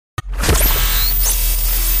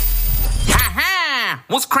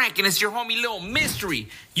What's cracking? It's your homie Lil Mystery.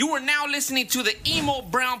 You are now listening to the Emo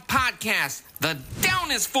Brown Podcast, the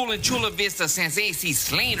downest fool in Chula Vista since AC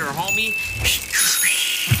Slater, homie.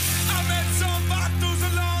 I met some vatos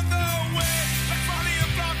along the way, like Farley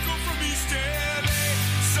and Blanco from East LA.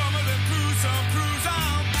 Some of them cruise, some cruise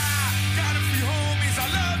on by. Got a few homies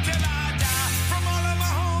I love till I die. From all of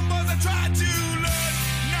my homeboys I try to learn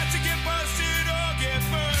not to get busted or get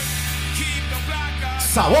burned. Keep the black eye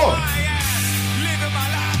Sabor. on my ass, living my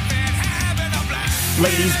life and having a blast.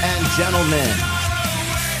 Ladies and gentlemen,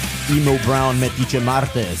 Emo Brown Metiche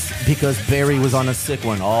Martes, because Barry was on a sick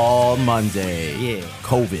one all Monday. Yeah.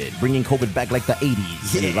 COVID, bringing COVID back like the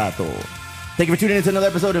 80s. El vato. Thank you for tuning in to another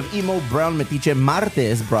episode of Emo Brown Metiche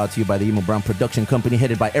Martes, brought to you by the Emo Brown Production Company,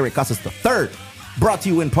 headed by Eric Casas III. Brought to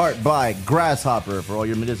you in part by Grasshopper for all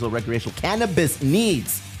your medicinal recreational cannabis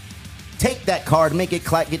needs. Take that card, make it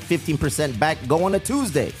clack, get 15% back. Go on a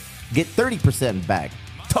Tuesday, get 30% back.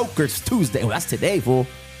 Toker's Tuesday. Oh, that's today, fool.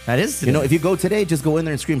 That is today. You know, if you go today, just go in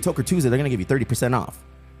there and scream Toker Tuesday. They're going to give you 30% off.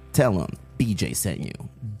 Tell them BJ sent you.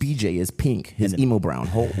 BJ is pink. His emo brown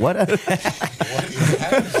hole. What?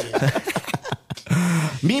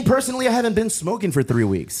 Me personally, I haven't been smoking for 3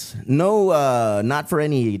 weeks. No, not for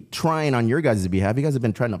any trying on your guys' behalf. You guys have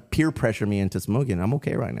been trying to peer pressure me into smoking. I'm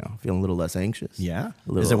okay right now. Feeling a little less anxious. Yeah?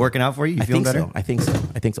 Little, Is it working out for you? You feeling better? So. I think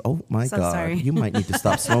so. Oh, my So God. sorry. You might need to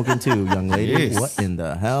stop smoking too, young lady. Yes. What in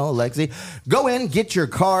the hell, Lexi? Go in, get your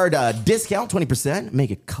card discount, 20%.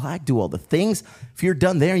 Make it clack, do all the things. If you're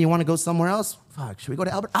done there and you want to go somewhere else, fuck, should we go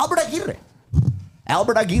to Albert Aguirre?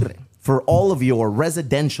 Albert Aguirre. For all of your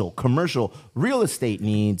residential, commercial, real estate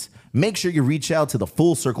needs, make sure you reach out to the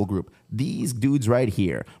Full Circle Group. These dudes right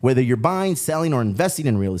here. Whether you're buying, selling, or investing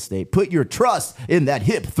in real estate, put your trust in that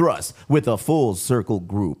hip thrust with a Full Circle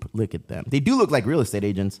Group. Look at them. They do look like real estate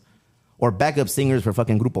agents or backup singers for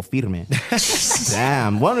fucking Grupo Firme.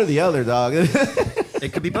 Damn, one or the other, dog.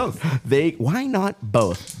 It could be both. Why not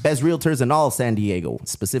both? Best realtors in all San Diego,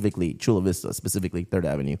 specifically Chula Vista, specifically 3rd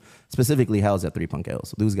Avenue, specifically housed at 3 Punk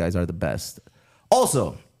Hills. Those guys are the best.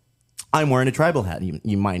 Also, I'm wearing a tribal hat,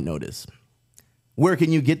 you might notice. Where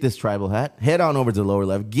can you get this tribal hat? Head on over to the lower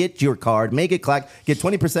left, get your card, make it clack, get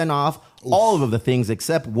 20% off all of the things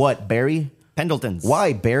except what, Barry? Pendletons.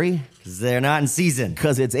 Why, Barry? Because they're not in season.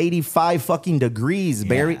 Because it's 85 fucking degrees,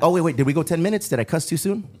 Barry. Yeah. Oh, wait, did we go 10 minutes? Did I cuss too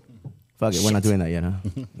soon? Fuck it, we're not doing that yet, huh?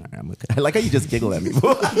 All right, I'm okay. I like how you just giggle at me.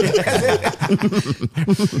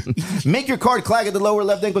 Make your card clack at the lower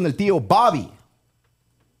left end on the Theo Bobby.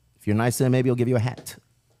 If you're nice to him, maybe he'll give you a hat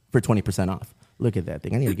for 20% off. Look at that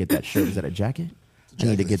thing. I need to get that shirt. Is that a jacket? I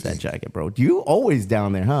need to get that jacket, bro. You always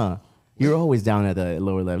down there, huh? You're always down at the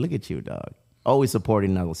lower left. Look at you, dog. Always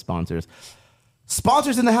supporting those sponsors.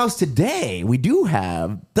 Sponsors in the house today, we do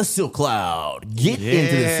have the Silk Cloud. Get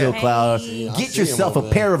into the Silk Cloud. Get yourself a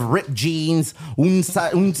pair of ripped jeans. Un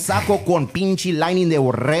saco con pinche lining de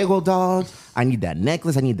borrego, dog. I need that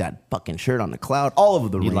necklace. I need that fucking shirt on the cloud. All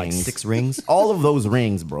of the rings. Like 6 rings? All of those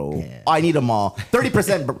rings, bro. Yeah. I need them all.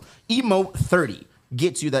 30%. Emo 30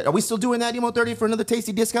 gets you that. Are we still doing that, Emo 30, for another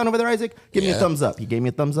tasty discount over there, Isaac? Give me a thumbs up. He gave me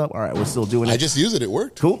a thumbs up. All right, we're still doing it. I just used it. It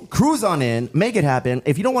worked. Cool. Cruise on in. Make it happen.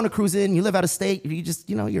 If you don't want to cruise in, you live out of state, you just,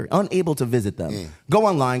 you're unable to visit them. Go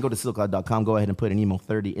online, go to silkcloud.com, go ahead and put an Emo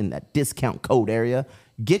 30 in that discount code area.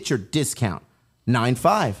 Get your discount.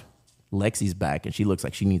 9-5. Lexi's back, and she looks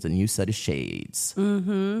like she needs a new set of shades.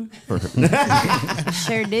 Mm-hmm. For her.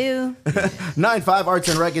 Sure do. 9-5 Arts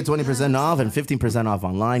and Rec, get 20% off and 15% off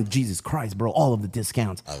online. Jesus Christ, bro, all of the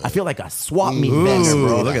discounts. I feel like a swap meet vendor,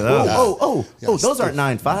 bro. Look at that. Oh, those aren't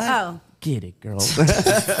 9-5. Oh. Get it, girl.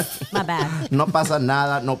 My bad. No pasa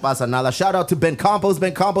nada, no pasa nada. Shout out to Ben Campos.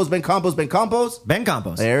 Ben Campos.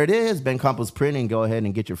 There it is. Ben Campos Printing. Go ahead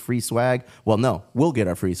and get your free swag. Well, no, we'll get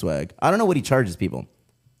our free swag. I don't know what he charges people.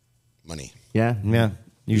 Money. Yeah? Yeah.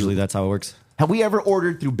 Usually that's how it works. Have we ever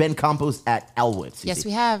ordered through Ben Campos at Elwood's? Yes, we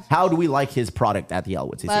have. How do we like his product at the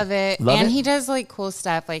Elwood's? Love it. Love and it? he does like cool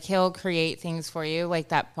stuff. Like he'll create things for you, like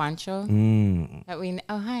that poncho that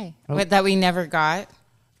we never got.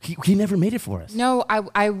 He never made it for us. No,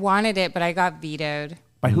 I wanted it, but I got vetoed.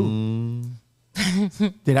 By who?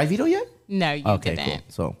 Did I veto yet? No, you Okay, didn't. cool.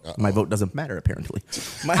 So my vote doesn't matter, apparently.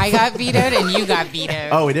 I got vetoed and you got vetoed.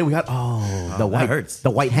 Oh, we did? We got, the white, hurts. the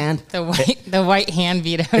white hand. The white hand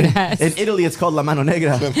vetoed us. In Italy, it's called La Mano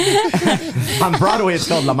Negra. On Broadway, it's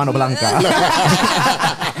called La Mano Blanca.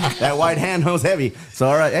 That white hand was heavy. So,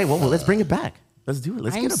 all right. Hey, well, let's bring it back. Let's do it.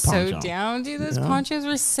 Let's I'm get a poncho. so down, dude. Those ponchos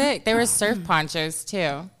were sick. They were surf ponchos,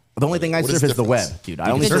 too. The only thing I What surf is is the difference? web, dude.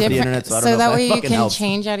 I only surf the internet, so I don't know if that way you fucking can helps.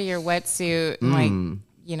 change out of your wetsuit and, like,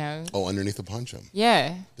 Oh, underneath the poncho.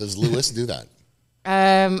 Yeah. Does Lewis do that?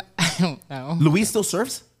 I don't know. Luis still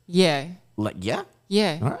surfs? Yeah. Like, yeah?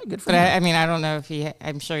 Yeah. All right, good for But him. I mean, I don't know if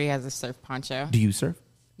I'm sure he has a surf poncho. Do you surf?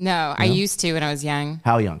 No, I used to when I was young.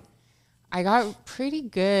 How young? I got pretty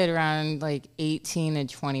good around like 18 and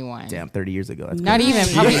 21. Damn, 30 years ago. That's Not good. even,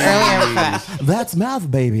 probably earlier than that. That's math,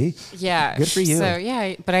 baby. Yeah. Good for you. So,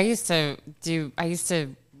 yeah, but I used to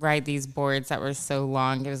ride these boards that were so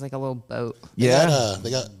long. It was like a little boat. Yeah.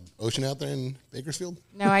 They got ocean out there in Bakersfield.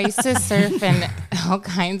 No, I used to surf in all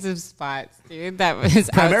kinds of spots, dude. That was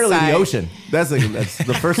Primarily outside. the ocean. That's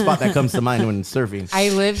the first spot that comes to mind when surfing.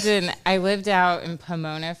 I lived out in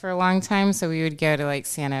Pomona for a long time, so we would go to like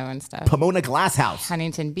Sano and stuff. Pomona Glass House.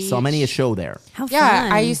 Huntington Beach. Saw many a show there. How Yeah,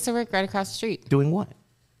 fun. I used to work right across the street. Doing what?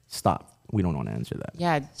 Stop. We don't want to answer that.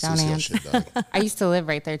 Yeah, don't CCL answer. shit, dog. I used to live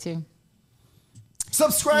right there too.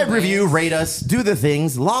 Subscribe, review, rate us, do the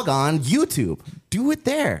things, log on, YouTube. Do it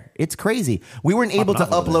there. It's crazy. We weren't able to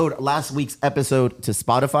upload last week's episode to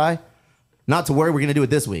Spotify. Not to worry, we're going to do it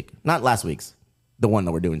this week. Not last week's, the one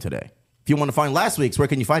that we're doing today. If you want to find last week's, where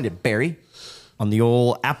can you find it, Barry? On the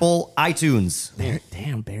old Apple iTunes.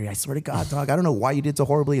 Damn, Barry, I swear to God, dog, I don't know why you did so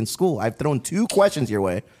horribly in school. I've thrown 2 questions your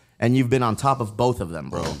way, and you've been on top of both of them,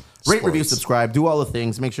 bro. Rate, review, subscribe, do all the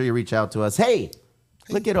things. Make sure you reach out to us. Hey,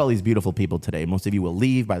 look at all these beautiful people today. Most of you will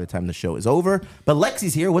leave by the time the show is over. But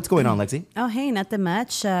Lexi's here. What's going on, Lexi? Oh, hey, nothing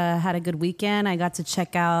much. Had a good weekend. I got to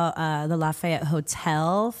check out the Lafayette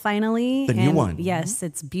Hotel finally. The new one. Yes,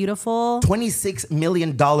 it's beautiful. $26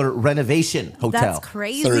 million renovation hotel. That's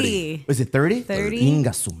crazy. 30. Was it 30? 30.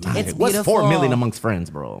 Inga su madre. It's What's beautiful. $4 million amongst friends,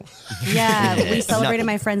 bro? Yeah, we celebrated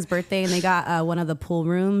my friend's birthday, and they got one of the pool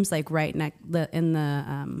rooms, like right next in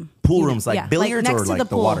the Pool rooms, like billiards next or to like the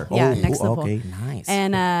pool. water? Yeah, Oh, next to the pool. okay, nice.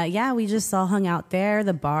 And yeah, we just all hung out there.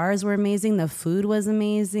 The bars were amazing. The food was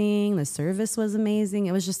amazing. The service was amazing.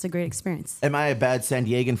 It was just a great experience. Am I a bad San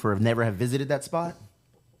Diegan for never have visited that spot?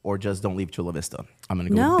 Or just don't leave Chula Vista? I'm going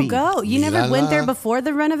to go No, with B. go. You never La went la. there before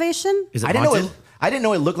the renovation? Is it I didn't know haunted? I didn't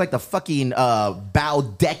know it looked like the fucking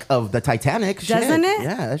bow deck of the Titanic. Doesn't Shit. it?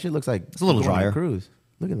 Yeah, that shit looks like it's a little going on drier. Cruise.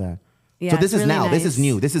 Look at that. Yeah, so this it's is really now. This nice. is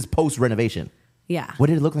new. This is post renovation. Yeah. What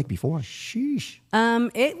did it look like before? Sheesh.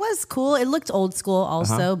 It was cool. It looked old school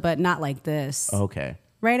also, but not like this. Okay.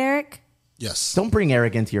 Right, Eric? Yes. Don't bring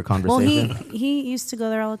Eric into your Well, conversation. he used to go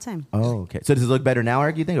there all the time. Oh, okay. So does it look better now,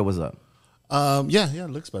 Eric? You think it was up? Yeah, it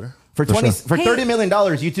looks better. For sure. Hey. $30 million,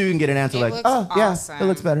 you two can get an answer It like, looks oh yeah, awesome. it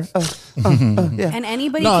looks better. Yeah. And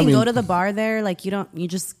anybody No, I can mean- go to the bar there. Like you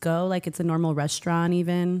just go like it's a normal restaurant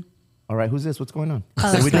even. All right, who's this? What's going on?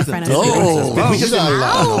 Oh, that's my friend. Oh, Did we just-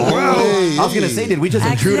 Hey, I was gonna say, did we just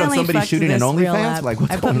I intrude on accidentally somebody fucked shooting an this reel OnlyFans? up. Like,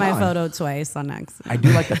 what's I put going my on? photo twice on accident. I do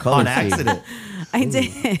like the color On scheme. accident. I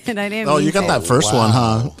did. I didn't. Oh, mean you got to. that first one,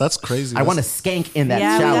 huh? That's crazy. I want to skank in that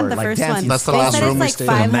Yeah, shower, we got the like first dancing. one. That's the They last said room we it's stayed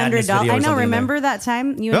like in. $500. Madness video or I know. something Remember that time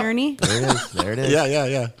you and Yep. Ernie? There it is. There it is.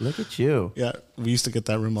 Yeah. Look at you. Yeah, we used to get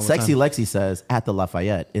that room all the Sexy time. Lexi says, at the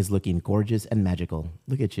Lafayette is looking gorgeous and magical.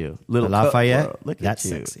 Look at you. Little The Lafayette? bro. Look That's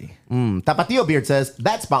at you. sexy. Tapatio Beard says,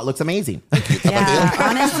 that spot looks amazing. Yeah.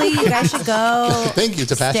 Honestly, you guys should go. Thank you,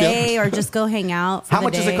 Tapatio. Stay or just go hang out. For How the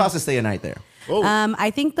much does it day. cost to stay a night there?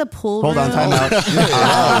 I think the pool. Hold on, room- time out.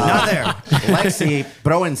 Not there. Lexi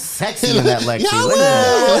throwing sexy in that Lexi. Look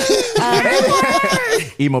at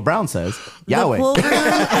that. Emo Brown says, The Yahweh. pool room.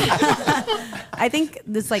 I think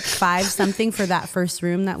it's like $5 something for that first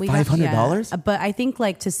room that we got. $500? Yeah. But I think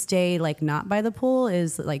like to stay like not by the pool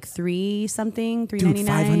is like $3 something, Dude,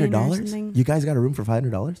 $3.99 or $500? something. You guys got a room for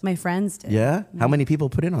 $500? My friends did. Yeah? How many people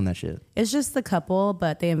put in on that shit? It's just the couple,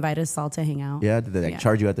 but they invite us all to hang out. Yeah? Did they like,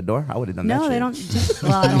 charge you at the door? I would have done that No, shit. they don't.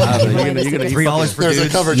 Well, I don't know. you're the way gonna- this you're gonna- is. $3 for There's a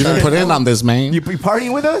dudes. cover You charge. didn't put in on this, man. You be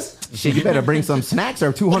partying with us? Shit, you better bring some snacks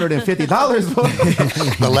or $250. boy.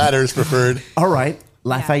 The latter is preferred. All right.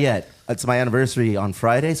 Lafayette. It's my anniversary on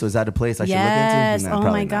Friday, so is that a place I should Yes. look into? Oh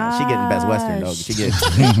probably my not. She getting Best Western, dog. gosh. She getting.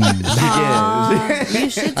 You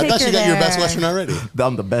should take I thought her you got your best there. Western already.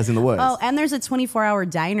 I'm the best in the West. Oh, and there's a 24-hour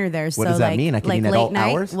diner there. So does that like, mean? I can like eat at late all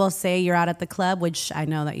night, hours? we'll say you're out at the club, which I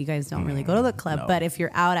know that you guys don't really go to the club. no. But if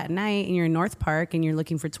you're out at night and you're in North Park and you're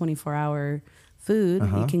looking for 24-hour food,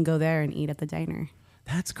 you can go there and eat at the diner.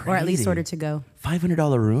 That's crazy. Or at least order to go.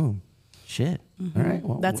 $500 room. Shit. All right.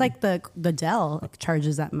 Well, That's like the Dell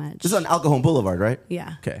charges that much. This is on Alcohol Boulevard, right?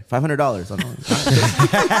 Yeah. Okay. $500.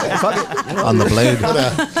 On the blade.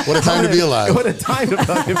 What a time to be alive. What a time to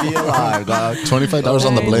fucking be alive, dog. $25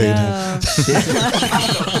 on the I blade. know.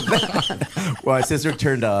 Well, my sister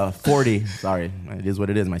turned 40. Sorry, it is what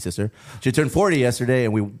it is. My sister. She turned 40 yesterday,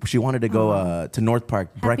 and she wanted to go to North Park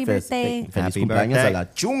Happy breakfast. birthday. Feliz Happy cumpleaños birthday. a la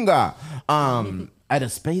chunga. At a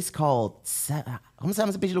space called ¿Cómo se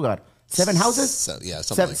llama ese pinche lugar? 7 houses? Something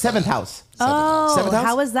like Seventh that. house. Oh, Seventh house?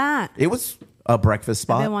 how was that? It was a breakfast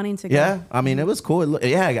spot. I've been wanting to go. Yeah, I mean, it was cool.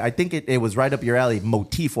 I think it was right up your alley,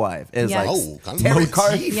 motif-wise. It was Yeah. like kind of tarot motif.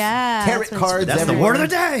 cards. Yeah, Tarot that's what cards. That's the everywhere. word of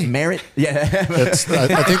the day. Merit. Yeah.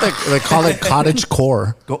 I think they call it cottage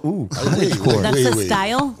core. Ooh. Wait, wait, That's wait, the wait.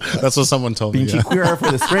 style. That's what someone told me. Beachy Yeah. queer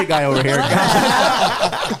for the straight guy over here.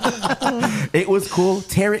 It was cool.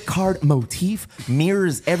 Tarot card motif,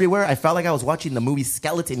 mirrors everywhere. I felt like I was watching the movie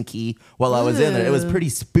Skeleton Key while I was in there. It was pretty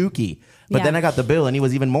spooky. But Yeah. then I got the bill and he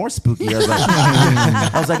was even more spooky. I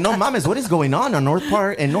was like, no mames, what is going on North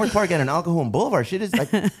Park and an El Cajon Boulevard? Shit is like,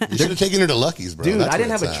 You should have taken her to Lucky's, bro. dude, That's I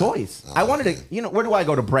didn't where have a it's at. choice. I wanted to, where do I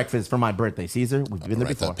go to breakfast for my birthday? Caesar? We've been there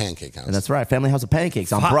Right, before. that pancake house. And that's right, Family House of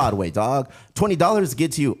Pancakes on Broadway, dog. $20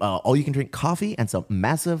 gets you all you can drink coffee and some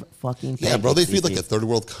massive fucking pancakes. Yeah, bro, they feed like CC. a third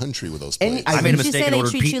world country with those And plates. I made a Did you mistake say and they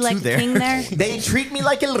ordered treat you pizza like a there. king there? They treat me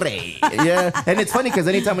like el rey. Yeah. And it's funny because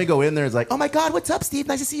anytime we go in there, it's like, oh my God, what's up, Steve?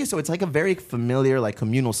 Nice to see you. So it's like a very familiar, like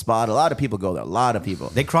communal spot. A lot of people go there. A lot of people.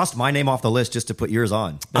 They crossed my name off the list just to put yours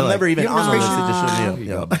on. I'm never even on the list. know. It just shows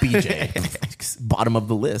you, BJ. Bottom of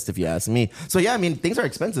the list, if you ask me. So yeah, I mean, things are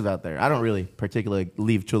expensive out there. I don't really particularly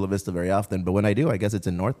leave Chula Vista very often, but when I do, I guess it's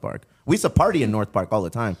in North Park. We used to party in North Park all the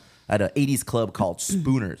time at an 80s club called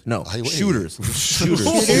Spooners. No, Hey, wait. Shooters. Shooters.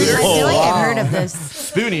 I feel like I've heard of this.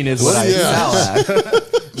 Spooning is what I yeah. sell at.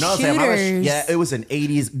 No, Sam, Shooters. yeah, it was an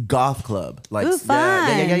 80s goth club. Like, Ooh,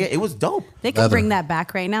 fun. yeah. It was dope. They could bring that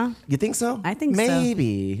back right now. You think so? I think so.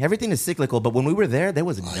 Maybe. Everything is cyclical, but when we were there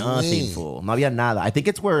was nothing full. No había nada. I think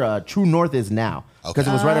it's where True North is now. Because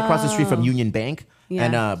it was right across the street from Union Bank. Yeah.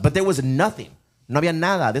 And but there was nothing. No había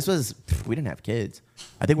nada. This was, we didn't have kids.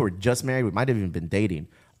 I think we were just married. We might have even been dating.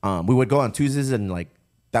 We would go on Tuesdays and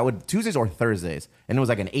Tuesdays or Thursdays. And it was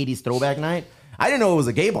like an 80s throwback night. I didn't know it was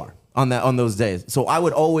a gay bar on those days. So I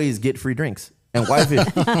would always get free drinks. And wifey,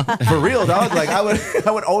 for real, dog. Like I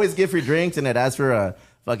would always get free drinks, and I'd ask for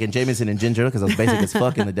fucking Jameson and ginger because I was basic as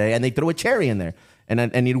fuck in the day, and they'd throw a cherry in there,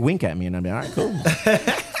 and he'd wink at me, and I'd be all right, cool.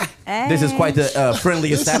 This is quite the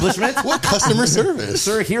friendly establishment. What customer service?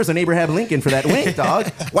 Sir, here's an Abraham Lincoln for that wink, dog.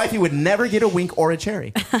 Wifey would never get a wink or a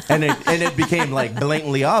cherry, and it became like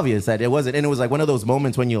blatantly obvious that it wasn't. And it was like one of those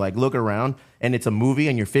moments when you like look around and it's a movie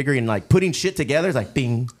and you're figuring like putting shit together. It's like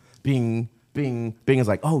bing, bing. Bing, Bing is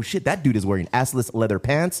like, oh shit, that dude is wearing assless leather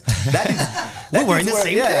pants. We're wearing the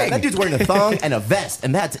same thing. That dude's wearing a thong and a vest,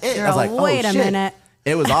 and that's it. I was like, Wait oh a shit. minute.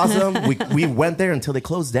 It was awesome. We went there until they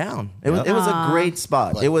closed down. It was a great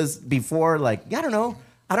spot. It was before like I don't know.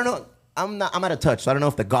 I'm out of touch. So I don't know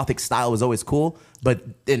if the Gothic style was always cool, but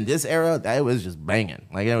in this era, it was just banging.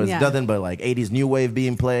 Like it was nothing but like 80s new wave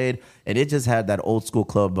being played, and it just had that old school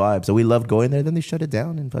club vibe. So we loved going there. Then they shut it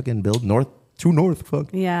down and fucking build True North. Fuck.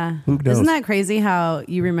 Yeah. Who knows? Isn't that crazy how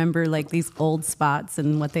you remember like these old spots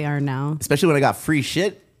and what they are now? Especially when I got free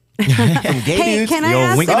shit from gay Hey, dudes. can I Yo,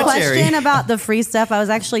 ask wink a and a cherry. question about the free stuff? I was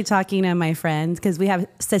actually talking to my friend because we have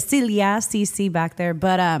Cecilia CC back there,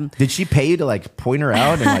 but Did she pay you to like point her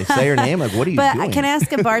out and like say her name? Like, what are you but doing? can I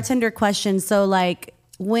ask a bartender question? So like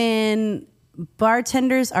when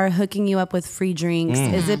bartenders are hooking you up with free drinks,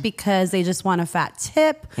 is it because they just want a fat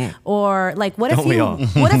tip, or like what Don't we all?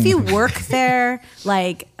 what if you work there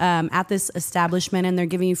like at this establishment and they're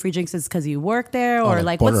giving you free drinks? Is because you work there, or like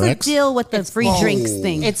like what's Border the X? deal with the free drinks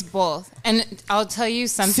thing? It's both. And I'll tell you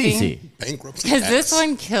something. Cece. Bankruptcy. Because this X.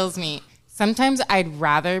 one kills me. Sometimes I'd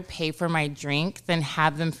rather pay for my drink than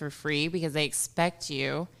have them for free because they expect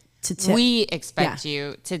you To tip. We expect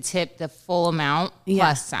you to tip the full amount Yeah.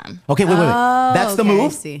 plus some. Okay, wait. That's the Okay, I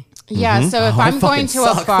move. see. Yeah, so if Oh, I I'm going to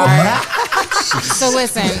fucking a bar, so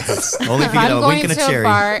listen, Only if if you get I'm a going wink and a to a cherry.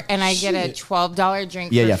 bar and I get a $12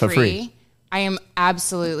 drink Yeah, for for free, free. I am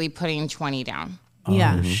absolutely putting 20 down.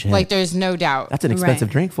 Yeah. Shit. Like there's no doubt. That's an expensive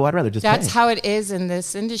Right. drink, fool. I'd rather just That's pay. how it is in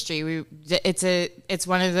this industry. It's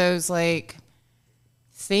one of those like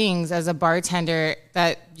things as a bartender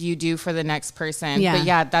that you do for the next person. Yeah. But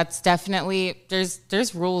yeah, that's definitely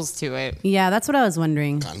there's rules to it. Yeah, that's what I was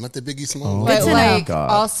wondering. Calmate, Biggie Small. But to know. like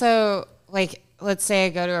God. also like let's say I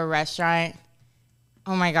go to a restaurant.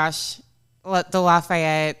 Oh my gosh. The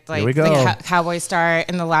Lafayette, like Here we the go. Cowboy Star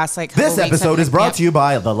in the last like couple This weeks episode of is the brought camp. to you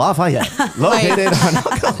by the Lafayette, located on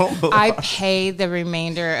Alcohol Boulevard. I pay the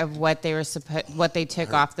remainder of what they were what they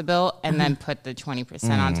took off the bill, and then put the 20%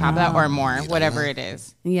 on top of that or more, whatever it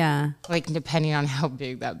is, Yeah. like depending on how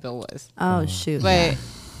big that bill was. Oh shoot. But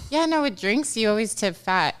Yeah, no, with drinks, you always tip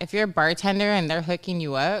fat. If you're a bartender and they're hooking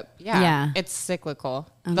you up, Yeah. it's cyclical.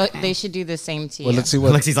 But they should do the same to you. Well, let's see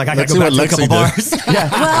what Lexi's like, I gotta let's go see back to a what couple Lexi bars. did. Well,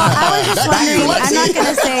 I was just wondering. I'm not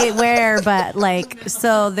gonna say where, but like,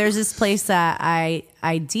 so there's this place that I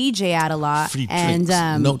DJ at a lot, Free and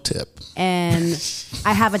drinks, No tip. and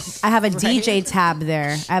I have a DJ tab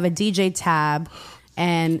there. I have a DJ tab,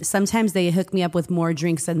 and sometimes they hook me up with more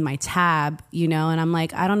drinks than my tab, and I'm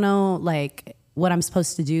like, I don't know, like what I'm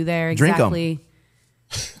supposed to do there Drink 'em. exactly,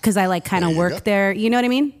 because I like kind of There you work go. there. You know what I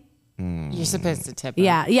mean? You're supposed to tip them.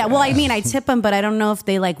 Yeah. Well, I mean, I tip them, but I don't know if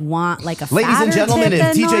they like want like a Ladies and fatter gentlemen, tip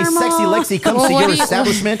if than DJ normal. Sexy Lexi comes Well, to what your do you-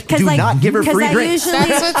 establishment, 'Cause do like- not give her 'cause free I drinks. Usually,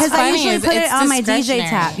 That's what's because I funny usually is put it it's on my DJ discretionary.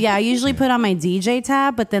 tab. Yeah, I usually put it on my DJ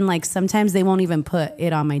tab, but then like sometimes they won't even put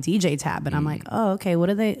it on my DJ tab, and I'm like, oh, okay, what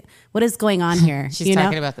is going on here? She's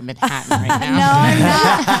talking about the Manhattan right now.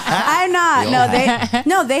 No, I'm not.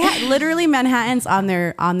 No, they had literally Manhattans on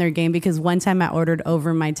their game because one time I ordered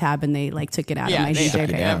over my tab and they like took it out of my DJ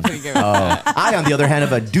they tab. pretty good. with that. I, on the other hand,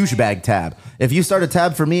 have a douchebag tab. If you start a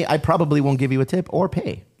tab for me, I probably won't give you a tip or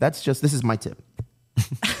pay. This is my tip.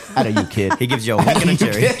 Out of you, kid. He gives you a wink and a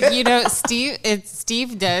cherry.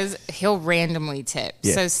 Steve does. He'll randomly tip.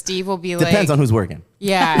 Yeah. So Steve will be Depends like, on who's working.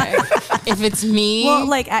 yeah. If it's me, Well,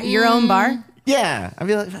 like at your own bar. Yeah, I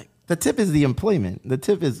mean, like, the tip is the employment. The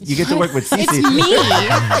tip is you get to work with Cece. it's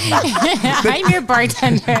me. I'm your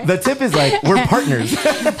bartender. The tip is like we're partners.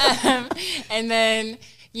 And then,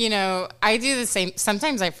 I do the same.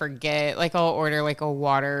 Sometimes I forget. Like I'll order like a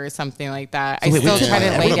water or something like that. I wait, still wait, try to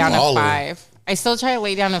yeah, lay what a down a baller. 5. I still try to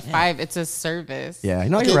lay down a 5. It's a service. Yeah,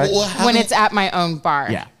 no, Okay, you're right. well, how When many- it's at my own bar.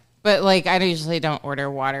 Yeah. But like I usually don't order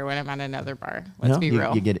water when I'm at another bar. Let's No, be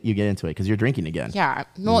real. you get into it because you're drinking again. Yeah.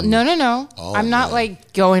 Well, no. Oh, I'm not man.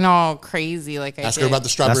 like going all crazy like I Ask did. her about the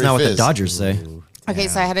strawberry That's not what the fizz. Dodgers say. Okay,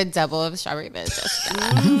 so I had a double of strawberry fizz.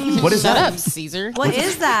 What is Shut that? up, Caesar. What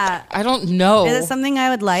is that? I don't know. Is it something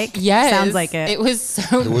I would like? Yes. Sounds like it. It was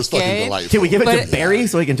so It was fucking good. delightful. Can we give it to But- Barry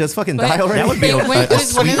so he can just fucking But die already? That would be it a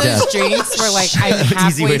was one of sweet those death. drinks where like I'm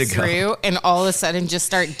Easy way halfway to go. through and all of a sudden just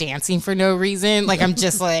start dancing for no reason. Like I'm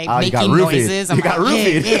just like Oh, you got making roofied. noises. I'm You got like,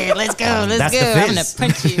 roofied. yeah, let's go, let's That's go. the I'm gonna fizz.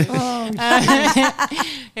 punch you.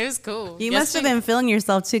 It was cool. You must have been feeling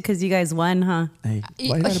yourself too because you guys won, huh? Hey,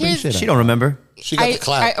 why you gotta bring Here's- shit She up? don't remember. She got the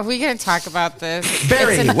clap. Are we gonna talk about this?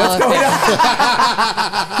 Barry, It's an what's going elephant.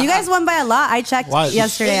 on? You guys won by a lot. I checked Why?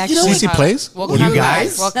 yesterday. You know Actually, Cece plays? We'll Well, come you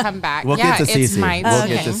guys? back. We'll come back. We'll yeah, get to it's Cece. my We'll turn.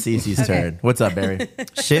 get to Cece's turn. What's up, Barry?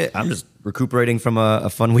 Shit, I'm just recuperating from a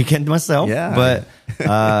fun weekend myself. Yeah. But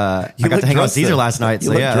I got look to hang out drunk with Caesar still. last night. You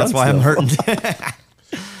So look yeah, that's drunk why I'm still. hurting.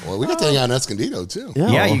 Well, we got to hang out in Escondido, too.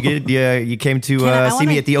 Yeah, you did. Yeah, you came to I see wanna-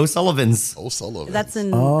 me at the O'Sullivan's. Oh, solo. that's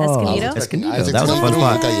in Oh. Escondido. Escondido. That was a fun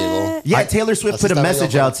spot. Yeah, Taylor Swift Así put a estaba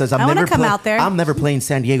message yo. out says, I wanna come out there. I'm never playing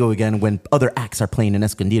San Diego again when other acts are playing in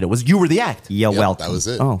Escondido. You were the act? Yeah, Yep, welcome. that was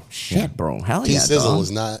it. Oh, shit, bro. Hell T yeah, Sizzle dog. was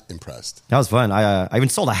not impressed. That was fun. I even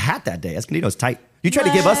sold a hat that day. Escondido's tight. You tried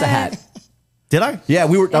to give us a hat. Did I? Yeah,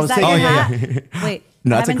 we were. I Is was that taking. your yeah, hat? Wait,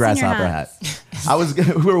 No, I that's a haven't seen your grasshopper hat. I was.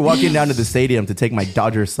 We were walking down to the stadium to take my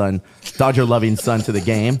Dodger loving son to the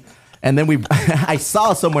game, and then I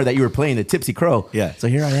saw somewhere that you were playing the Tipsy Crow. Yeah. So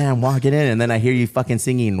here I am walking in, and then I hear you fucking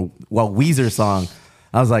singing Weezer song.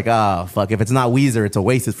 I was like, oh fuck! If it's not Weezer, it's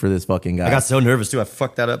Oasis for this fucking guy. I got so nervous too. I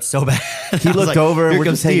fucked that up so bad. He I was looked like, over. "Here We're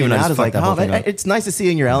comes just hanging Steve," and I out. just It's like, fucked that whole oh, thing up. it's nice to see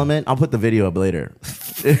you in your element. I'll put the video up later.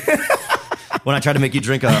 When I tried to make you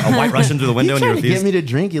drink a white Russian through the window and you trying to refused. get me to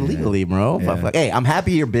drink illegally, bro. Yeah. Fuck. Hey, I'm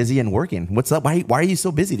happy you're busy and working. What's up? Why are you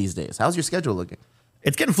so busy these days? How's your schedule looking?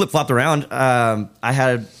 It's getting flip flopped around. I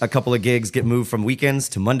had a couple of gigs get moved from weekends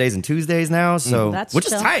to Mondays and Tuesdays now, so That's which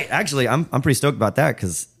is chill. tight. Actually, I'm pretty stoked about that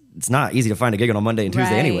because it's not easy to find a gig on a Monday and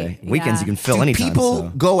Tuesday Right, anyway. Weekends yeah. you can fill Do anytime. people so.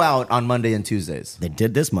 go out on Monday and Tuesdays? They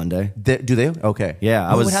did this Monday. Do they? Okay.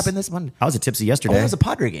 Yeah, What happened this Monday? I was at Tipsy Oh, yesterday. it was a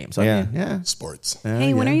Padre game. So Yeah. yeah. Sports.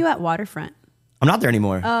 Hey, when are you at Waterfront? I'm not there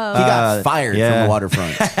anymore. He got fired from the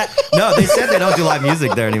waterfront. No, they said they don't do live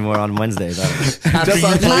music there anymore on Wednesdays. After you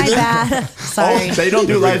My played it, bad. Sorry. Oh, they don't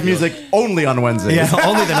do live music only on Wednesdays. Yeah,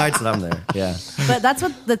 only the nights that I'm there. Yeah. But that's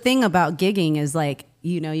what the thing about gigging is like,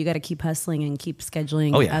 you got to keep hustling and keep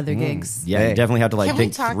scheduling Oh, yeah. other gigs. Yeah, Hey. you definitely have to like Can we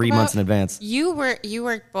think talk 3 about- months in advance. You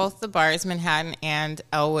worked both the bars, Manhattan and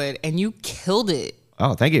Elwood, and you killed it.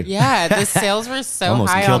 Oh, thank you. Yeah, the sales were so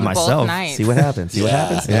Almost high killed on both myself. nights. See what happens. See what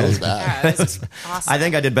happens. That was bad. Yeah, it was awesome. I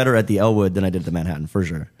think I did better at the Elwood than I did at the Manhattan for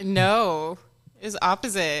sure. No, it was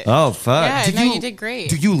opposite. Oh, fuck. Yeah, Did no, you did great.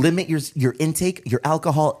 Do you limit your intake, your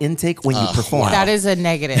alcohol intake when you perform? That is a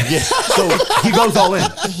negative. So he goes all in.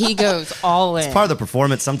 He goes all in. Part of the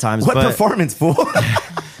performance sometimes. What but performance, fool?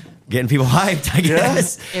 getting people hyped, I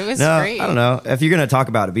guess. It was no, great. I don't know. If you're going to talk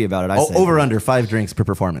about it, be about it. I say. Over under 5 drinks per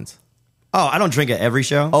performance. Oh, I don't drink at every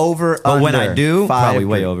show. Over But under when I do, 5 probably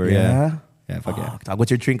way drinks. over. Yeah. Yeah, fuck yeah. Dog,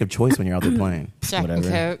 what's your drink of choice when you're out there playing? Jack Whatever.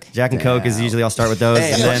 and Coke. Jack and Coke is usually I'll start with those.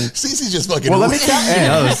 Hey, and then Cece's just fucking. Well, let me tell he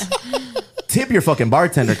knows. tip your fucking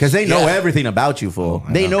bartender because they know Yeah. everything about you, fool.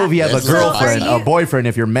 They know if you have a That's girlfriend, right. a boyfriend,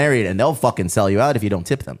 if you're married, and they'll fucking sell you out if you don't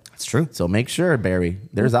tip them. It's true. So make sure, Barry,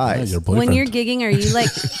 there's Yeah, eyes. your boyfriend. When you're gigging, are you like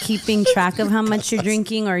keeping track of how much you're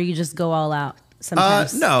drinking, or you just go all out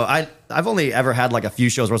sometimes? No, I've only ever had like a few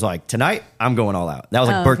shows where it's like, tonight I'm going all out. That was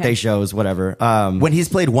like Oh, birthday okay. shows, whatever. When he's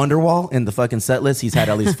played Wonderwall in the fucking set list, he's had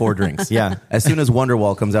at least 4 drinks. Yeah. As soon as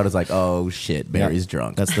Wonderwall comes out, it's like, oh shit, Barry's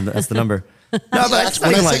drunk. That's the number. No, but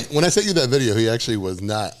When I'm I, like, when I sent you that video, he actually was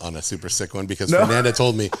not on a super sick one because Fernanda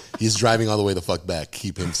told me he's driving all the way the fuck back.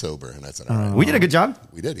 Keep him sober. And I said, all right. we did a good job.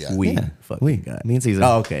 We did, yeah. We Yeah. fucking got. Me and Caesar.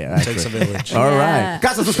 Oh, okay. All right. Takes a great. village. All Yeah. right.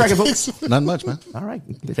 Casas, what's cracking, folks? Not much, man. All right.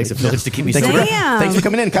 Takes a village to keep me Thanks sober. for, Damn. thanks for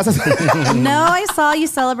coming in, Casas. No, I saw you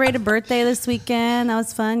celebrate a birthday this weekend. That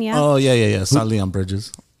was fun. Yeah. Oh, yeah. Saw Leon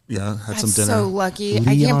Bridges. Yeah, had some That's dinner. so lucky. I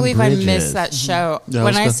Leon can't believe Bridges. I missed that show. Yeah, it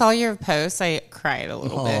when was I good. saw your post, I cried a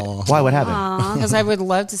little bit. Why? What happened? Because I would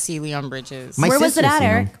love to see Leon Bridges. My Where was it sister's at, seen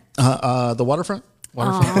Eric? him. The waterfront?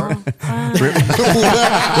 Waterfront park? Was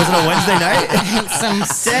it a Wednesday night?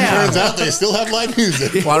 Turns out they still have live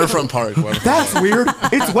music. Waterfront park. Waterfront. That's weird.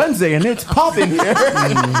 It's Wednesday and it's popping here.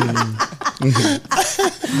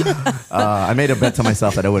 I made a bet to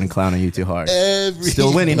myself that I wouldn't clown on you too hard.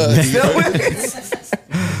 Still winning. Still winning.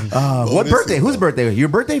 What birthday? Whose birthday? Your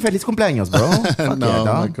birthday? Feliz cumpleaños, bro. Fuck No, yeah, my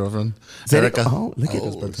dog. girlfigirlfriend. Is that it? Erica. Oh, look at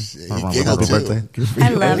this Oh, birthday. shit. Oh, He wrong, giggled happy too. birthday. Good for I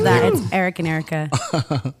you. love that. It's Eric and Erica.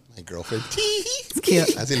 My girlfriend. cute.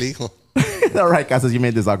 Así le dijo. All right, Casas, you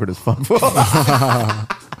made this awkward as fuck.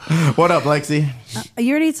 What up, Lexi?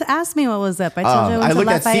 You already asked me what was up. I told you I I went to looked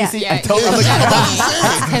at Lafayette. Cece. Yeah, I told because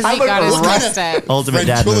I he looked got his right- dressed up. Ultimate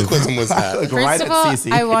dad move. Ventriloquism was that. looked First right of at all,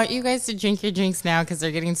 Cece. I want you guys to drink your drinks now because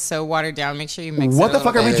they're getting so watered down. Make sure you mix What it the a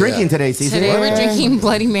fuck little are we bit. drinking today, Cece? Today we're drinking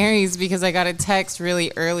Bloody Marys because I got a text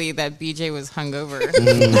really early that BJ was hungover.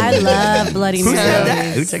 I love Bloody Who said Mary.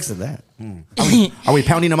 that? Who texted that? Are we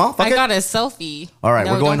pounding them off? Fuck I it. got a selfie. All right,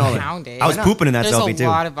 no, we're going don't all in. pound it. I was pooping in that There's selfie a too.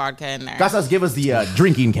 lot of vodka in there. Casas, give us the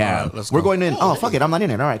drinking cab. let's We're go. going in. Oh, fuck it. I'm not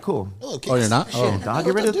in it. All right, cool. Oh, Oh, you're not? Oh, Dog,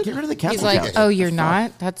 get rid of the cancel He's like, couch. oh, you're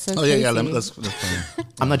not? That's so oh yeah, crazy. let's play.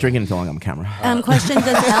 I'm not drinking until I'm on camera. Question: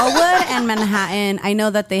 Does Elwood and Manhattan? I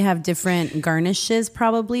know that they have different garnishes,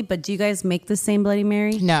 probably, but do you guys make the same Bloody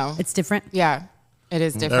Mary? No. it's different. Yeah, it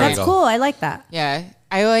is There different. you That's go. cool. I like that. Yeah,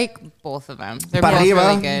 I like both of them. They're Para both arriba,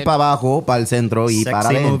 really good. para abajo, para el centro y Sexy para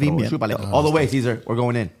adentro. movimiento. Chúpale. All the way, Caesar. We're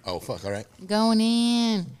going in. Oh, fuck. All right. Going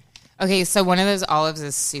in. Okay, so one of those olives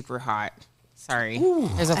is super hot. Sorry.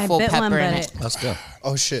 There's a I full bit pepper one, in but it. Let's go.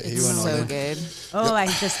 Oh, shit. He It's went on so there. good. Oh, I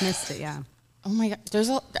just missed it. Yeah. Oh my god,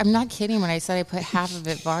 I'm not kidding when I said I put half of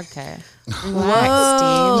it vodka. Whoa.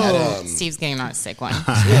 Relax, Steve. Steve's getting on a sick one.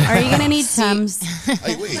 Are you gonna need Tums?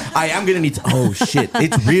 Hey, wait. I am gonna need. Oh shit!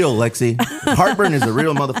 It's real, Lexi. Heartburn is a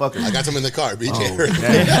real motherfucker. I got some in the car, BJ.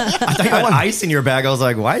 I thought you had ice in your bag. I was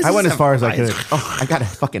like, why is I this went as have far as I ice? could. Oh, I got a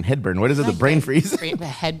fucking headburn. What is it? The brain freeze? Great, the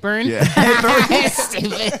head burn. Yeah.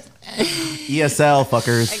 Stupid. ESL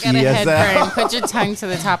fuckers. I got a head ESL. burn. Put your tongue to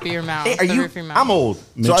the top of your mouth. Hey, are the you? roof of your mouth. I'm old, so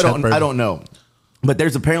Mitch I don't. Hedberg. I don't know. But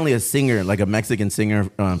there's apparently a singer, like a Mexican singer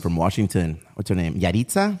from Washington. What's her name?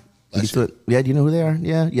 Yaritza. Yeah, do you know who they are?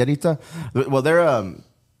 Yeah, Yaritza. Well, they're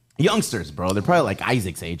youngsters, bro. They're probably like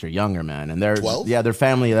Isaac's age or younger, man. And they're 12? Yeah, their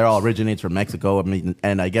family. They're all originates from Mexico. I mean,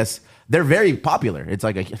 and I guess they're very popular. It's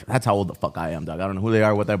like that's how old the fuck I am, dog. I don't know who they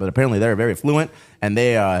are, what they are, but apparently they're very fluent, and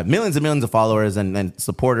they millions and millions of followers and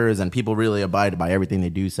supporters, and people really abide by everything they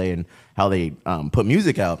do, say, and how they put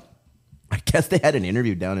music out. I guess they had an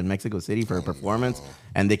interview down in Mexico City for a performance,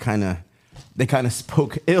 and they kind of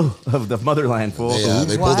spoke ill of the motherland, fool.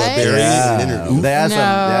 They pulled What? up Barry in an interview. They asked No.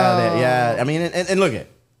 them, yeah. I mean, and look it.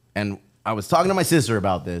 And I was talking to my sister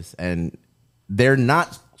about this, and they're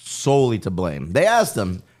not solely to blame. They asked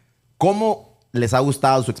them, ¿Cómo les ha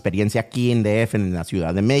gustado su experiencia aquí en DF en la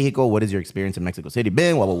Ciudad de México? What has your experience in Mexico City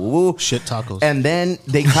been? Wah, wah, wah, wah. Shit tacos. And then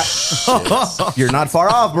they you're not far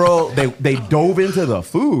off, bro. They dove into the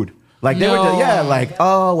food. Like they were, No. like,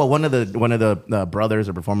 oh, well, one of the brothers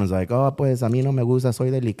or performers like, oh, pues a mí no me gusta, soy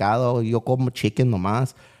delicado, yo como chicken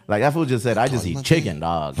nomás. Like that fool just said, I just eat chicken,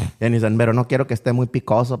 dog. And he said, pero no quiero que esté muy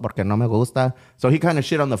picoso porque no me gusta. So he kind of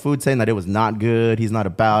shit on the food, saying that it was not good. He's not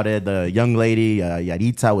about it. The young lady,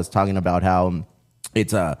 Yaritza, was talking about how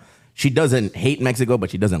it's she doesn't hate Mexico, but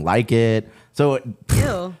she doesn't like it. So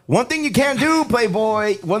Ew. one thing you can't do,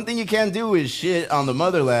 Playboy, one thing you can't do is shit on the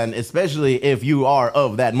motherland, especially if you are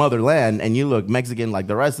of that motherland and you look Mexican like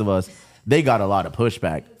the rest of us. They got a lot of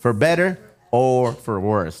pushback, for better or for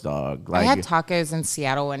worse, dog. I had tacos in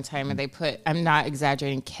Seattle one time, and they put, I'm not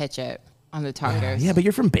exaggerating, ketchup on the tacos. Yeah, but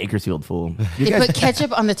you're from Bakersfield, fool. You They guys- put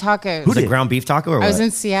ketchup on the tacos. Was it ground beef taco or what? I was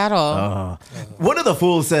in Seattle. One of the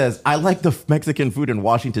fools says, I like the Mexican food in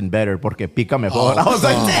Washington better porque pica mejor. I was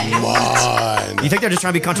like, damn. Come on. You think they're just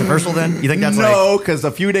trying to be controversial then? You think that's No, because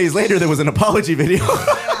a few days later there was an apology video.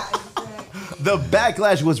 The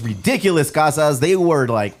backlash was ridiculous, Casas. They were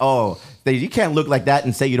like, you can't look like that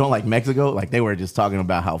and say you don't like Mexico. Like they were just talking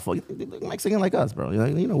about how they look Mexican like us, bro.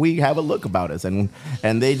 You know, we have a look about us, and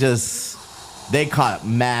they caught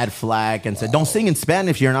mad flack and said, don't sing in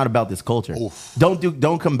Spanish if you're not about this culture. Oof.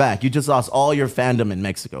 Don't come back. You just lost all your fandom in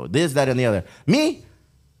Mexico. This, that, and the other. Me?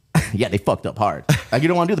 Yeah, they fucked up hard. Like you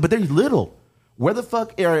don't want to do that, but they're little. Where the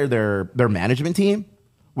fuck are their management team?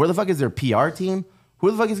 Where the fuck is their PR team? Who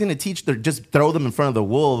the fuck is going to teach just throw them in front of the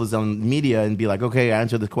wolves on media and be like, okay,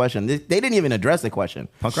 answer this question? They didn't even address the question.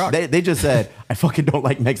 Punk rock. They just said, I fucking don't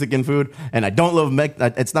like Mexican food, and I don't love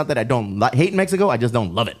it's not that I don't hate Mexico, I just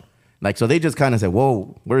don't love it. Like, so they just kind of said,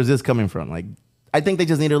 whoa, where is this coming from? Like, I think they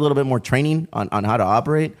just needed a little bit more training on how to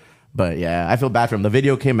operate. But yeah, I feel bad for them. The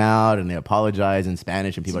video came out and they apologized in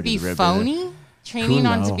Spanish, and people To are be just ripping phony? it. Training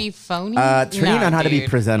on to knows? be phony? Training No, on how to be dude.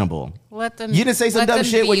 presentable. Let them. You didn't say some let dumb them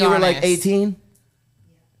shit be when you were like honest. 18?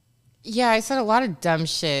 Yeah, I said a lot of dumb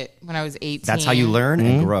shit when I was 18. That's how you learn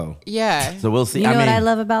and grow. Yeah. So we'll see. You know I mean, what I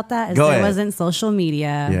love about that is Go there ahead. wasn't social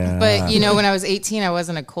media. Yeah. But, you know, when I was 18, I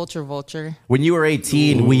wasn't a culture vulture. When you were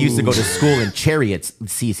 18, we used to go to school in chariots,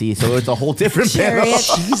 CC. So it's a whole different Chariot,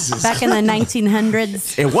 Jesus. back in the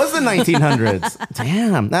 1900s. It was the 1900s.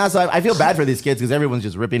 Damn. Nah, so I feel bad for these kids because everyone's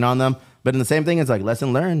just ripping on them. But in the same thing, it's like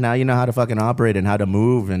lesson learned. Now you know how to fucking operate and how to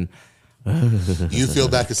move. And You feel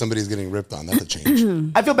bad because somebody's getting ripped on. That's a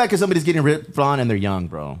change. I feel bad because somebody's getting ripped on and they're young,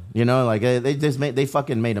 bro. You know, like they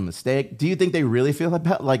fucking made a mistake. Do you think they really feel like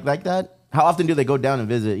that? How often do they go down and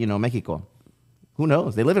visit, Mexico? Who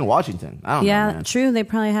knows? They live in Washington. I don't know, Yeah, man. true. They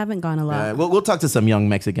probably haven't gone a lot. We'll talk to some young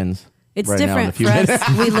Mexicans. It's right now in a different few for minutes.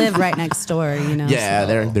 us. We live right next door, Yeah,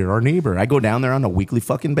 so. they're our neighbor. I go down there on a weekly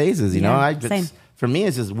fucking basis. You know, same. For me,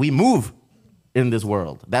 it's just we move in this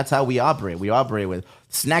world. That's how we operate. We operate with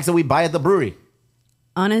snacks that we buy at the brewery.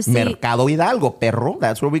 Honestly, Mercado Hidalgo, perro.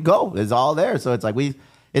 That's where we go. It's all there. So it's like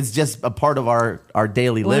it's just a part of our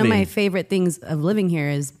daily one living. of my favorite things of living here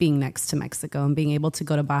is being next to Mexico and being able to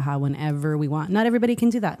go to Baja whenever we want. Not everybody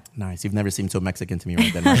can do that. Nice. You've never seemed so Mexican to me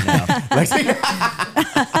right now.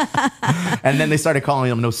 And then they started calling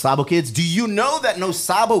them No Sabo kids. Do you know that No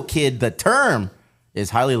Sabo kid, the term, is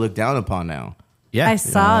highly looked down upon now? Yeah. I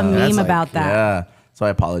saw a That's meme like- about that. Yeah. So I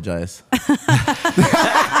apologize.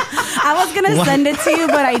 I was gonna send it to you,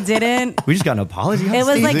 but I didn't. We just got an apology. It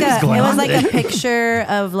was like a a picture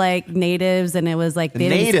of like natives, and it was like they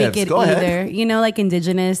didn't Natives, speak it go either. ahead. You know, like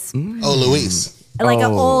indigenous, Oh, Luis. like an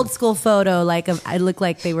Oh. old school photo. Like I looked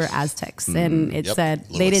like they were Aztecs, and it Yep, said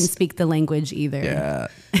they Luis. didn't speak the language either. Yeah.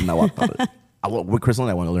 No, Crystal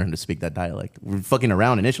and I want to learn to speak that dialect. We're fucking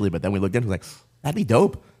around initially, but then we looked into it, like, that'd be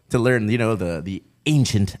dope to learn, the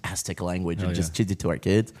ancient Aztec language and just teach it to our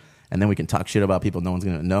kids. And then we can talk shit about people no one's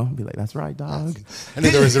going to know. Be like, that's right, dog. I knew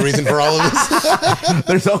there was a reason for all of this.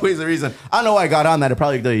 There's always a reason. I don't know why I got on that. It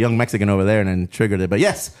probably the young Mexican over there and then triggered it. But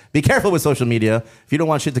yes, be careful with social media. If you don't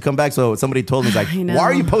want shit to come back. So somebody told me, like, I know. why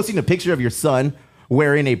are you posting a picture of your son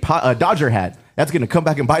wearing a Dodger hat? That's going to come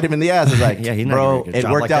back and bite him in the ass. It's like, Yeah, he never bro, did a good it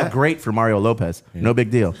job worked like out that. great for Mario Lopez. No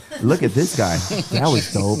big deal. Look at this guy. That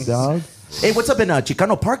was dope, dog. Hey, what's up in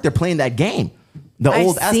Chicano Park? They're playing that game. The I've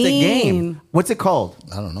old Aztec seen. game. What's it called?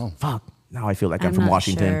 I don't know. Fuck. Now I feel like I'm I'm from not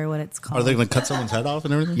Washington. sure what it's called. Are they going to cut someone's head off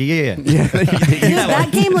and everything? Yeah. Dude, that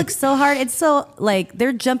game looks so hard. It's so like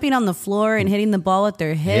they're jumping on the floor and hitting the ball with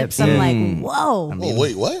their hips. Hips, I'm yeah. like, whoa. Oh,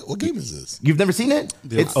 wait, what? What game is this? You've never seen it?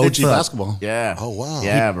 The OG basketball. Yeah. Oh, wow.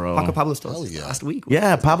 Yeah, bro. Paco Pablo told Hell us yeah. last week.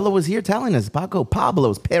 Yeah, Pablo was here telling us.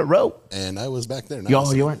 Pablo's Perro. And I was back there.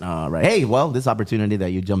 Yo, you weren't? All right. Hey, well, this opportunity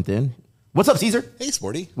that you jumped in. What's up, Caesar? Hey,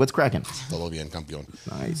 Sporty. What's cracking? Todo bien, campeón.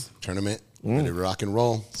 Nice. Tournament. Ready to rock and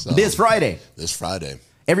roll. So, This Friday. This Friday.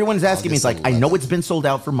 Everyone's asking me, it's August like, I know 11th. it's been sold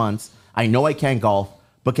out for months. I know I can't golf,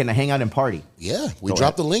 but can I hang out and party? Yeah, we Go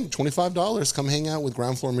dropped the link. $25. Come hang out with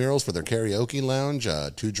Ground Floor Murals for their karaoke lounge.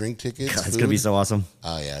 2 drink tickets. It's going to be so awesome.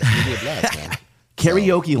 Oh, yeah. It's going to be a blast, man.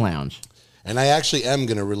 Karaoke lounge. And I actually am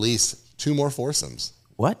going to release 2 more foursomes.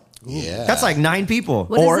 What? Yeah. That's like 9 people.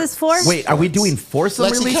 What is this for? Wait, are we doing foursome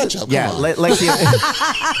Lexi, releases? catch up, Yeah, come on. Lexi.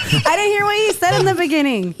 I didn't hear what you said in the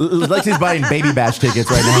beginning. Lexi's buying baby bash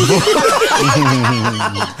tickets right now.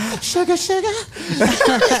 Sugar, sugar.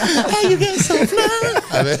 How you get so fly?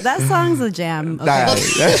 That song's a jam. Okay. Nah,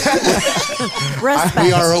 Respect.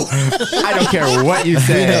 We are. I don't care what you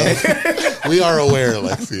say. We are aware,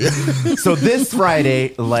 Lexi. So this Friday,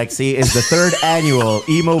 Lexi, is the 3rd annual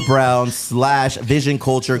Emo Brown / Vision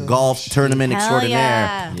Culture Golf Tournament Hell Extraordinaire.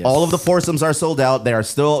 yeah. Yes. All of the foursomes are sold out. There are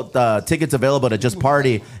still tickets available to just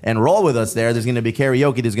party and roll with us there. There's going to be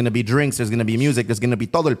karaoke. There's going to be drinks. There's going to be music. There's going to be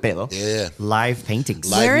todo el pedo. Yeah. Live paintings.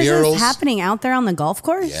 Live Where is murals. this happening? Out there on the golf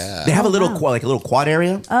course? Yeah. They have a little wow. like a little quad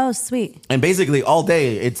area, Oh, sweet. and basically all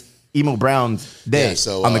day it's Emo Brown's day Yeah,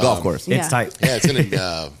 so, on the golf course. Yeah. It's tight. Yeah, it's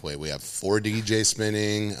gonna. Wait, we have 4 DJs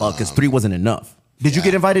spinning. Because 3 wasn't enough. Did you yeah.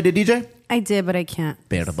 get invited to DJ? I did, but I can't.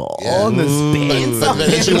 Perdón. Yeah. On the spin. But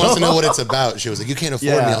then she wants to know what it's about. She was like, "You can't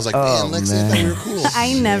afford Yeah. me." I was like, Oh, "Man, Lexi, I man. thought you were cool."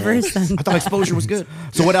 I never said I thought exposure was good.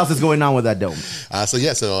 So what else is going on with that dome? So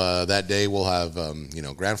that day we'll have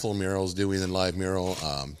Grand Full Murals doing a live mural.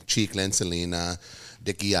 Cheek Len Selena,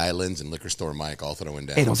 Dickey Islands, and Liquor Store Mike all throwing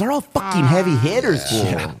down. Hey, those are all fucking heavy hitters,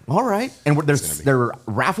 fool. All right. And they're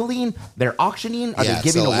raffling, they're auctioning, are they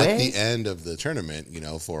giving so away? at the end of the tournament,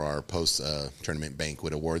 for our post tournament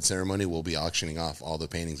banquet award ceremony, we'll be auctioning off all the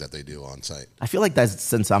paintings that they do on site. I feel like that's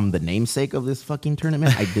since I'm the namesake of this fucking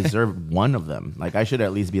tournament, I deserve one of them. Like I should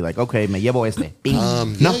at least be like, okay, me llevo este. Bing.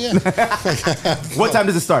 Yeah. What time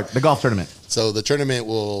does it start? The golf tournament. So the tournament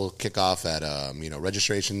will kick off at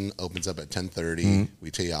registration opens up at 10:30.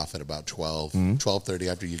 We tee off at about 12:30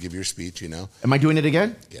 after you give your speech. Am I doing it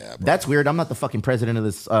again? Yeah, bro. That's weird. I'm not the fucking president of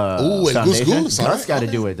this Ooh, and foundation. Gus all Gus right, got to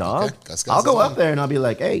okay. do it, dog. Okay. Gus I'll go is up on. there and I'll be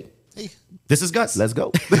like, hey, This is Gus. let's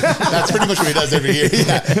go. That's pretty much what he does every year.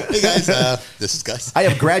 Yeah. Hey guys, this is Gus. I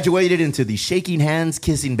have graduated into the shaking hands,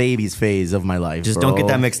 kissing babies phase of my life. Just bro. don't get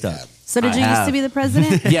that mixed up. So did I you used have. to be the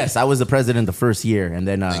president? Yes, I was the president the first year, and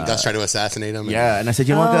then And Gus tried to assassinate him. yeah, and I said,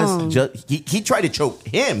 you know what, Gus? He tried to choke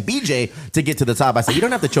him, BJ, to get to the top. I said, you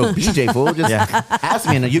don't have to choke BJ, fool. Just ask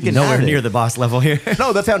me, and you can Nowhere have it. near the boss level here.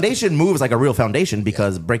 No, the foundation moves like a real foundation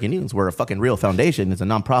because breaking news, we're a fucking real foundation. It's a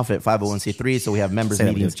nonprofit 501c3, so we have members Say that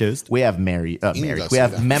with meetings. your chest. We have we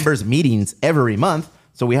have members meetings every month.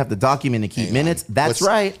 So we have to document and keep Hang minutes. on. That's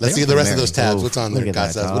right. Let's see the rest of those tabs. Oh, What's on look there, at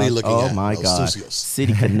that, Casas? What are you looking oh at? Oh my Los God. Sucios.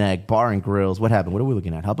 City Connect, Bar and Grills. What happened? What are we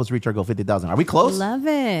looking at? Help us reach our goal 50,000. Are we close? Love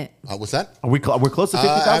it. What's that? We're close to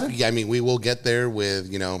 50,000? Yeah, I mean, we will get there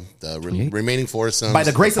with the remaining foursomes By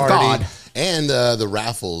the grace of party, God. and the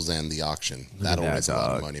raffles and the auction. That'll that, raise a lot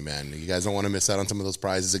of dog. money, man. You guys don't want to miss out on some of those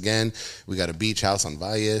prizes. Again, we got a beach house on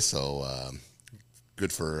Valle, so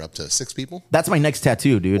good for up to 6 people. That's my next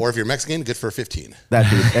tattoo, dude. Or if you're Mexican, good for 15. That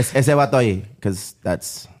dude. Ese vato ahí. Because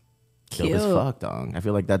that's dope as Cute. fuck, dog. I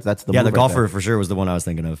feel like that's the Yeah, move the right golfer there. for sure was the one I was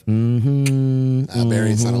thinking of.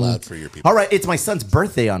 Barry, it's not allowed for your people. All right, it's my son's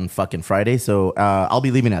birthday on fucking Friday, so I'll be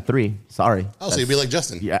leaving at 3. Sorry. Oh, so you'd be like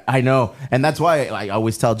Justin. Yeah, I know, and that's why I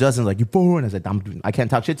always tell Justin, like, you fool, and I said, I can't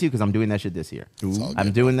talk shit to you because I'm doing that shit this year. all I'm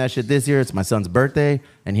good. doing that shit this year. It's my son's birthday,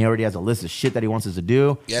 and he already has a list of shit that he wants us to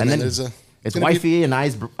do. Yeah, and man, then it's it's gonna be- wifey and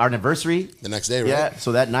I's our anniversary. The next day, right? Yeah,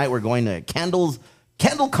 so that night we're going to candle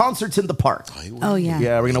concerts in the park. Oh, yeah.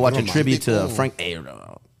 Yeah, we're gonna watch a tribute to Romantic. Frank.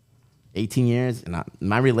 18 years, and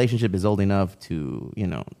my relationship is old enough to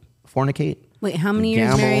fornicate. Wait, how many years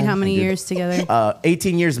Gamble, married? How many and do- years together?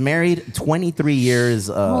 18 years married, 23 years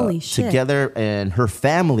Holy shit. together, and her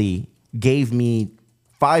family gave me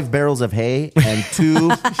 5 barrels of hay and two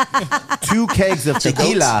kegs of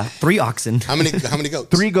tequila, 3 oxen. How many goats?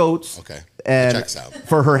 3 goats, Okay. and Checks out.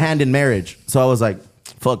 for her hand in marriage. So I was like,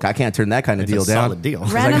 fuck, I can't turn that kind of It's a deal down. solid deal. I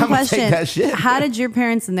was Random like, I'm gonna take question. that shit. How did your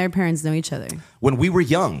parents and their parents know each other? When we were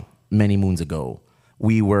young, many moons ago,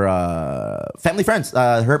 we were family friends.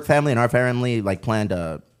 Her family and our family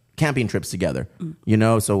planned camping trips together.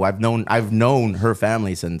 So I've known her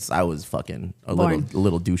family since I was fucking a Born.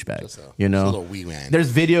 little douchebag. Just a little wee man.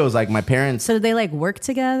 There's videos like my parents. So did they work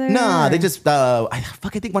together? Nah, or- they just I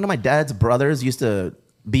think one of my dad's brothers used to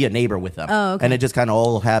be a neighbor with them. Oh, okay. And it just kind of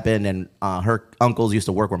all happened. And her uncles used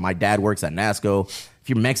to work where my dad works at NASCO. If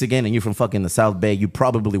you're Mexican and you're from fucking the South Bay, you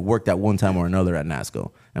probably worked at one time or another at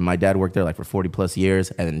NASCO. And my dad worked there for 40 plus years,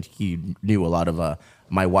 and he knew a lot of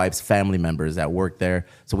my wife's family members that worked there.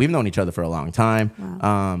 So we've known each other for a long time.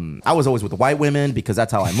 Wow. I was always with the white women because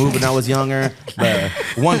that's how I moved when I was younger. But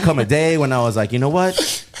one come a day when I was like, you know what?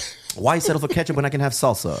 why settle for ketchup when I can have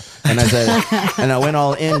salsa? And I said, and I went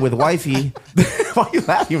all in with wifey. Why are you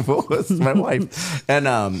laughing for? This is my wife. And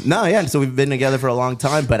no, yeah. So we've been together for a long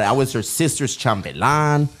time, but I was her sister's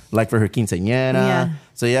chambelán, like for her quinceañera. Yeah.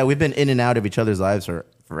 So yeah, we've been in and out of each other's lives for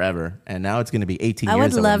forever. And now it's going to be 18 I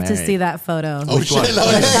years. would love to see that photo. Oh, shit. No,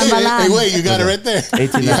 Chambelán. hey, wait, you got it right there.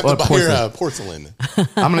 18 You have to or buy your porcelain.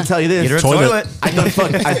 I'm going to tell you this. Get her a toilet. I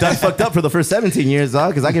done fucked up for the first 17 years,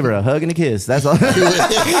 dog, because I gave her a hug and a kiss. That's all.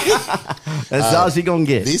 That's all she going to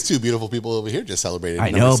get. These two beautiful people over here just celebrated.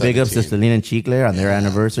 I number know. Big ups to 17. Selena and Chicle on their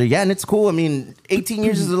anniversary. Yeah, and it's cool. I mean, 18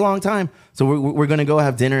 years is a long time. So we're going to go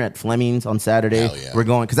have dinner at Fleming's on Saturday. Hell yeah. We're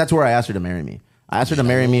going, because that's where I asked her to marry me. I asked her to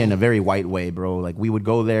marry me in a very white way, bro. Like, we would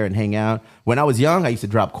go there and hang out. When I was young, I used to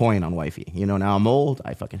drop coin on wifey. You know, now I'm old.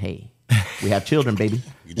 I fucking, hey, we have children, baby.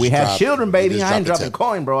 We have children, baby. I ain't dropping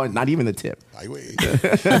coin, bro. Not even the tip.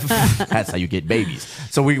 That's how you get babies.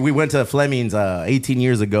 So we went to Fleming's 18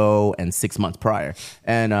 years ago and 6 months prior.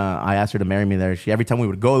 And I asked her to marry me there. Every time we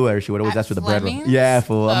would go there, she would always ask for the bread roll. Fleming's? Yeah,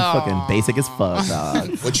 fool. I'm fucking basic as fuck, dog.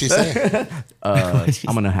 What'd she say?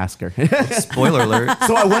 I'm going to ask her. Spoiler alert.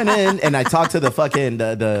 So I went in and I talked to the fucking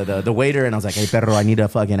the waiter, and I was like, hey, perro, I need to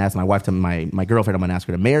fucking ask my wife, to my girlfriend, I'm going to ask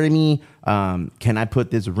her to marry me. Can I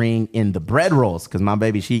put this ring in the bread rolls? Because my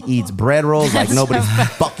baby, she eats bread rolls like nobody's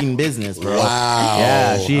fucking business, bro.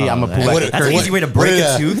 Wow. Yeah, I'm a pull What- That's an easy way to break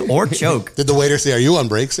a tooth or choke. Did the waiter say, are you on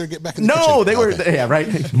break, sir? Get back in the kitchen. No, they were, Okay. yeah,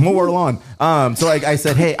 right. Mow our lawn. So I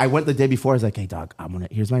said, hey, I went the day before. I was like, hey, dog,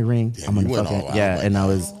 here's my ring. Yeah, I'm gonna you went fucking, all out yeah. like And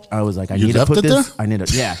that. I was like, I You need to left put it this. there? I need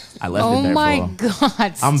to, yeah, I left it Oh there. my fool.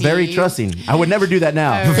 God, I'm very Steve. trusting. I would never do that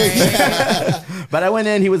now. All right. But I went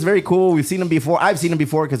in. He was very cool. We've seen him before. I've seen him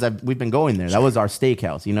before because we've been going there. That was our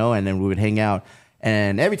steakhouse, you know. And then we would hang out.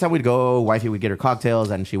 And every time we'd go, wifey would get her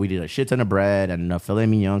cocktails, and we did a shit ton of bread and a filet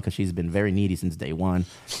mignon because she's been very needy since day one.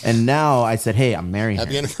 And now I said, hey, I'm marrying her.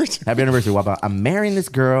 Happy anniversary. Happy anniversary. What about, I'm marrying this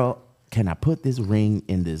girl. Can I put this ring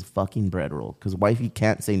in this fucking bread roll? Because wifey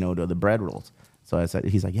can't say no to the bread rolls. So I said,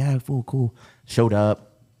 he's like, yeah, cool. Showed up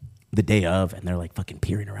the day of, and they're like fucking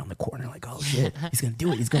peering around the corner, like, oh shit, he's gonna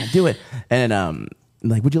do it. And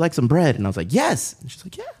like, would you like some bread? And I was like, yes. And she's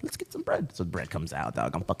like, yeah, let's get some bread. So the bread comes out,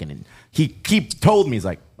 dog. I'm fucking in. He told me, he's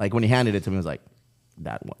like when he handed it to me, he was like,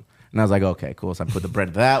 that one. And I was like, okay, cool. So I put the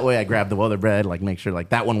bread that way. I grabbed the other bread, like make sure like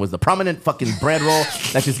that one was the prominent fucking bread roll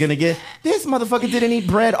that she's gonna get. This motherfucker didn't eat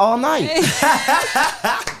bread all night.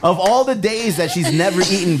 Of all the days that she's never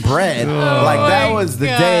eaten bread, like that was the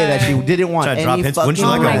day that she didn't want Try to any drop hints. fucking Wouldn't you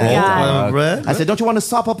like a bread. roll of bread? I said, don't you want to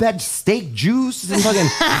sop up that steak juice? And fucking,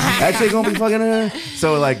 actually gonna be fucking.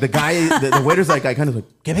 So like the guy, the waiter's like, I kind of like,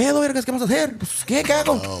 ¿Qué pedo, vergas? ¿Qué vamos a hacer? ¿Qué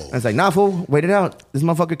cago? I was like, nah, fool, wait it out. This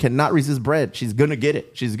motherfucker cannot resist bread. She's gonna get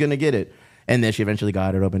it. And then she eventually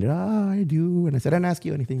got it, opened it. I do. And I said, I didn't ask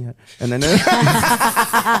you anything yet. And then, Really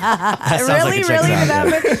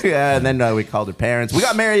happened? yeah. And then we called her parents. We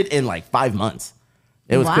got married in like 5 months.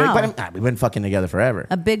 It was quick, Wow. but we've been fucking together forever.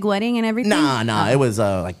 A big wedding and everything? Nah. It was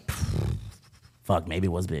like, fuck, maybe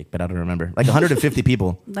it was big, but I don't remember. Like 150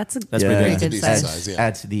 people. That's pretty very big. good Decent size. size, yeah.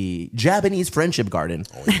 At the Japanese Friendship Garden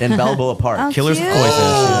in Balboa Park. Oh, Killers of cute. koi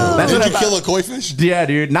fish. That's what Did I you thought. kill a koi fish? Yeah,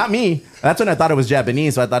 dude, not me. That's when I thought it was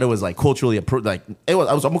Japanese, so I thought it was like culturally approved. Like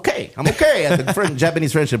I'm okay at the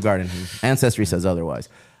Japanese Friendship Garden. Ancestry says otherwise.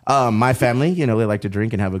 My family, you know, they like to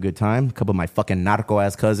drink and have a good time. A couple of my fucking narco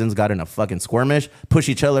ass cousins got in a fucking skirmish, push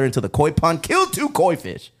each other into the koi pond, killed 2 koi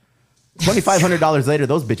fish. $2,500 later,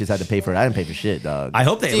 those bitches had to pay for it. I didn't pay for shit, dog. I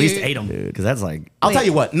hope they at least Dude. ate them, because that's like. I'll tell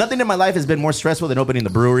you what, nothing in my life has been more stressful than opening the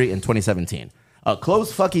brewery in 2017. A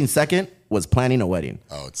close fucking second was planning a wedding.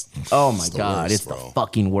 Oh my the God, worst, it's the bro.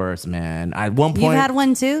 fucking worst, man. At one point, You've had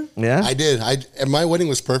one too? yeah. I did. And my wedding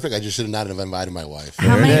was perfect. I just should have not have invited my wife.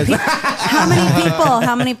 How There it many, is. how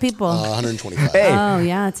many people? 125. Hey, Oh,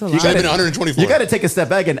 yeah, it's a lot. Should have been 124. you got to take a step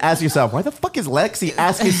back and ask yourself, why the fuck is Lexi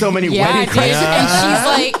asking so many Yeah, wedding dude. questions?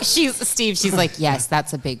 And she's like, yes,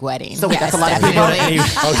 that's a big wedding. So yes, that's a lot of people.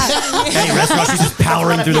 definitely. Any restaurant, she's just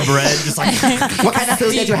powering through the bread, just like. What kind of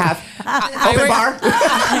food did you have? I Open worked- bar?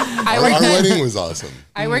 I Our worked at- wedding was awesome.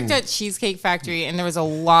 I worked at Cheesecake Factory, and there was a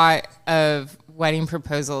lot of wedding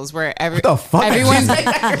proposals where the fuck? everyone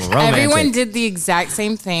Romantic. did the exact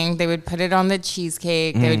same thing. They would put it on the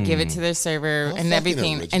cheesecake, they would give it to their server and fucking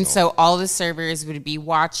everything. original. And so all the servers would be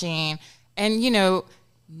watching, and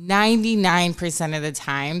 99% of the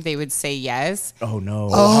time they would say yes. Oh, no.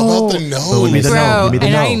 How about the no? Give me the no. Bro, Give me the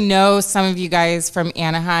and no. I know some of you guys from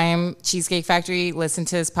Anaheim Cheesecake Factory listen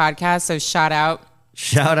to this podcast, so shout out.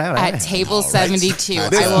 Shout out. At table All right. 72.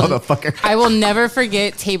 This motherfucker. I will never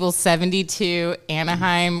forget table 72,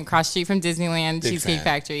 Anaheim, cross street from Disneyland, Big Cheesecake fan.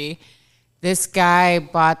 Factory. This guy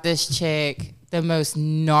bought this chick the most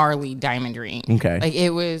gnarly diamond ring. Okay. Like it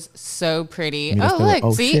was so pretty. You just Oh, feel like,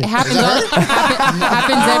 look, oh, see, shit. it happens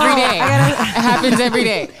happens every day. It happens every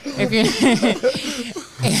day. If you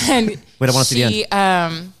and Wait, I wanna see the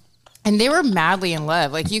end. And they were madly in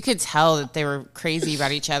love. Like you could tell that they were crazy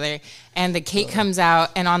about each other. And the cake comes out,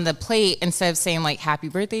 and on the plate, instead of saying like "Happy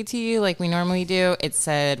birthday to you" like we normally do, it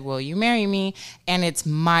said "Will you marry me?" And it's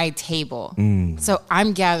my table. So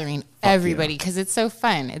I'm gathering everybody because it's so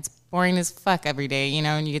fun. It's boring as fuck every day, you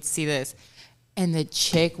know, and you get to see this. And the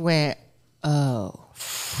chick went, "Oh."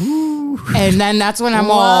 And then that's when I'm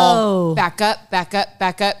all back up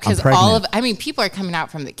because people are coming out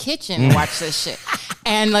from the kitchen to watch this shit,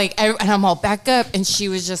 and like and I'm all back up, and she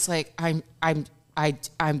was just like,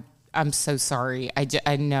 I'm so sorry.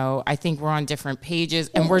 I know. I think we're on different pages,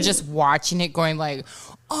 and we're just watching it, going like,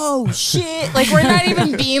 oh shit! Like we're not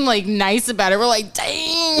even being like nice about it. We're like,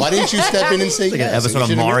 dang. Why didn't you step in and say Like yes? an episode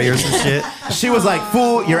of Mario or some shit. She was like,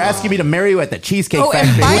 "Fool, you're asking me to marry you at the Cheesecake Oh, and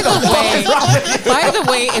Factory." by the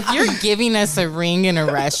way, if you're giving us a ring in a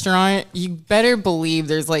restaurant, you better believe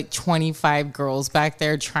there's like 25 girls back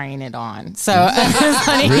there trying it on. So I'm just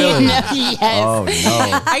letting you know, yes. Oh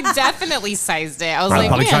no. I definitely sized it. I was I'd like,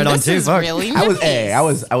 probably try man, it on this too. is Fuck. really I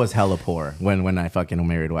nice. was hella poor when I fucking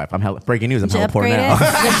married a wife. I'm hella breaking news. I'm Did you hella poor upgrade now.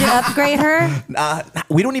 it? Did you upgrade her?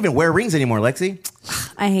 We don't even wear rings anymore, Lexi.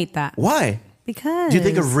 I hate that. Why? Because Do you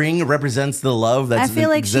think a ring represents the love that's I feel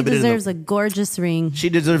like she exhibited in the- deserves a gorgeous ring. She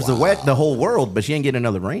deserves the whole world, but she ain't getting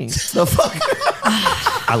another ring. The fuck?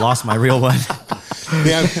 I lost my real one.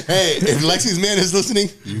 Damn. Hey, if Lexi's man is listening,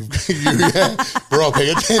 bro,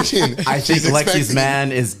 pay attention. I think She's Lexi's expecting-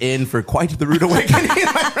 man is in for quite the rude awakening.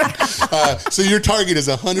 So your target is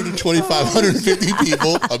 125, 150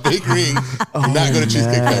 people, a big ring. Do not go to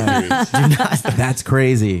Cheesecake Factory. That's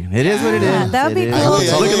crazy. It is what it is. that would be It is.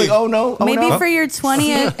 cool. Look at like, oh no. Oh, Maybe no. for your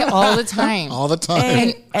 20th. all the time. All the time.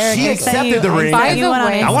 Hey, Eric, She I sent accepted you- the I ring. sent By you the one on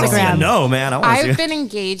way- I want to see a Instagram. no, man. I want to see I've it. been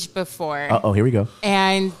engaged before. Oh, here we go.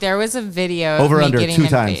 And there was a video Over of me under getting 2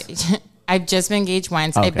 times. engaged. I've just been engaged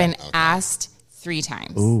once. Okay. I've been asked 3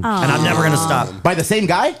 times. And I'm never going to stop. By the same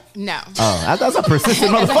guy? No. Oh, that's a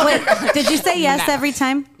persistent motherfucker. Wait, did you say yes every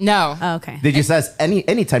time? No. Oh, okay. Did you say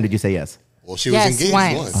any time did you say yes? Well, she was Yes, engaged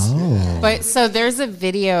once. once. But so there's a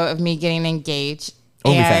video of me getting engaged,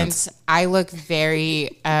 OnlyFans. and I look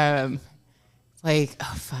very like,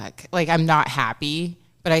 oh fuck, like I'm not happy,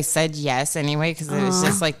 but I said yes anyway because it was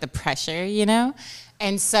just like the pressure, you know.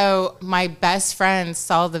 And so my best friend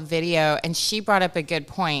saw the video, and she brought up a good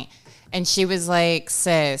point, and she was like,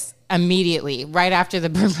 "Sis," immediately right after the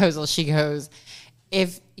proposal, she goes,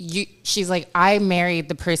 she's like, I married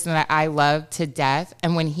the person that I love to death.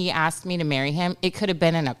 And when he asked me to marry him, it could have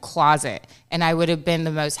been in a closet and I would have been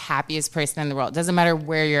the most happiest person in the world. It doesn't matter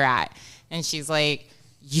where you're at. And she's like,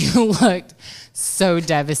 you looked so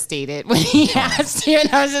devastated when he asked you. And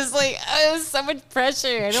I was just like, oh, it was so much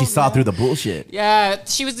pressure. She saw through the bullshit. Yeah,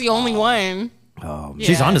 she was the only one. Oh, Yeah.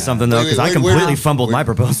 She's onto something, though, because I Wait, completely fumbled my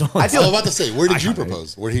proposal. I was about to say, where did you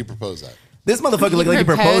propose? Where did he propose at? this motherfucker looked like he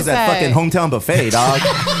proposed proposed at at- fucking hometown buffet, dog.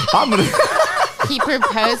 I'm gonna. He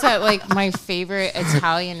proposed at like my favorite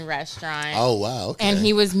Italian restaurant. Oh, wow. Okay. And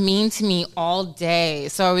he was mean to me all day.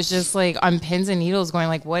 So I was just like on pins and needles going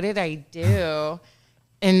like, what did I do?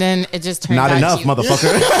 And then it just turns Not out enough,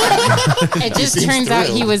 motherfucker. it just seems turns out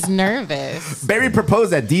he thrilled. was nervous. Barry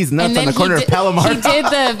proposed at D's Nuts And on then the corner he of Palomar. did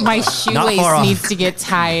the my Not far shoelace off. needs to get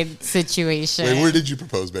tied situation. Wait, where did you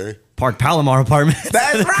propose, Barry? Park Palomar apartment.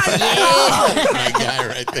 That's right. My guy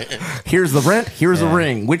right there. Here's the rent. Here's a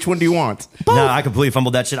ring. Which one do you want? No, I completely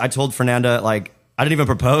fumbled that shit. I told Fernanda, like, I didn't even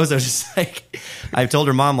propose. I was just like, I told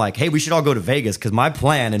her mom, like, hey, we should all go to Vegas. Because my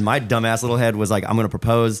plan in my dumbass little head was like, I'm going to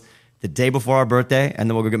propose the day before our birthday, and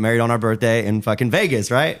then we'll go get married on our birthday in fucking Vegas,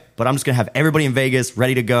 right? But I'm just going to have everybody in Vegas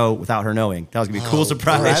ready to go without her knowing. That was going to be a cool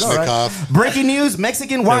surprise. all right. Off. Breaking news: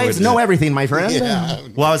 Mexican wives wait, know yeah. everything, my friend. Yeah.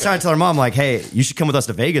 Well, I was trying to tell her mom, like, hey, you should come with us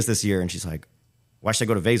to Vegas this year. And she's like, why should I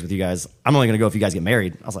go to Vegas with you guys? I'm only going to go if you guys get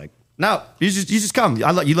married. I was like, no, you just come.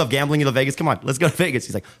 You love gambling. You love Vegas. Come on, let's go to Vegas.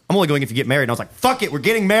 She's like, I'm only going if you get married. And I was like, fuck it, we're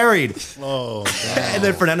getting married. Oh, And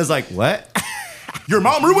then Fernanda's like, what? Your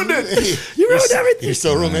mom ruined it. You ruined everything. You're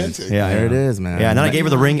so romantic. Yeah, There I it know. is, man. Yeah, and then I gave her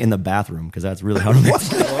the ring in the bathroom because that's really how to make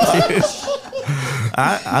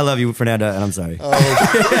I love you, Fernanda, and I'm sorry.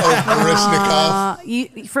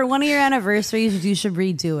 Baryshnikov. For one of your anniversaries, you should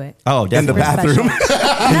redo it. Oh, In the definitely. bathroom.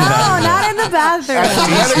 No, not in the bathroom.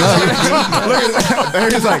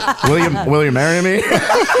 He's like, will you marry me?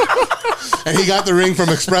 And he got the ring from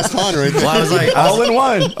Express Pawn right there. Well, I was like, All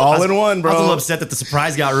in one, bro. I was a little upset that the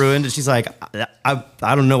surprise got ruined. And she's like,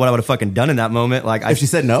 I don't know what I would have fucking done in that moment. Like, If she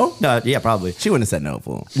said no, yeah, probably. she wouldn't have said no,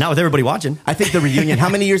 fool. Not with everybody watching. I think the reunion. How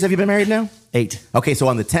many years have you been married now? 8. Okay, so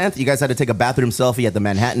on the 10th, you guys had to take a bathroom selfie at the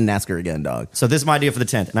Manhattan. Ask her again, dog. So this is my idea for the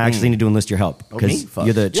 10th, and I actually need to enlist your help me? because Fuck.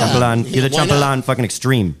 you're the chambelan. Yeah, You're the why not? chambelan fucking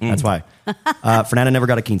extreme. That's why. Fernanda never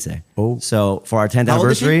got a quince. Oh. So for our 10th How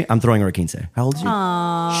old is she? anniversary, I'm throwing her a quince. How old is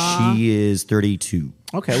she? She is 32.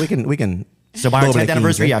 Okay, we can. So by our Little bit 10th of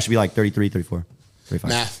anniversary, quince, yeah, I should be like 33, 34, 35.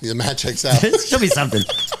 Math. The math checks out. She'll be something.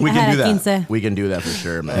 We I can had do a that. quince. We can do that for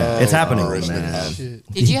sure, man. It's happening. man.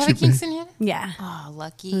 Did you have a quinceañera? Yeah, Oh,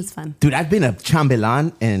 lucky. it was fun. Dude, I've been a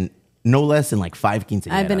chambelan and no less than like 5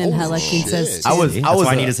 quinceañeras. I've been in hella shit. quinces. I was. That's I was.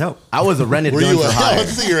 why I a- need his help. I was a rented Were gun you for hire.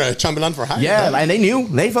 you're a chambelan for hire? Yeah, and they knew.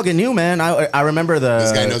 They fucking knew, man. I remember the.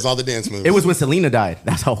 This guy knows all the dance moves. It was when Selena died.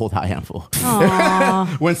 That's how old I am, fool.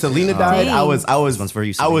 When Selena died, Dang. I was one's for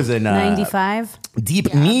you, I was in 95.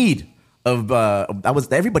 deep need of. I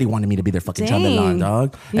was. Everybody wanted me to be their fucking Dang. chambelán,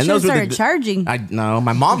 dog. You should've started charging. I no,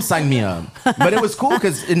 my mom signed me up, but it was cool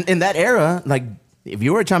because in that era, like if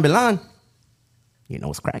you were a chambelán, you know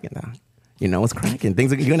what's cracking, dog. You know what's cracking.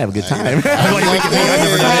 Things are you're gonna have a good time.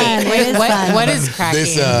 What is cracking?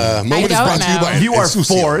 This moment is I brought don't to you by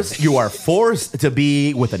know. You are forced to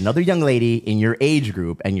be with another young lady in your age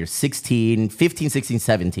group, and you're 15, 16,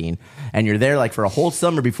 17, and you're there like for a whole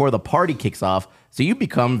summer before the party kicks off. So you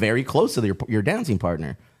become very close to your dancing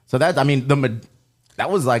partner. So that, I mean, that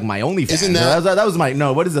was like my only fan. Isn't that- That was my,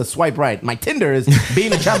 no, what is a swipe right? My Tinder is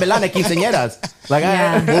being a chambelán at quinceañeras. Like,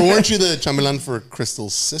 Yeah. Well, weren't you the chambelan for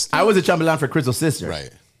Crystal's sister? I was a chambelán for Crystal's sister. Right.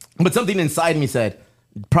 But something inside me said,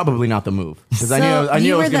 probably not the move. Because So I knew I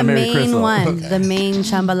you was were going the to marry main Crystal. one, the main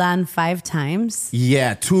chambelan 5 times.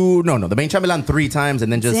 Yeah, the main chambelán 3 times,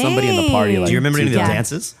 and then just somebody in the party. Dang. Like, Do you remember any of the Yeah.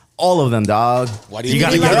 dances? all of them, dog? Why do you You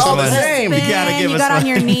think gotta he give got all the chambelan? same. You gotta give you us got one. on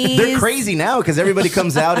your knees. They're crazy now because everybody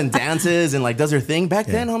comes out and dances and like does their thing. Back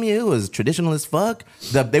then, homie, it was traditional as fuck.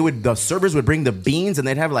 The servers would bring the beans and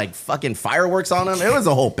they'd have like fucking fireworks on them. It was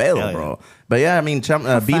a whole pelo, Hell yeah. bro. But yeah, I mean, being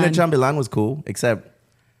a fun. chambelán was cool, except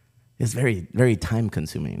it's very, very time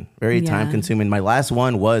consuming. Very Yeah. time consuming. My last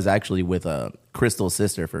one was actually with Crystal's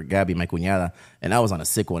sister for Gabby, my cuñada, and I was on a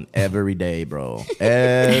sick one every day, bro.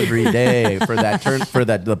 Every day for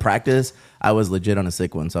the practice. I was legit on a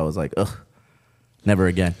sick one, so I was like, ugh. Never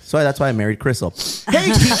again. So that's why I married Crystal. Hey,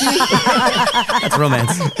 Kiki. That's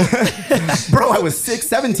romance. Bro, I was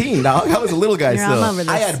 17, dog. I was a little guy You're still. all over this.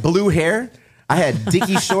 I had blue hair. I had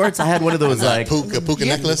Dickie shorts. I had one of those like Puka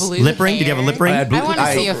necklace. Lip ring? Did you have a lip ring? I had blue- I want to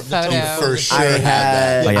I- see a photo. For sure I had that.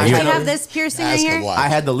 had. Oh, yeah, I you I had have this piercing right Ask here. him why. I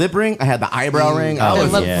had the lip ring. I had the eyebrow ring. I The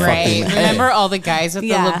was, labre. fucking- Remember all the guys with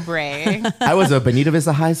Yeah. the labre? I was a Benito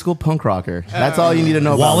Vista High School punk rocker. That's all you need to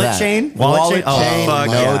know Wallet about that. chain? Wallet Oh, chain? fuck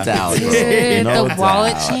no yeah. doubt. Bro. Dude, No the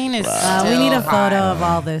wallet doubt. chain is We need a still photo hot. of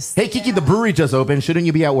all this. Hey, Kiki, the brewery just opened. Shouldn't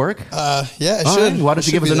you be at work? Yeah, it All should. right, why don't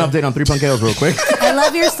you give us Should an be there. update on 3 Punk Ales real quick? I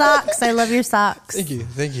love your socks. I love your socks. Thank you.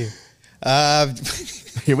 Thank you.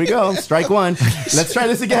 Here we go. Strike one. Let's try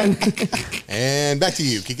this again. And back to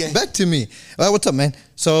you, Kike. Back to me. What's up, man?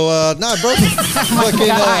 So, nah, bro.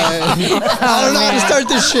 Fucking, I don't know how to start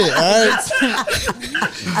this shit, all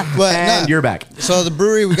right? But, And nah. you're back. So, the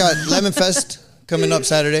brewery, we got Lemon Fest coming up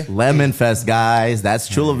Saturday. Lemon Fest, guys. That's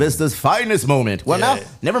Chula Vista's finest moment. Well, Yeah. now,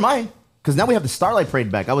 never mind. Because now we have the Starlight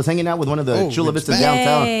Parade back. I was hanging out with one of the Oh, Chula it's Vistas back.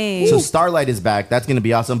 downtown. Yay. So Starlight is back. That's going to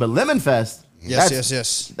be awesome. But Lemon Fest.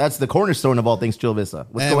 Yes. That's the cornerstone of all things Chula Vista.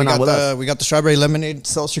 What's And going on with us? we got the strawberry lemonade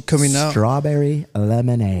seltzer coming out. Strawberry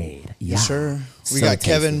lemonade. Yeah. Yes, sir. We So got tasty.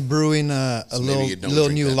 Kevin brewing a So maybe you don't little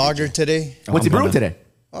drink new that, lager did today. What's he brewing today?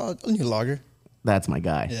 A new lager. That's my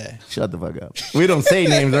guy. Yeah. Shut the fuck up. We don't say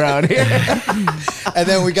names around here. And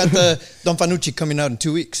then we got the Don Fanucci coming out in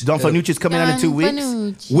 2 weeks. Don Fanucci's coming out in 2 Don weeks.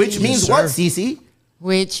 Fanucci. Which means Yes, what, sir. Cece?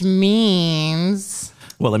 Which means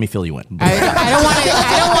Well, let me fill you in.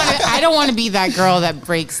 I don't want to be that girl that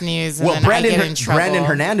breaks news and Well, then I get in trouble. Brandon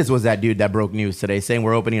Hernandez was that dude that broke news today saying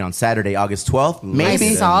we're opening on Saturday, August 12th. Maybe.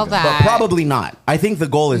 I saw that. But probably not. I think the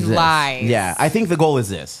goal is this. Lies. Yeah, I think the goal is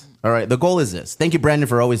this. All right, the goal is this. Thank you, Brandon,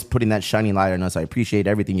 for always putting that shining light on us. I appreciate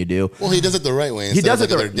everything you do. Well, he does it the right way. He instead does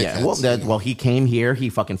of it. like other dickheads. Well, he came here. He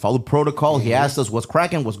fucking followed protocol. He asked us what's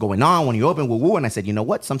cracking, what's going on when you open. Woo woo. And I said, you know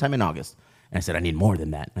what? Sometime in August. And I said, I need more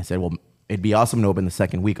than that. And I said, well, it'd be awesome to open the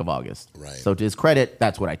second week of August. Right. So to his credit,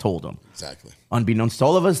 that's what I told him. Exactly. Unbeknownst to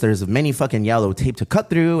all of us, there's many fucking yellow tape to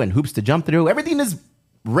cut through and hoops to jump through. Everything is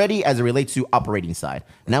ready as it relates to operating side.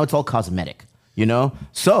 Now it's all cosmetic, you know?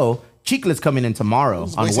 So Chicle's coming in tomorrow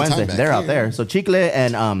on wasting Wednesday. time back They're out here. there. So Chicle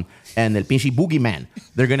and the Pinchy Boogeyman,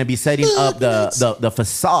 they're gonna be setting up the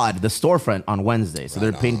facade, the storefront on Wednesday. So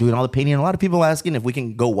they're doing all the painting. And a lot of people asking if we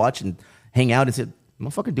can go watch and hang out and say,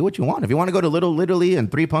 motherfucker, do what you want. If you want to go to Little Italy and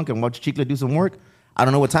 3 Punk and watch Chicle do some work, I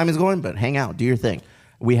don't know what time he's going, but hang out, do your thing.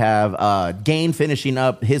 We have Gain finishing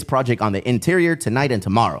up his project on the interior tonight and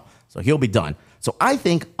tomorrow. So he'll be done. So I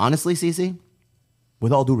think, honestly, Cece,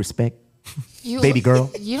 with all due respect, baby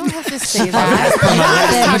girl, You don't have to say that.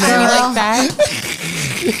 Like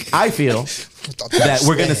that. I feel that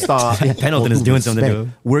we're going to start. Pendleton is doing something,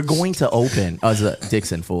 dude. We're going to open as a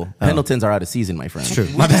Dixon fool. Pendletons are out of season, my friend. True.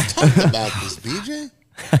 We just talked about this, BJ.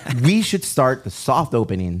 We should start the soft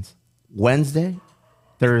openings Wednesday,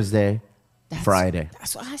 Thursday, Friday.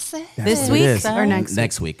 That's what I said. This It week is. or next week?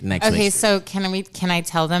 Next week. Next Okay, week. so can I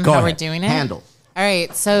tell them Go how ahead. we're doing it? Handle. All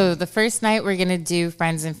right, so the first night we're gonna do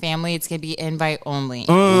friends and family. It's gonna be invite only.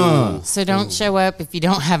 So don't show up if you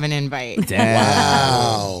don't have an invite.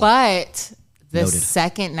 Wow. But the Noted.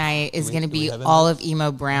 second night is gonna be all of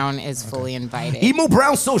Emo Brown is fully invited. Emo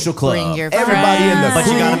Brown Social Club. Bring your Everybody in the friends.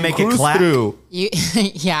 But you gotta make it cruise clap. through. You,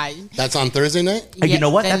 yeah. That's on Thursday night? You know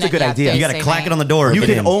what? then That's a good idea. You got to Thursday clack night. it on the door. You Get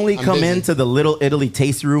can in. only I'm come busy. into the Little Italy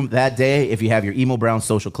taste room that day if you have your Emo Brown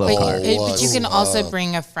Social Club But, card but you can also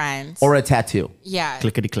bring a friend. or a tattoo. Yeah.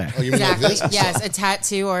 Clickety clack. Oh, you mean like Exactly. this? Yes, a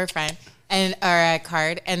tattoo or a friend or a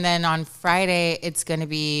card. And then on Friday it's gonna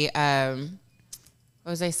be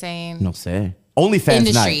what was I saying? No say. OnlyFans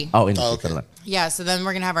Industry. night. Oh, industry. Oh, okay. Perdón. Yeah, so then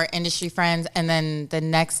we're gonna have our industry friends, and then the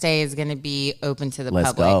next day is gonna be open to the Let's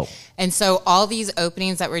public. go. And so all these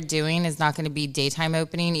openings that we're doing is not gonna be daytime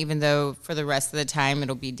opening, even though for the rest of the time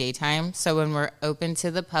it'll be daytime. So when we're open to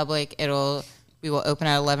the public, we will open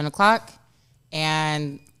at 11 o'clock,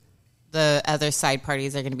 and the other side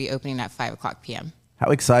parties are gonna be opening at 5:00 p.m. How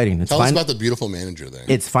exciting. It's Tell us fin- about the beautiful manager there.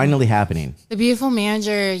 It's finally happening. The beautiful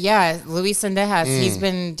manager, Luis Sendejas. He's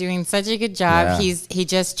been doing such a good job. Yeah. He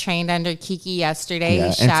just trained under Kiki yesterday.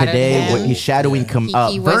 Yeah. He And shadowed today, him. he's shadowing Kiki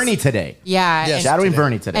was- Bernie today. Yeah, Yes. and- Shadowing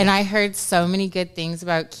Bernie today. And I heard so many good things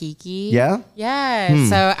about Kiki. Yeah? Yeah.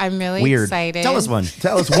 So I'm really Weird. excited. Tell us one.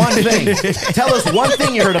 Tell us one thing. Tell us one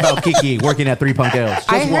thing you heard about Kiki working at 3 Punk Ales. Just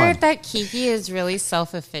I one. heard that Kiki is really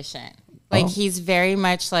self-efficient. Like he's very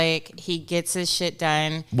much like he gets his shit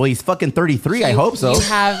done. Well, he's fucking 33. I hope so. You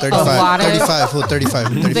have 35. a lot of 35. Fool, 35.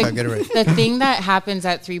 35. Get it right. The thing that happens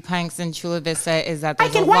at 3 Punks in Chula Vista is that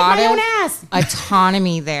there's a lot of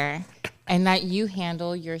autonomy there, and that you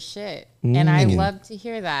handle your shit. And I love to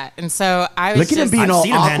hear that. And so I was Look at him just being I've all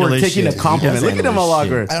seen him handle awkward, his taking a shit. He compliment. does Look at him handle all his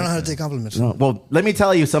shit. awkward. I don't know how to take compliments. No, well, let me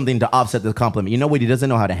tell you something to offset the compliment. You know what he doesn't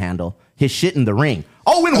know how to handle? His shit in the ring.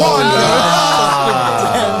 Oh, and one!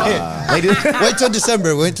 Ladies, Wait till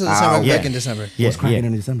December. Wait till December. I'm Yeah. back in December. Yeah, what's cracking yeah.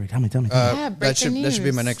 in December? Tell me. yeah, That should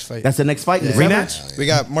be my next fight. That's the next fight in December? Rematch? We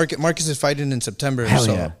got Marcus is fighting in September, Hell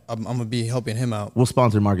so yeah. I'm gonna be helping him out. We'll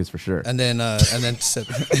sponsor Marcus for sure. And then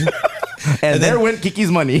And there went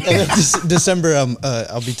Kiki's money. December,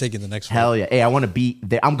 I'll be taking the next one. Hell yeah. Hey, I want to be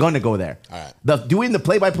there. I'm going to go there. All right. Doing the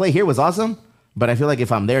play-by-play here was awesome, but I feel like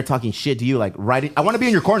if I'm there talking shit to you, like writing, I want to be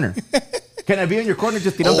in your corner. Can I be in your corner?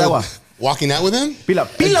 Just tirando agua. Walking out with him? Pila,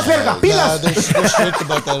 verga, Nah, pilas. they're strict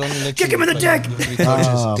about that. Only let Kick you, him in the like, dick. 3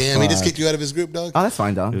 touches. Damn, he just kicked you out of his group, dog. Oh, that's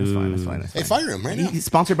fine, dog. That's fine. That's fine. That's Hey, fine. fire him right now. He's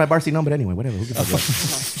sponsored by Barcelona, but anyway, whatever. Who gives a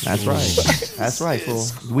fuck? That's right. That's right, fool.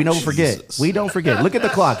 We don't forget. We don't forget. Look at the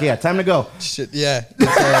clock. Yeah, time to go. Shit, yeah.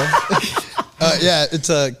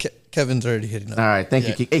 It's Kevin's already hitting up. All right, thank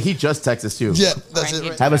you, Yeah. Kiki. Hey, he just texted us too. Yeah, that's it.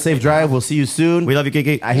 Right. Have a safe drive. We'll see you soon. We love you,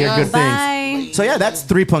 Kiki. I hear good Bye. things. So yeah, that's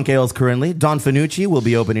 3 Punk Ales currently. Don Fanucci will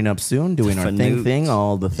be opening up soon, doing our thing,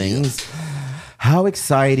 all the things. How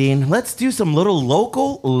exciting. Let's do some little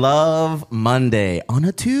local love Monday on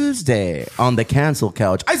a Tuesday on the cancel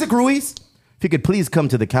couch. Isaac Ruiz, if you could please come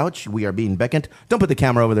to the couch. We are being beckoned. Don't put the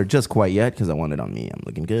camera over there just quite yet because I want it on me. I'm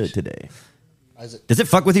looking good today. Does it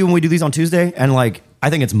fuck with you when we do these on Tuesday? And like, I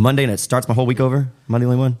think it's Monday and it starts my whole week over. Am I the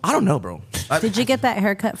only one? I don't know, bro. Did you get that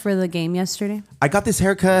haircut for the game yesterday? I got this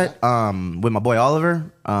haircut with my boy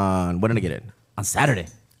Oliver. When did I get it? On Saturday.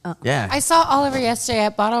 Yeah. I saw Oliver yesterday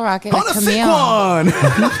at Bottle Rocket On with a sick Camille. one.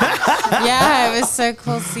 Yeah, it was so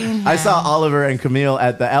cool seeing him. I saw Oliver and Camille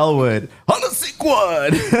at the Elwood. On a sick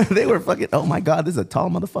one. They were fucking, oh my God, this is a tall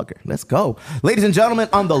motherfucker. Let's go. Ladies and gentlemen,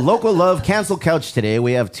 on the Local Love Cancel Couch today,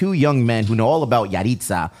 we have 2 young men who know all about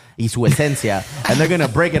Yaritza y su esencia, and they're going to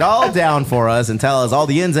break it all down for us and tell us all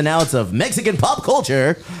the ins and outs of Mexican pop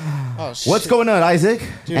culture. Oh, shit. What's going on, Isaac?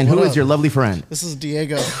 Dude, and who what is up? your lovely friend? This is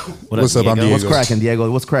Diego. What's up? I'm Diego. What's cracking, Diego?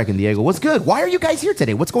 What's cracking, Diego? What's good? Why are you guys here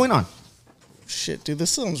today? What's going on? Shit, dude, this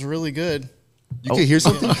sounds really good. You can hear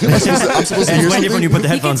something? I'm supposed to hear It's way different when something? you put the You can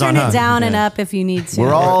headphones turn on, it huh? down and up if you need to.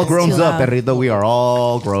 We're all It's grown too up, loud. Perrito. We are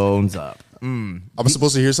all grown up. I'm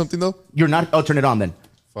supposed to hear something, though? You're not. Oh, turn it on then.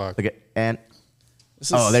 Fuck. Okay. And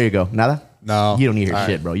there you go. Nada. No. You don't need to hear All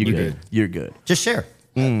shit, right. bro. You're good. You're good. Just share.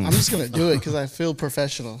 I'm just gonna do it because I feel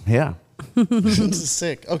professional. Yeah. This is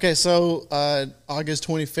sick. Okay, so August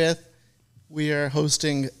 25th, we are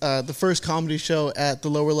hosting the first comedy show at the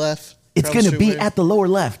Lower Left. It's Travis gonna be Street. at the lower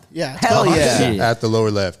left. Yeah. Hell yeah. At the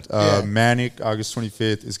lower left. Yeah. Manic, August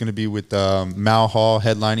 25th, is going to be with Mal Hall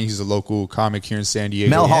headlining. He's a local comic here in San Diego.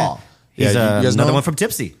 Mel Hall. He's Yeah, you guys another know him? one from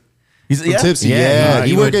Tipsy. He's From Tipsy, yeah.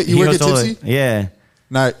 You work at Tipsy? Yeah.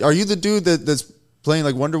 Now, are you the dude that's playing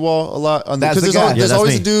like Wonderwall a lot? That's the Because guy. there's Yeah,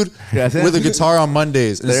 always that's a dude That's it. with a guitar on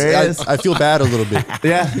Mondays. And There it's- he is. I feel bad a little bit.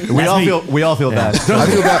 Yeah. We all feel bad. I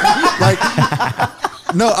feel bad. Like,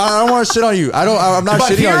 no, I don't want to shit on you. I'm not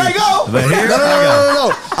But shitting here on I you. go. But here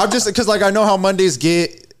No. I'm just because like I know how Mondays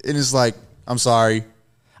get, and it's like I'm sorry.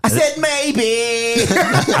 I said maybe.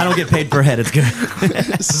 I don't get paid per head. It's good.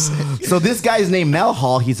 So this guy is named Mel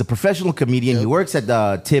Hall. He's a professional comedian. He works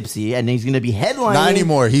at Tipsy, and he's going to be headlining. Not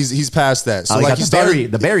anymore. He's past that. So Oh, like he he got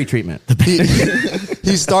started. the berry treatment.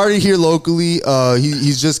 He started here locally.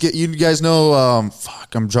 He's just you guys know.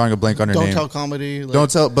 Fuck, I'm drawing a blank on her Don't name. tell comedy. Like, Don't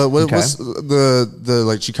tell. But Okay. what's the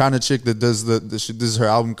like Chicana chick that does she does her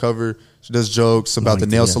album cover. She does jokes about the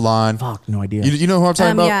nail idea. salon. Fuck, no idea. You know who I'm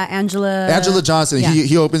talking about? Yeah, Angela. Angela Johnson. Yeah.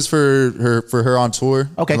 He opens for her on tour.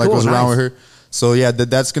 Okay, and, like cool, goes around nice. with her. So yeah,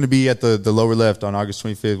 that's going to be at the lower left on August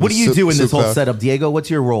 25th. What do you do in this whole setup, Diego? What's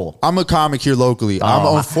your role? I'm a comic here locally. I'm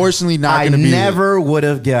Oh. unfortunately not I going to be. never would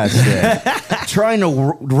have guessed it. Trying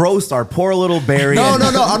to roast our poor little Barry. No,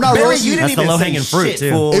 I'm not Barry, roasting. you didn't That's the even low-hanging say fruit, shit,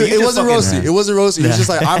 too. fool. You It just wasn't fucking- roasty. It wasn't roasty. It's just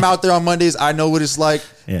like I'm out there on Mondays. I know what it's like,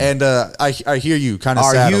 Yeah. and I hear you. Kind of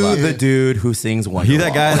Are sad. a you lot. the dude who sings Wonderwall? You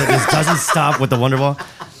that guy that just doesn't stop with the Wonderwall?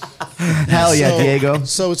 Hell yeah, So- Diego.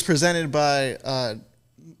 So it's presented by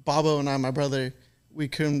Bobo and I, my brother. We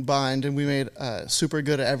combined and we made Super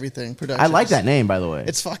Good at Everything production. I like that name, by the way.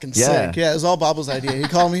 It's fucking Yeah. sick. Yeah, it was all Bobo's idea. He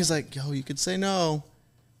called me. He's like, "Yo, you could say no,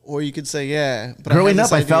 or you could say yeah." But Growing had up,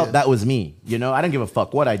 this I felt idea. that was me. You know, I didn't give a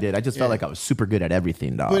fuck what I did. I just felt Yeah. like I was super good at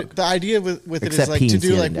everything, dog. But the idea with it is Except like to peeing, do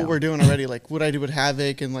sitting like down. what we're doing already, like what I do with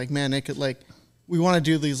Havoc and like Manic. Like we want to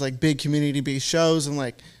do these like big community based shows and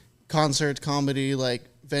like concerts, comedy, like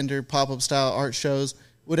vendor pop up style art shows,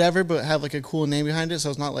 whatever. But have like a cool name behind it, so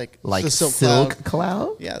it's not like Like the Silk, Silk Cloud.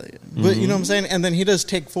 Cloud? Yeah, but you know what I'm saying. And then he does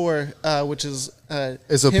Take 4, which is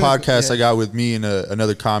It's a him- podcast yeah. I got with me and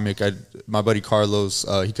another comic. My buddy Carlos.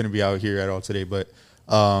 He couldn't be out here at all today, but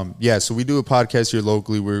yeah. So we do a podcast here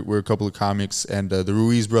locally. We're a couple of comics, and the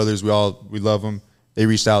Ruiz brothers. We love them. They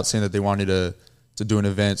reached out saying that they wanted to do an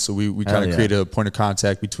event. So we kind Hell of yeah. created a point of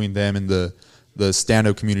contact between them and the stand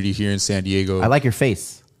up community here in San Diego. I like your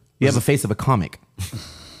face. You have a face of a comic.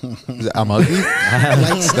 I'm ugly. That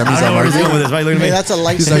means I don't know I'm where he's ugly. going with this. Right? Look at Hey, me. that's a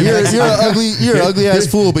light. He's like, you're an ugly ass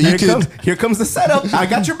fool, but you Here comes the setup. I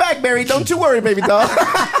got your back, Barry. Don't you worry, baby dog.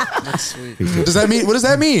 Does that mean? What does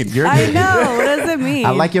that mean? You're I good. know. What does it mean?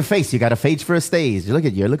 I like your face. You got a face for a stage. You look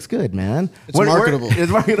at you. It looks good, man. It's marketable.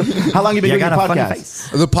 It's marketable. How long you been You doing your got a funny podcast? face.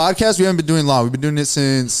 The podcast we haven't been doing long. We've been doing it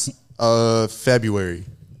since February.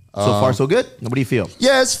 So far, so good. What do you feel?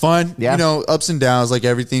 Yeah, it's fun. Yeah. You know, ups and downs like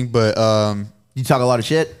everything, but You talk a lot of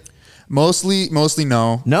shit. mostly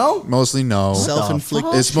no. No? Mostly no.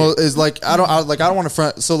 Self-inflicted. It's like I don't want to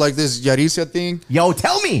front. So like this Yaritza thing, Yo,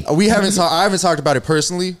 tell me. I haven't talked about it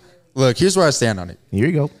personally. Look, here's where I stand on it. Here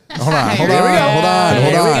you go. Hold on. Here we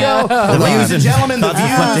go. Ladies and gentlemen, the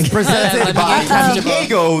Thoughts views presented Let me by get comfortable.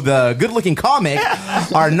 Diego, the good-looking comic,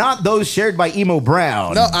 are not those shared by Emo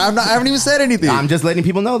Brown. No, I'm not. I haven't even said anything. I'm just letting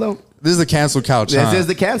people know, though. This is the cancel couch. This huh? is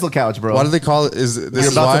the cancel couch, bro. What do they call it? Is this You're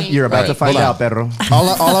is about, why? to, you're about All to right, find hold out, on. perro.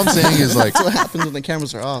 All I'm saying is like That's what happens when the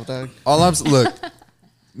cameras are off, dog. look,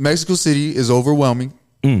 Mexico City is overwhelming,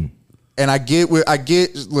 and I get.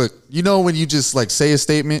 Look, you know when you just like say a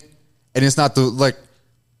statement, and it's not the like,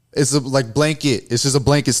 it's a like blanket. It's just a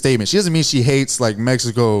blanket statement. She doesn't mean she hates like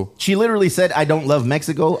Mexico. She literally said, I don't love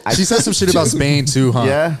Mexico. She said some shit about Spain too, huh?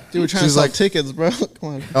 Yeah. Dude, we're trying She's to sell like- tickets, bro. Come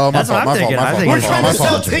on. Oh, my That's what fault. I'm thinking. I'm thinking- We're We're trying to sell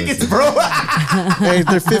fault. tickets, bro. Hey,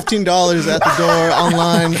 they're $15 at the door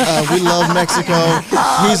online. We love Mexico.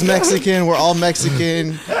 He's Mexican. We're all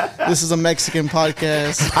Mexican. This is a Mexican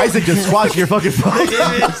podcast. Isaac, just squash your fucking phone.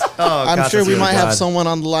 I'm sure we might have someone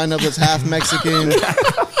on the lineup that's half Mexican.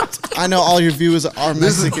 I know all your viewers are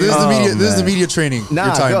This is Mexican. the media. Oh, This is the man. media training. Nah,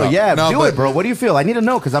 you're talking go. about. Yeah, No, do but it, bro. What do you feel? I need to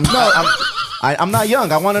know because I'm not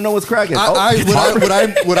young. I want to know what's cracking.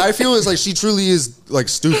 What I feel is like she truly is like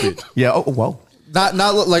stupid. Yeah. Oh, whoa. not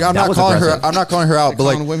like I'm That not was calling impressive. her. I'm not calling her out, but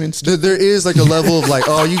like calling women there is like a level of like,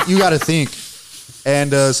 oh, you got to think,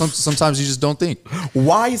 and sometimes you just don't think.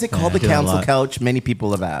 Why is it called the I do that a cancel lot. couch? Many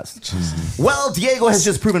people have asked. Well, Diego has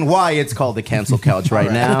just proven why it's called the cancel couch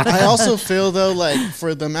right now. I also feel though, like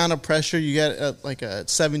for the amount of pressure you get at like a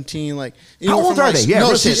 17, like How old are they? Yeah, No,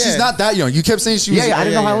 real she's shit. not that young. You kept saying she was. Yeah, I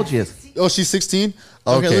didn't know how yeah. old she is. Oh, she's 16.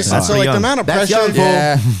 Okay, listen. That's So like pretty the young. amount of That's pressure, young, fool.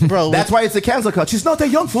 Yeah. bro. That's why it's a cancel couch. She's not that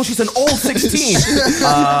young, fool. She's an old 16.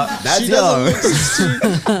 That's she young. doesn't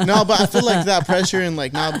look 16. No, but I feel like that pressure and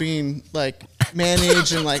like not being like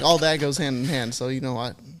managed and like all that goes hand in hand. So you know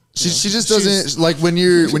what? She just doesn't like when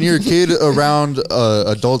you're a kid around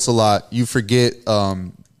adults a lot. You forget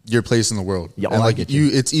your place in the world. Yeah, and I like get you.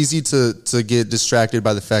 it's easy to get distracted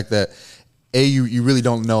by the fact that you really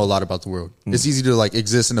don't know a lot about the world. It's easy to like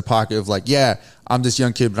exist in the pocket of like, yeah, I'm this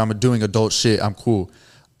young kid, but I'm doing adult shit. I'm cool.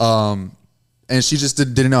 And she just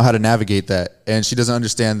didn't know how to navigate that, and she doesn't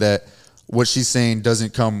understand that what she's saying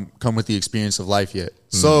doesn't come with the experience of life yet.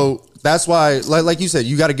 So that's why, like you said,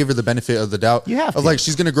 you got to give her the benefit of the doubt. You have of to. like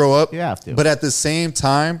she's gonna grow up. You have to. But at the same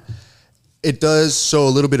time, it does show a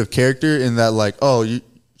little bit of character in that, like,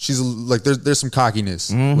 she's like there's some cockiness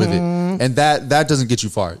with it, and that doesn't get you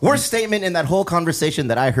far. Worst statement in that whole conversation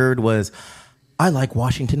that I heard was, I like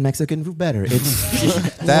Washington Mexican food better.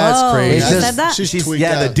 It's That's Whoa. crazy. It's Who just- said that? She's tweaked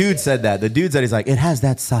yeah, the out. dude said that. The dude said, he's like, it has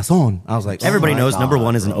that sazon. I was like, Everybody oh my knows number God,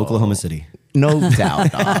 one is in bro. Oklahoma City. No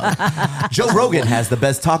doubt, dog. Joe Rogan has the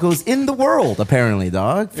best tacos in the world, apparently,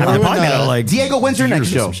 dog. They're probably made out of, like, Diego, when's your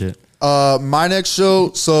next years or show? some shit. My next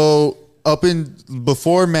show, so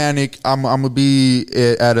before Manic, I'm gonna be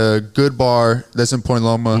at a good bar that's in Point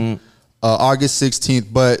Loma, August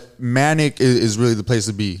 16th. But Manic is really the place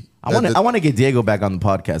to be. I want to get Diego back on the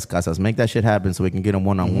podcast, Casas. Make that shit happen so we can get him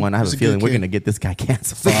one-on-one. I have He's a a feeling good we're kid. going to get this guy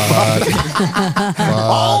canceled.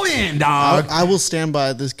 All in, dog. I will stand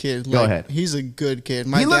by this kid. Go Like, ahead. He's a good kid.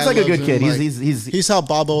 My He looks dad like a loves good kid. him. Like, He's helped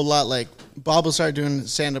Bobo a lot. Like Bobo started doing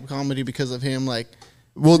stand-up comedy because of him. Like,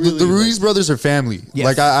 Well, really, the Ruiz brothers are family. Yes.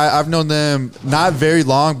 Like I've known them not very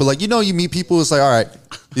long, but like you meet people. It's like, all right,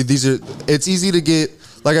 these are. It's easy to get.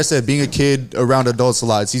 Like I said, being a kid around adults a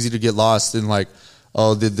lot, it's easy to get lost in like,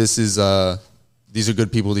 oh, this is these are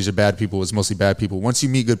good people, these are bad people. It's mostly bad people. Once you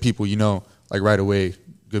meet good people, you know, like right away,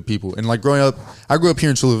 good people. And like growing up, I grew up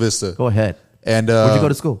here in Chula Vista. Go ahead. And Where'd you go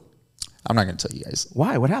to school? I'm not gonna tell you guys.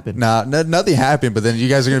 Why? What happened? Nah, nothing happened. But then you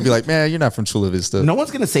guys are gonna be like, man, you're not from Chula Vista. No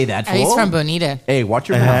one's going to say that. Oh, he's fool. from Bonita. Hey, watch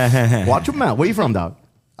your mouth. Watch your mouth. Where you from, dog?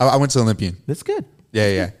 I went to Olympian. That's good.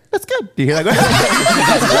 Yeah. That's good. Do you hear that?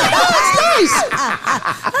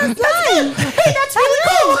 Hey, that's really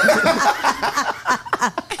cool.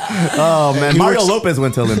 Oh, man. He Mario works- Lopez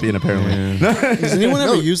went to Olympian, apparently. does anyone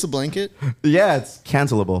ever use the blanket? Yeah, it's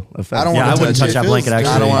cancelable. I don't Yeah, I want to wouldn't touch that It blanket, feels-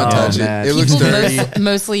 actually. I don't want to Oh, touch man. it. It looks People dirty.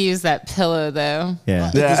 mostly use that pillow though. Yeah.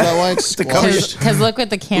 Is that why it's To cover your- Because look what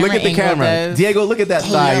the camera Look at the angle camera. does. Diego, look at that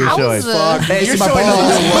thigh you're showing. Wowza. Hey, you're my showing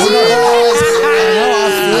balls.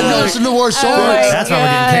 I know I shouldn't have wore shorts. That's why we're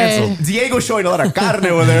getting canceled. Diego showing a lot of carne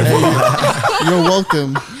over there. You're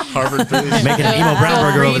welcome. Harvard face. Making an emo brown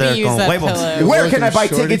burger over there. Use Going, that huevos. pillow. Where can I Welcome, buy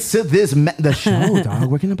shorty. tickets to the show, dog?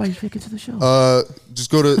 Where can I buy tickets to the show? Just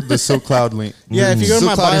go to the Silk Cloud link. Yeah, if you go to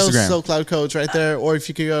my Silk Cloud bio, Instagram. Silk Cloud Code's right there. Or if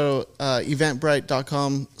you could go to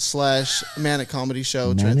eventbrite.com/Manic Comedy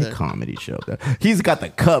Show. It's right Manic there. comedy show. He's got the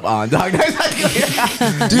cup on, dog. Dude,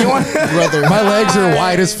 my legs are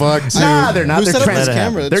wide as fuck too. Nah, they're not. Who They're, set up trans- this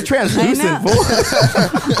camera? they're translucent. Fool.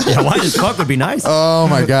 Yeah, why as fuck would be nice. Oh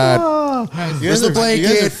my god. You Where's guys the are, you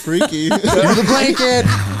guys are blanket? freaky. Give me the blanket.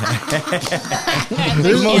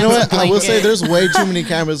 You know what? I will say there's way too many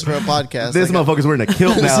cameras for a podcast. This Like, motherfucker's wearing a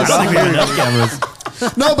kilt now. I don't think we have dog. enough cameras.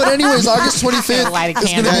 No, but anyways, August 25th. Light a It's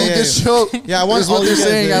gonna candle. be a Yeah, good show. Yeah, I want Is what all they're you guys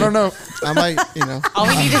saying. to- I don't know. I might, All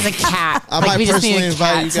we need is a cat. I might we just need personally a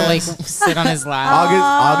invite cat you to like guys. sit on his lap.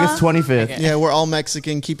 August 25th. Yeah, we're all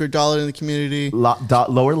Mexican. Keep your dollar in the community.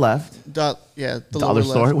 Lower left. The Dollar lower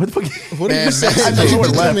store. left. What the fuck? What did Man, you say? I thought you You were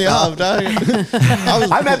just left, threw me off, dog.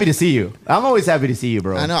 I'm happy to see you. I'm always happy to see you,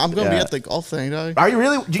 bro. I know. I'm going to be Yeah. at the golf thing, dog. Are you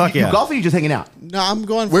really? Fuck You yeah. golf or you just hanging out? No, I'm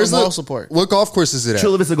going for Where's moral the support. What golf course is it at?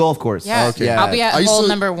 Chula Vista Golf Course. Yeah, Okay. I'll be at I used hole to-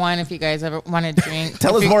 number 1 if you guys ever want to drink.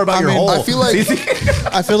 Tell us If you- more about your mean, hole. I feel like-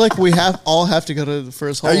 I feel like we all have to go to the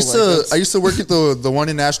first hole. I used to work at the one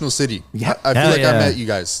in National City. Yeah. I feel Hell like yeah. I met you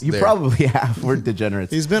guys. You there. probably have. We're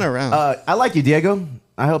degenerates. He's been around. I like you, Diego.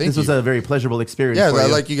 I hope Thank this was you. a very pleasurable experience. Yeah, for I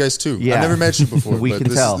you. like you guys too. Yeah. I've never met you before. we but can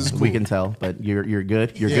this tell. Is cool. We can tell. But you're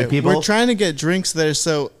good. You're Yeah, good people. We're trying to get drinks there.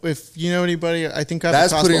 So if you know anybody, I think I have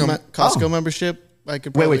That's a putting 'em- Costco Oh. membership. I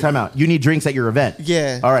could Wait, probably, time out. You need drinks at your event.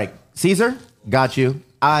 Yeah. All right, Caesar, got you.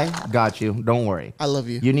 I got you. Don't worry. I love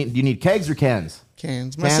you. You need kegs or cans?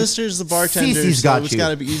 Cans. My Cans? sister's the bartender, Cece's so got it's you. got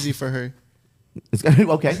to be easy for her. It's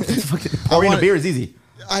okay. Pouring a beer is easy.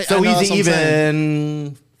 I So know, that's easy, what I'm saying.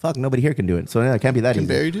 even. Fuck, nobody here can do it. So yeah, it can't be that Can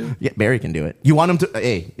easy. Barry do it? Yeah, Barry can do it. You want him to?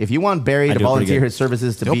 Hey, if you want Barry I to do it pretty volunteer good. his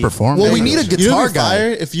services to He'll be perform. Well, we need a You know guitar what'd be guy. fire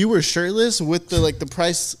if you were shirtless with the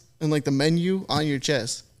price and like the menu on your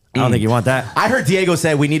chest. I don't think you want that. I heard Diego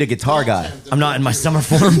say we need a guitar guy. I'm not in my summer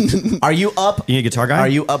form. Are you up? You need a guitar guy? Are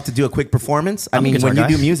you up to do a quick performance? I I'm a mean, guitar when you guy.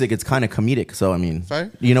 do music, it's kind of comedic. So I mean,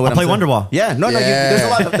 Fire? you know what I'll play I'm saying? Wonderwall. Yeah, no,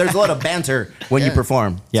 Yeah. there's a lot of banter when you Yeah.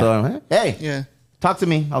 perform. Yeah. So hey, Yeah. talk to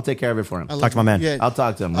me. I'll take care of it for him. I love Talk to my man. Yeah. I'll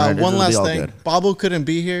talk to him. One It'll be last all thing. good. Bobo couldn't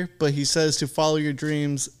be here, but he says to follow your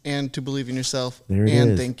dreams and to believe in yourself. There it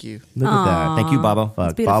and is. thank you. Look at that. Thank you, Babo.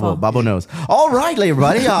 Fuck, beautiful. Babo knows. All right,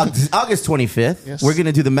 everybody. August 25th, Yes. we're going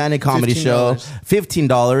to do the Manic Comedy Show. $15.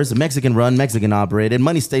 $15, Mexican run, Mexican operated.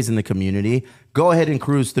 Money stays in the community. Go ahead and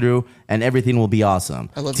cruise through, and everything will be awesome.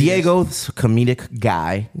 I love you guys. Diego's a comedic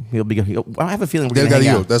guy. I have a feeling we're going to hang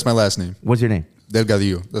Delgadillo. out. That's my last name. What's your name?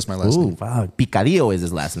 Delgadillo. That's my last Ooh, name. fuck. Picadillo is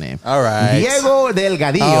his last name. All right. Diego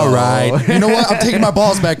Delgadillo. All right. You know what? I'm taking my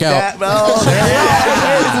balls back out. That, well,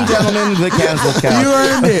 ladies and gentlemen, the cancel couch. You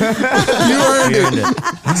earned it. You earned it.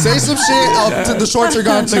 Say some shit. The shorts are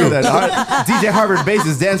gone too. Look at that. All right. DJ Harvard Bass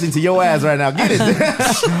is dancing to your ass right now. Get it.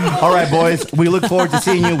 All right, boys. We look forward to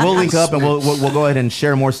seeing you. We'll link up and we'll go ahead and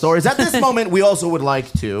share more stories. At this moment, we also would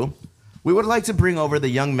like to bring over the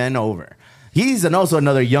young men over. He's also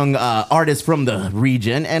another young artist from the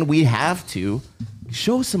region, and we have to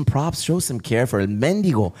show some props, show some care for El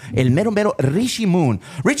Mendigo, El Mero Mero, Richie Moon.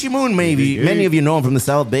 Richie Moon, maybe many of you know him from the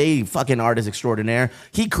South Bay, fucking artist extraordinaire.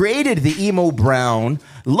 He created the Emo Brown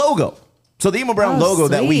logo. So the Emo Brown logo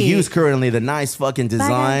that we sweet. use currently, the nice fucking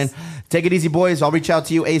design. guys. Take it easy, boys. I'll reach out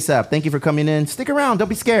to you ASAP. Thank you for coming in. Stick around. Don't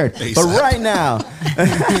be scared. But right now,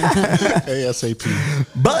 ASAP.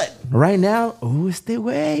 oh, este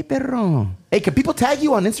güey, perro. Hey, can people tag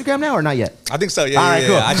you on Instagram now or not yet? I think so. Yeah, All right, yeah,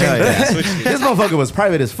 cool. yeah. I changed it. I switched it. This motherfucker was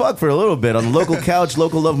private as fuck for a little bit on the local couch,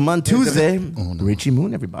 local love Month Tuesday. Richie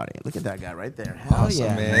Moon, everybody. Look at that guy right there. Hell Awesome,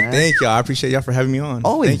 yeah, man. Thank you. I appreciate y'all for having me on.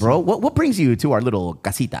 Always, Thank you. bro. What brings you to our little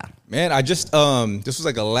casita? Man, I just this was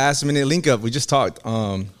like a last minute link up. We just talked,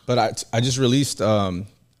 but I just released a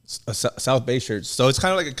South Bay shirt, so it's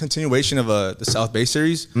kind of like a continuation of the South Bay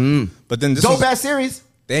series. But then this Dope was, ass series.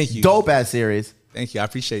 Thank you. Dope ass series. Thank you. I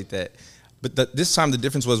appreciate that. But this time the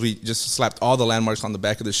difference was we just slapped all the landmarks on the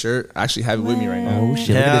back of the shirt. I actually have it with me right now. Oh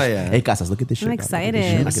shit! Look Hell at this. yeah. Hey, Casas, look at this shirt. I'm dog. Look at excited. this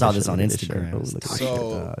shirt. I Look at saw this this on shirt. Look at this Instagram. shirt. Oh, look at this shirt,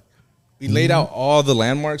 So dog. we laid out all the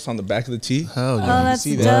landmarks on the back of the tee. Hell Oh, yeah. that's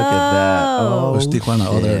see dope. that? Look at that. Oh,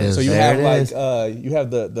 So you There have it like is. you have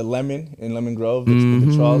the lemon in Lemon Grove,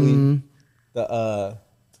 the trolley, the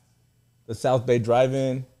South Bay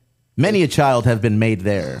Drive-In, Many a child have been made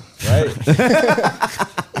there. right?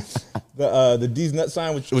 the D's Nut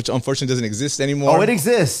sign, which unfortunately doesn't exist anymore. Oh, it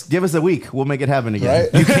exists. Give us a week. We'll make it happen again.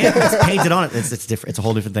 Right? You can't. It's painted on it. It's different. It's a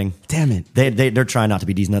whole different thing. Damn it. They're trying not to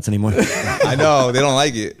be these nuts anymore. I know they don't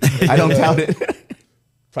like it. I don't doubt it.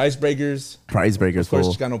 Price Breakers, Prize breakers, of course,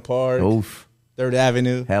 fool. Chicano Park, Oof. 3rd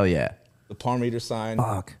Avenue, Hell yeah. the Palm Reader sign,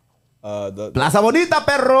 Fuck. the Plaza Bonita,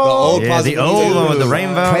 perro. old Yeah, Plaza the Bonita old one with the sign.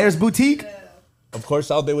 rainbow. Claire's Boutique. Of course,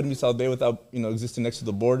 South Bay wouldn't be South Bay without existing next to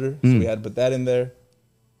the border. So we had to put that in there.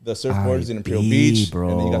 The surfboards in Imperial IB, Beach, bro.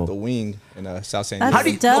 and then you got the wing in South San Diego. That's How do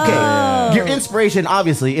you, dope. okay, your inspiration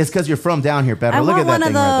obviously is because you're from down here, Pedro. I Look want at that one thing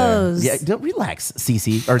of right those. there. Yeah, don't relax,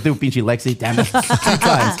 Cece or do Pinchy Lexi. Damn it, 2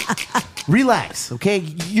 times. Relax, okay?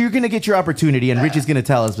 You're gonna get your opportunity, and Rich is gonna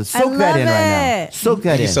tell us. But soak that love in right now. it. Soak that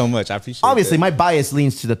Thank in. you so much. I appreciate Obviously, that. my bias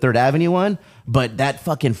leans to the 3rd Avenue one, but that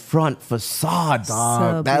fucking front facade,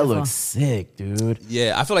 dog, that beautiful. looks sick, dude.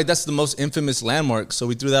 Yeah, I feel like that's the most infamous landmark. So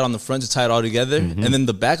we threw that on the front to tie it all together. Mm-hmm. And then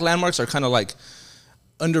the back landmarks are kind of like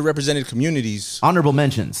underrepresented communities. Honorable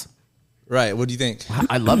mentions. Right. What do you think?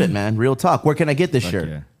 I love it, man. Real talk. Where can I get this shirt?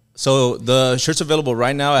 yeah. So the shirt's available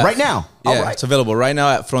right now. Right now? Yeah, All right. it's available right now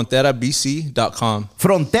at fronterabc.com.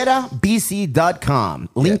 FronteraBC.com.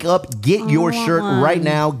 Link up, get your shirt right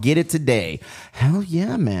now. Get it today. Hell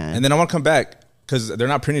yeah, man. And then I want to come back because they're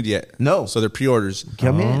not printed yet. No. So they're pre-orders.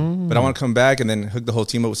 Come in. But I want to come back and then hook the whole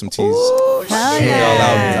team up with some teas. Hell Shit,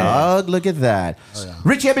 yeah. dog. Look at that.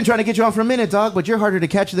 Richie, I've been trying to get you on for a minute, dog, but you're harder to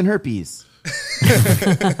catch than herpes.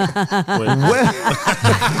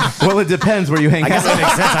 Well, it depends where you hang I guess out. that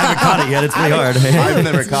makes sense. I haven't caught it yet. It's pretty hard. I've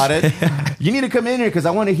never caught it. You need to come in here because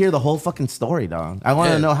I want to hear the whole fucking story, dog. I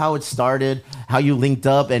want to know how it started, how you linked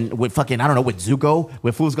up, and with fucking, I don't know, with Zuko,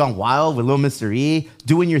 with Fools Gone Wild, with Lil Mr. E,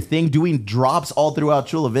 doing your thing, doing drops all throughout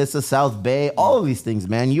Chula Vista, South Bay, all of these things,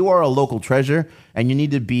 man. You are a local treasure, and you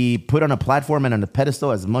need to be put on a platform and on a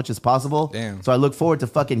pedestal as much as possible. Damn. So I look forward to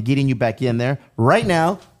fucking getting you back in there. Right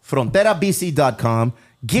now, fronterabc.com.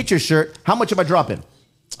 Get your shirt. How much am I dropping?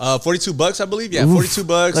 $42, I believe. Yeah,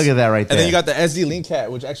 $42. Look at that right there. And then you got the SD Link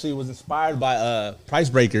hat, which actually was inspired by Price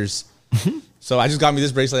Breakers. So I just got me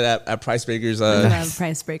this bracelet at Price Breakers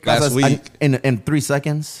Price breakers. last week. In 3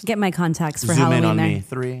 seconds. Get my contacts for Zoom Halloween in on there. me.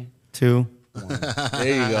 3, 2. There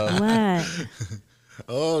you go. What?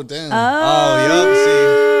 Oh, damn. Oh, yup.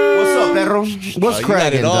 What's up, perro? What's you got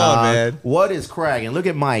cracking, it all, dog? man. What is cracking? Look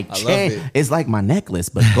at my love chain. it. It's like my necklace,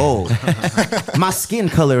 but gold. My skin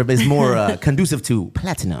color is more conducive to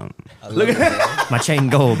platinum. Look at My chain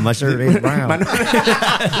gold. My shirt is brown.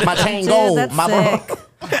 my chain Dude, gold. that's My sick.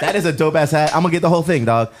 That is a dope ass hat. I'm gonna get the whole thing,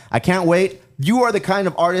 dog. I can't wait. You are the kind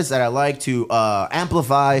of artist that I like to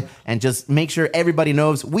amplify and just make sure everybody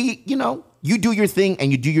knows you do your thing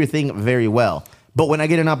and you do your thing very well. But when I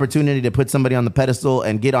get an opportunity to put somebody on the pedestal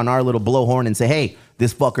and get on our little blowhorn and say, hey,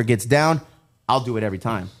 this fucker gets down, I'll do it every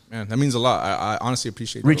time. Man, that means a lot. I honestly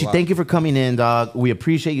appreciate it. Richie, thank you for coming in, dog. We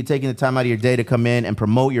appreciate you taking the time out of your day to come in and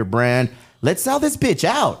promote your brand. Let's sell this bitch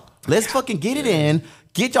out. Let's fucking get it in.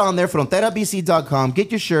 Get on there, fronterabc.com.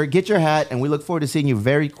 Get your shirt, get your hat, and we look forward to seeing you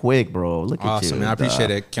very quick, bro. Look at you. Awesome, man. I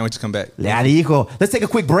appreciate it. Can't wait to come back. Ya dijo. Let's take a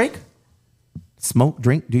quick break. Smoke,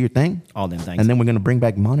 drink, do your thing. All them things. And then we're going to bring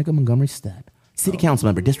back Monica Montgomery Steppe, City Council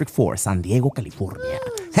Member, District 4, San Diego, California.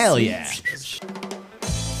 Hell yeah.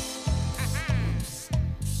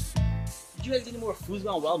 Did you guys get any more Foods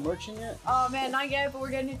Gone Wild merch in yet? Oh man, not yet, but we're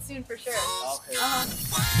getting it soon for sure. Okay.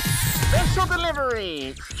 Special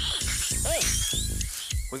delivery. Hey,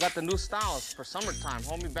 we got the new styles for summertime,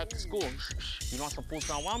 homie. Back to school. You want some Foods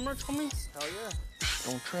Gone Wild merch, homie? Hell yeah.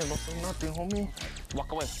 Don't trip, don't say nothing, homie.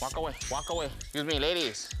 Walk away, walk away, walk away. Excuse me,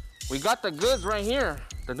 ladies. We got the goods right here.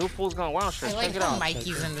 The new Foods Gone Wild shirt. I like Check it how out.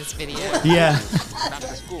 Mikey's in this video. Yeah. Back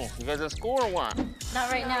to school. You guys in school or what? Not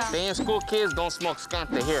right now. Stay in school, kids. Don't smoke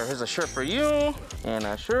scanta. Here, here's a shirt for you and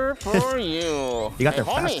a shirt for you. You got hey, their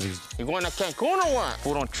homie, fast. you going to Cancun or what?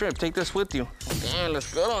 Food on trip. Take this with you. Damn,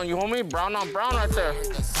 looks good on you, homie. Brown on brown right there.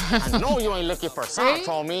 I know you ain't looking for socks,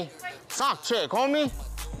 homie. Sock chick, homie.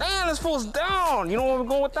 Damn, this fool's down. You know where we're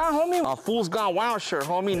going with that, homie? A Fool's Gone Wild shirt,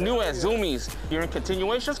 homie. New at Zoomies. You're in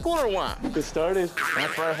continuation school or what? Get started.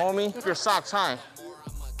 That's right, homie. Keep your socks high.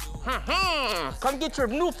 Come get your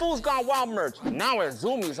new Fools Gone Wild merch. Now at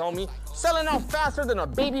Zoomies, homie. Selling out faster than a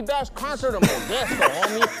Baby Bash concert in Modesto,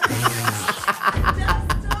 homie.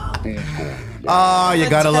 Oh, you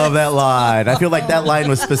gotta love that line. I feel like that line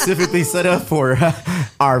was specifically set up for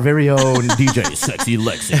our very own DJ Sexy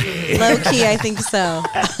Lexi. Low key, I think so.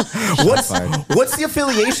 What's the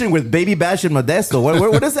affiliation with Baby Bash and Modesto?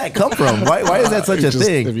 Where does that come from? Why is that such a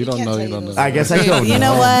thing? If you don't know, you don't know. I guess I don't know. You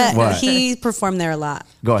know what? He performed there a lot.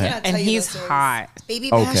 Go ahead. And he's hot.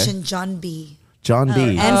 Baby Okay. Bash and John B. John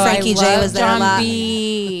B. And Frankie J was there a John lot.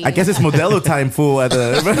 B. I guess it's Modelo time, fool. At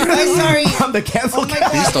the I'm sorry. on the cancel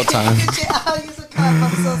couch. He's still time. I'll use a cup.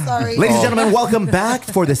 I'm so sorry. Ladies and gentlemen, welcome back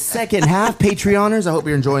for the second half. Patreoners, I hope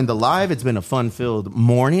you're enjoying the live. It's been a fun-filled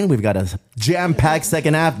morning. We've got a jam-packed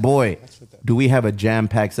second half. Boy, do we have a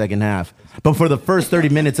jam-packed second half. But for the first 30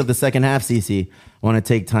 minutes of the second half, Cece, I want to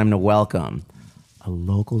take time to welcome a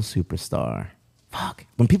local superstar. Fuck.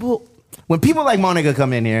 When people like Monica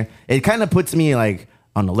come in here, it kind of puts me like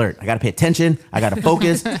on alert. I got to pay attention. I got to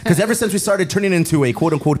focus. Because ever since we started turning into a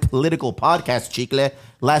quote-unquote political podcast, Chicle,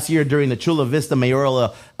 last year during the Chula Vista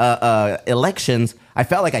mayoral elections, I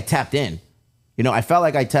felt like I tapped in. You know, I felt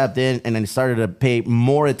like I tapped in and then started to pay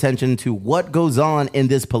more attention to what goes on in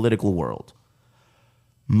this political world.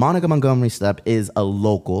 Monica Montgomery Steppe is a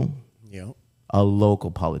local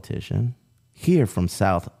politician here from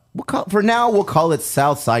South. For now, we'll call it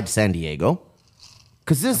Southside San Diego.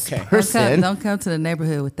 Because this person... Don't come to the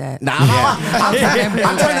neighborhood with that. Nah, I'm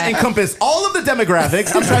trying to encompass all of the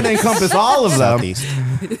demographics. I'm trying to encompass all of them.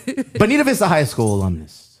 Bonita Vista High School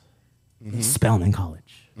alumnus. Spelman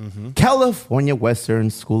College. California Western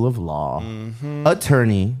School of Law.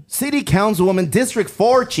 Attorney. City Councilwoman. District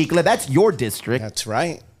 4, Chicle. That's your district. That's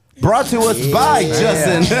right. Brought to us by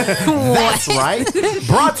Justin. That's right.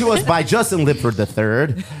 Brought to us by Justin Lipford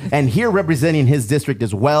III. And here representing his district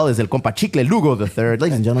as well is El Compa Chicle Lugo III.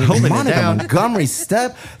 Ladies and gentlemen, Monica Montgomery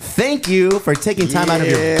Steppe, thank you for taking time out of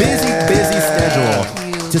your busy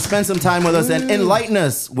schedule. to spend some time with us and enlighten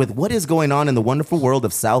us with what is going on in the wonderful world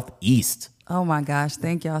of Southeast. Oh my gosh,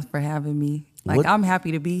 thank y'all for having me. Like, What- I'm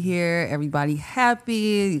happy to be here. Everybody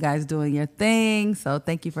happy. You guys doing your thing. So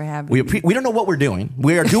thank you for having me. We don't know what we're doing.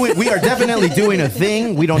 We are definitely doing a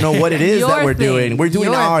thing. We don't know what it is Your that we're thing. doing. We're doing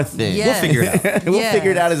Your- our thing. Yes. We'll figure it out. We'll Yes.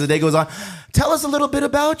 figure it out as the day goes on. Tell us a little bit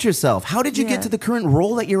about yourself. How did you Yeah. get to the current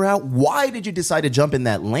role that you're at? Why did you decide to jump in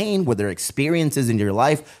that lane? Were there experiences in your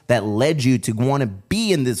life that led you to want to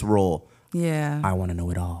be in this role? Yeah. I want to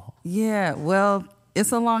know it all. Yeah. Well,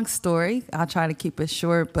 it's a long story. I'll try to keep it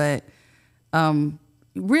short, but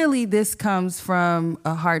really this comes from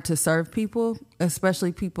a heart to serve people,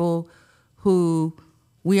 especially people who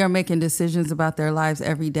we are making decisions about their lives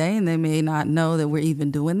every day and they may not know that we're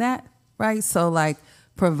even doing that, right? So like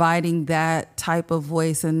providing that type of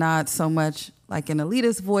voice and not so much like an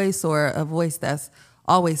elitist voice or a voice that's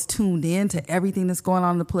always tuned in to everything that's going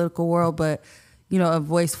on in the political world, but you know, a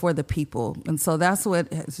voice for the people. And so that's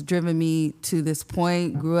what has driven me to this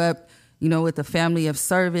point. Grew up, you know, with a family of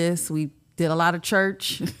service. We did a lot of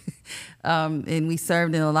church and we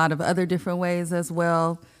served in a lot of other different ways as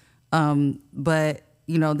well. But,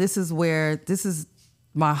 you know, this is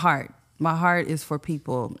my heart. My heart is for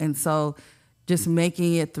people. And so just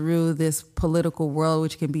making it through this political world,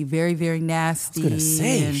 which can be very, very nasty. I was going to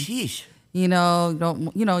say, and, sheesh. you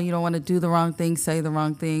don't want to do the wrong thing, say the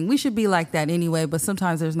wrong thing. We should be like that anyway, but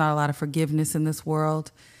sometimes there's not a lot of forgiveness in this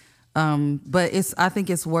world. But I think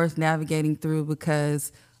it's worth navigating through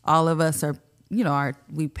because all of us are,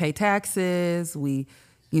 we pay taxes, we,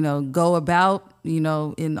 go about,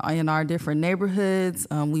 in our different neighborhoods.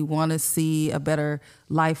 We want to see a better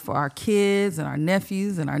life for our kids and our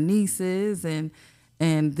nephews and our nieces. And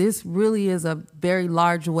this really is a very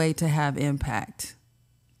large way to have impact.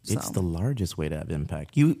 It's the largest way to have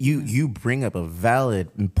impact. You bring up a valid,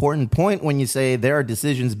 important point when you say there are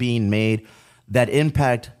decisions being made that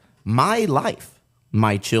impact my life,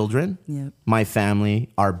 my children, Yep. my family,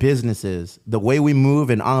 our businesses, the way we move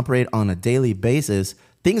and operate on a daily basis.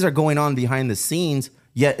 Things are going on behind the scenes,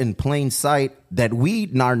 yet in plain sight that we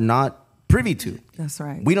are not privy to. That's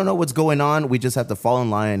right. We don't know what's going on. We just have to fall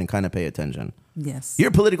in line and kind of pay attention. Yes.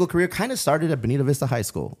 Your political career kind of started at Bonita Vista High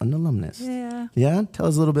School, an alumnus. Yeah. Yeah? Tell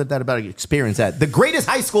us a little bit about your experience at the greatest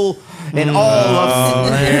high school in all of...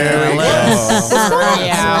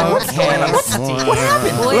 What's going on? What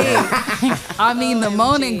happened? Wait. I mean, the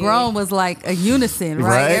moan and groan was like a unison,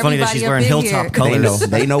 right? Right? Funny that she's wearing hilltop colors.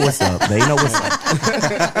 They know what's up. They know what's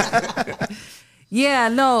up. Yeah,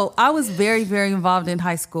 no, I was very, very involved in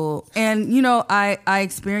high school. And, I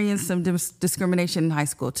experienced some discrimination in high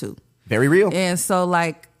school too. Very real. And so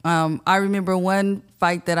I remember one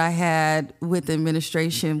fight that I had with the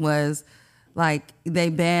administration was like they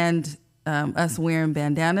banned us wearing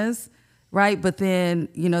bandanas, right? But then,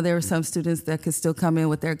 there were some students that could still come in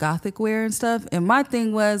with their Gothic wear and stuff. And my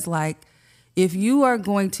thing was like, if you are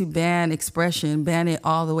going to ban expression, ban it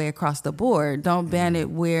all the way across the board. Don't ban it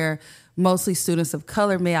where mostly students of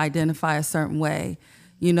color may identify a certain way,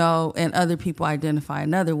 and other people identify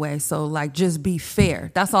another way. So like, just be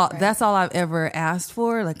fair. That's all. Right. That's all I've ever asked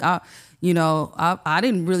for. Like, I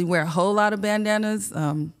didn't really wear a whole lot of bandanas.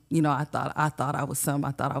 I thought I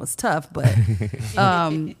was tough, but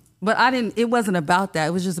I didn't. It wasn't about that.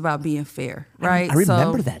 It was just about being fair, right? I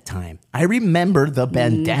remember that time. I remember the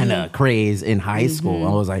bandana craze in high school.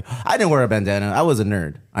 I was like, I didn't wear a bandana. I was a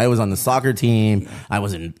nerd. I was on the soccer team. I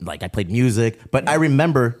played music. But I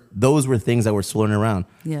remember those were things that were swirling around.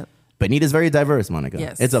 Yep. Bonita's very diverse, Monica.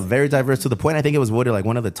 Yes. It's a very diverse, to the point I think it was voted like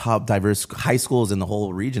one of the top diverse high schools in the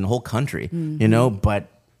whole region, the whole country. But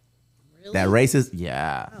that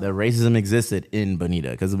the racism existed in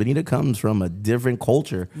Bonita because Bonita comes from a different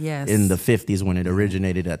culture Yes. in the 50s when it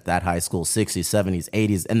originated at that high school, 60s, 70s,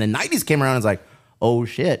 80s. And the 90s came around and it's like, oh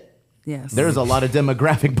shit. Yes. There's a lot of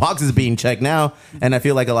demographic boxes being checked now. And I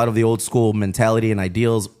feel like a lot of the old school mentality and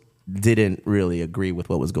ideals didn't really agree with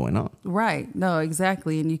what was going on. Right. No,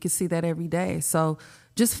 exactly. And you can see that every day. So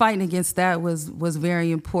just fighting against that was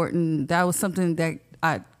very important. That was something that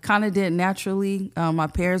I kind of did naturally. My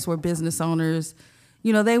parents were business owners.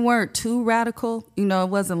 They weren't too radical. It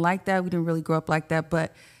wasn't like that. We didn't really grow up like that.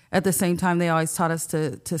 But at the same time, they always taught us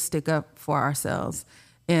to stick up for ourselves.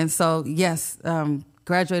 And so, yes,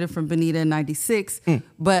 graduated from Bonita in 96.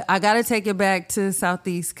 But I got to take it back to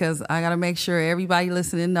Southeast because I got to make sure everybody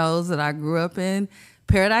listening knows that I grew up in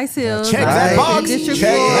Paradise Hills. Check that box. District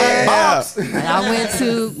Check 4. that box. And I went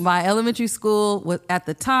to my elementary school. At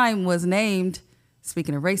the time was named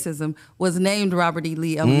speaking of racism, was named Robert E.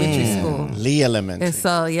 Lee Elementary School. Lee Elementary. And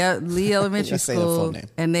so, Lee Elementary Let's say the full School.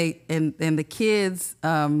 name. And the kids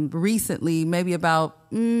recently, maybe about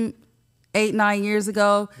 8-9 years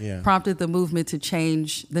ago, prompted the movement to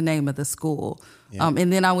change the name of the school. Yeah.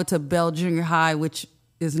 And then I went to Bell Junior High, which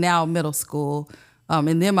is now middle school.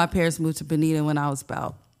 And then my parents moved to Bonita when I was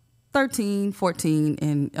about 13, 14,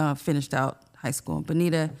 and finished out high school in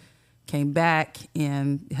Bonita. Came back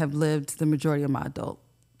and have lived the majority of my adult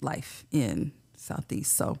life in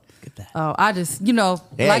Southeast. So I just,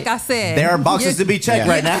 Hey, like I said, there are boxes to be checked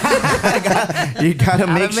right now. You gotta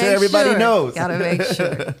make sure everybody knows. Gotta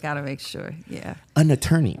make sure. Yeah. An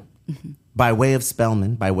attorney, by way of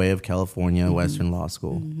Spelman, by way of California Western Law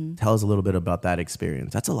School. Tell us a little bit about that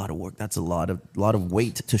experience. That's a lot of work. That's a lot of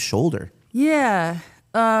weight to shoulder. Yeah.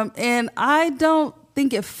 And I don't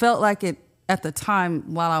think it felt like it at the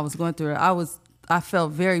time while I was going through it. I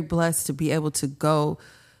felt very blessed to be able to go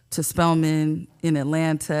to Spelman in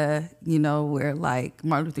Atlanta, where like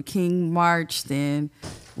Martin Luther King marched and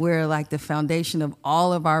where like the foundation of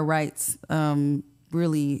all of our rights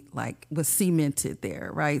really like was cemented there,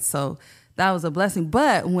 right? So that was a blessing.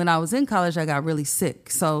 But when I was in college, I got really sick.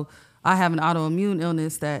 So I have an autoimmune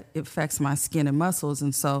illness that affects my skin and muscles.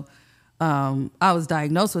 And so I was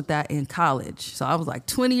diagnosed with that in college. So I was like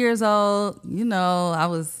 20 years old.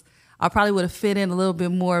 I probably would have fit in a little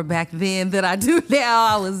bit more back then than I do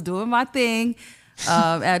now. I was doing my thing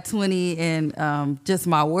at 20 and just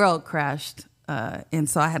my world crashed. And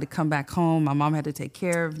so I had to come back home. My mom had to take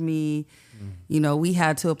care of me. We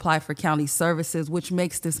had to apply for county services, which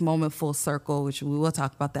makes this moment full circle, which we will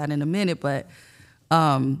talk about that in a minute. But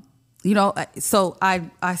so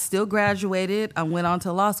I still graduated. I went on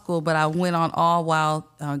to law school, but I went on all while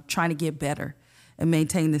trying to get better and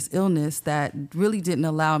maintain this illness that really didn't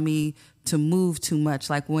allow me to move too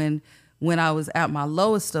much. Like when I was at my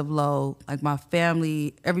lowest of low, like my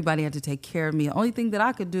family, everybody had to take care of me. The only thing that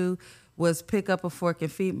I could do was pick up a fork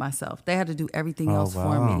and feed myself. They had to do everything else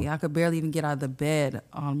for me. I could barely even get out of the bed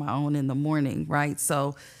on my own in the morning, right?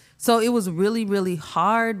 So it was really, really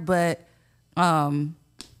hard, but I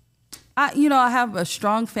have a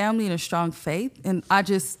strong family and a strong faith, and I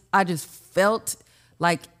just felt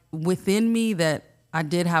like within me that I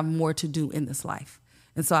did have more to do in this life.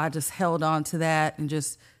 And so I just held on to that and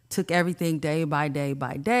just took everything day by day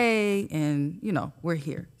by day, and we're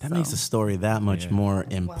here. That makes the story that much more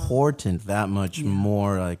important, that much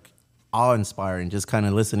more like awe-inspiring, just kind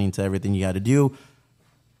of listening to everything you got to do.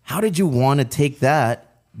 How did you want to take the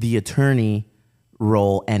attorney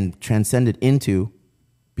role, and transcend it into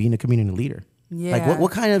being a community leader? Yeah. Like,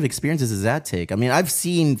 what kind of experiences does that take? I mean, I've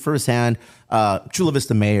seen firsthand Chula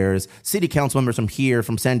Vista mayors, city council members from here,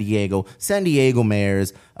 from San Diego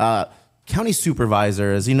mayors, county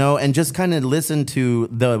supervisors, and just kind of listen to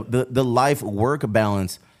the life-work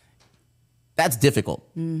balance. That's difficult.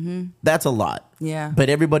 Mm-hmm. That's a lot. Yeah. But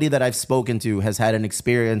everybody that I've spoken to has had an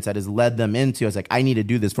experience that has led them into, it's like, I need to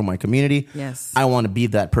do this for my community. Yes. I want to be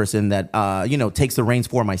that person that, takes the reins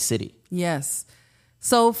for my city. Yes.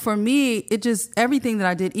 So for me, it just, everything that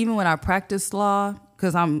I did, even when I practiced law,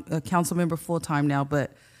 because I'm a council member full time now,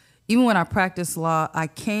 but even when I practiced law, I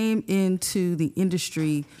came into the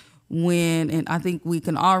industry and I think we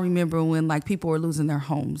can all remember when like people were losing their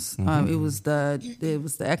homes. It was the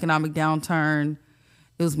economic downturn.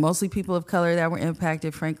 It was mostly people of color that were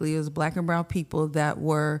impacted. Frankly, it was Black and brown people that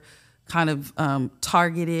were kind of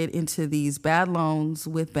targeted into these bad loans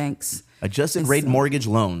with banks. Adjusted rate mortgage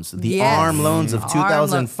loans, the ARM loans of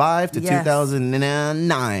 2005 to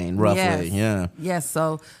 2009, roughly. Yes.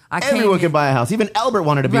 So everyone could buy a house. Even Albert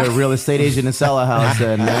wanted to be a real estate agent and sell a house.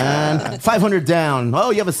 And man, 500 down.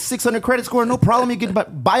 Oh, you have a 600 credit score? No problem. You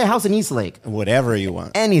can buy a house in Eastlake. Whatever you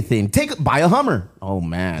want. Anything. Buy a Hummer. Oh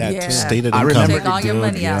man, that stated I income. remember. Take all your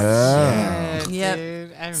money out. Yep.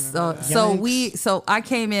 Dude, I remember So I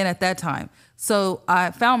came in at that time. So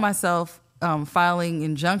I found myself filing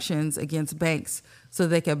injunctions against banks so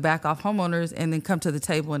they could back off homeowners and then come to the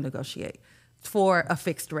table and negotiate for a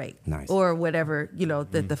fixed rate or whatever,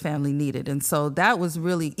 that the family needed. And so that was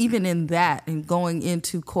really, even in that and going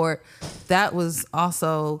into court, that was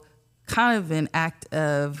also kind of an act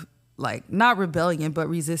of like, not rebellion, but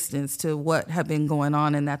resistance to what had been going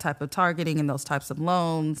on in that type of targeting and those types of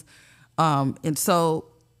loans. And so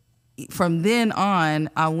from then on,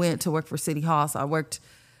 I went to work for City Hall. So I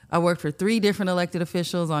worked for 3 different elected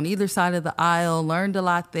officials on either side of the aisle, learned a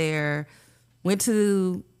lot there, went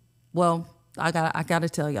to, I got to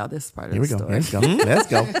tell y'all this part of the story. Let's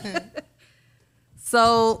go.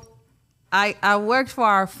 So I worked for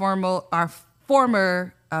our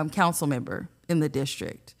former council member in the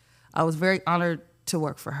district. I was very honored to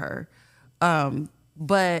work for her.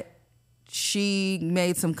 But she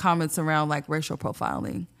made some comments around like racial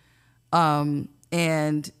profiling.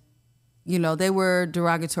 And, you know, they were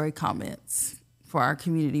derogatory comments for our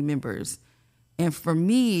community members. And for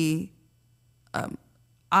me,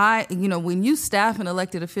 you know, when you staff an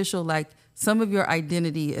elected official, like some of your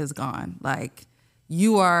identity is gone. Like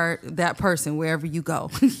you are that person wherever you go.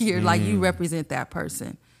 You're like, you represent that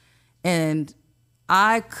person. And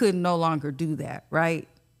I could no longer do that, right?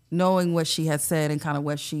 Knowing what she had said and kind of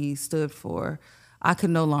what she stood for, I could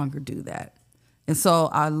no longer do that. And so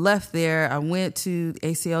I left there. I went to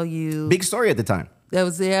ACLU. Big story at the time. That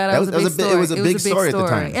was a big story. It was a big story at the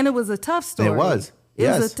time. And it was a tough story. It was.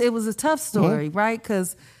 It was a tough story, right?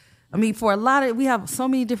 Because, I mean, we have so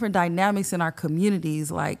many different dynamics in our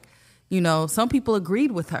communities. Like, you know, some people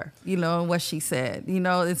agreed with her, you know, and what she said, you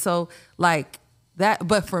know. And so, like, that.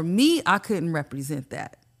 But for me, I couldn't represent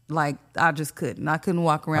that. Like, I just couldn't. I couldn't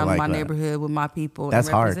walk around in my neighborhood with my people and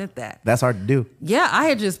represent that. That's hard to do. Yeah, I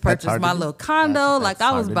had just purchased my little condo. Like,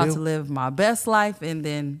 I was about to to live my best life. And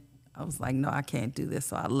then I was like, no, I can't do this.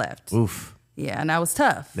 So I left. Oof. Yeah, and that was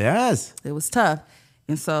tough. Yes. It was tough.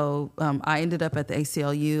 And so I ended up at the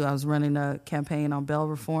ACLU. I was running a campaign on bail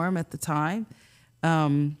reform at the time.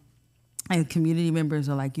 And community members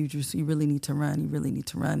are like, you really need to run. You really need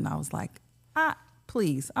to run. And I was like,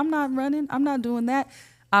 please, I'm not running. I'm not doing that.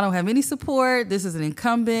 I don't have any support. This is an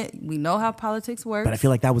incumbent. We know how politics works. But I feel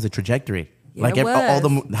like that was a trajectory. Yeah, like it was.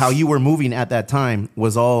 all how you were moving at that time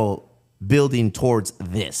was all building towards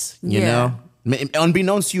this, you know?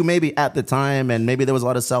 Unbeknownst to you maybe at the time, and maybe there was a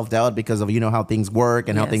lot of self-doubt because of, you know, how things work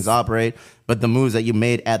and how things operate. But the moves that you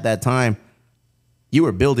made at that time, you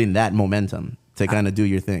were building that momentum to kind of do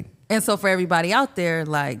your thing. And so for everybody out there,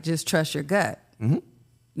 like, just trust your gut. Mm-hmm.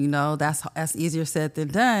 You know, that's easier said than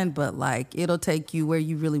done, but like it'll take you where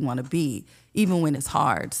you really want to be, even when it's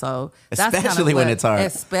hard. So that's especially when it's hard.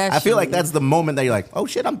 Especially, I feel like that's the moment that you're like, oh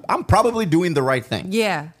shit, I'm probably doing the right thing.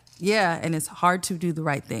 Yeah, and it's hard to do the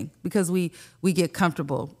right thing because we get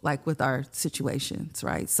comfortable like with our situations,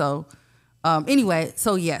 right? So anyway,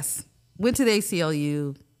 so yes, went to the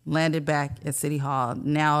ACLU, landed back at City Hall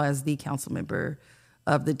now as the council member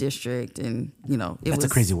of the district, and you know, That's a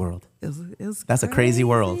crazy world. That's a crazy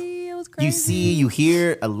world. It was crazy. You see, you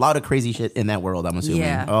hear a lot of crazy shit in that world, I'm assuming.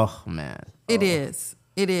 Yeah. Oh man. It is.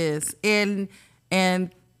 And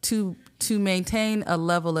to maintain a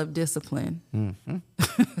level of discipline.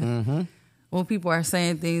 When people are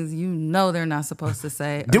saying things you know they're not supposed to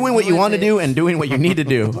say. Doing what you want to do and doing what you need to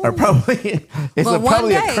do are probably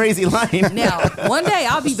probably a crazy line. Now, one day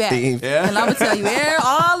I'll be back and I'm gonna tell you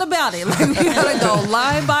all about it. Like we gotta go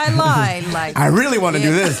line by line. Like I really want to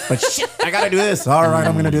do this, but shit, I gotta do this. All right,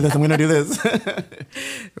 I'm gonna do this. I'm gonna do this.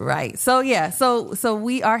 Right. So yeah. So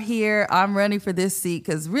we are here. I'm running for this seat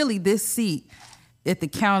because really this seat at the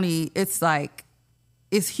county, it's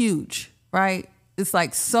huge, right? It's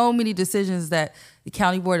like so many decisions that the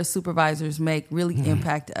county board of supervisors make really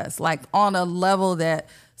impact us, like on a level that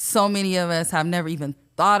so many of us have never even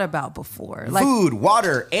thought about before. Like food,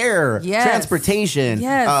 water, air, transportation,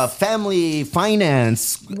 family, finance,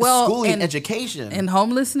 schooling, education, and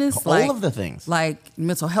homelessness. All of the things. Like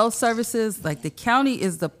mental health services. Like the county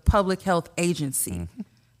is the public health agency.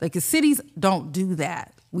 Like the cities don't do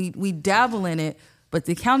that. We dabble in it, but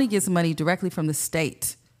the county gets money directly from the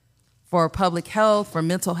state for public health, for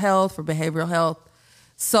mental health, for behavioral health.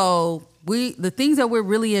 So the things that we're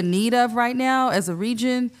really in need of right now as a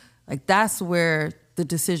region, like that's where the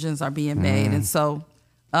decisions are being made. And so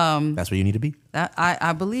that's where you need to be.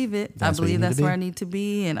 I believe it. I believe that's where I need to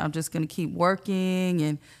be. And I'm just going to keep working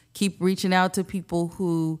and keep reaching out to people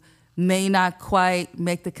who may not quite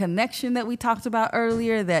make the connection that we talked about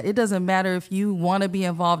earlier, that it doesn't matter if you want to be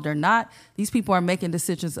involved or not. These people are making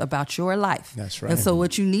decisions about your life. That's right. And so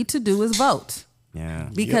what you need to do is vote. Yeah.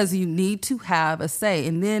 Because you need to have a say.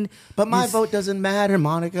 And then But my vote doesn't matter,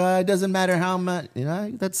 Monica. It doesn't matter how much, you know,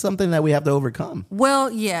 that's something that we have to overcome. Well,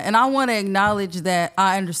 yeah, and I want to acknowledge that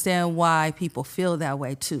I understand why people feel that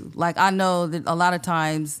way too. Like I know that a lot of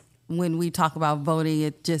times when we talk about voting,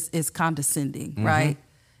 it just is condescending, right?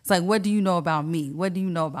 It's like, what do you know about me? What do you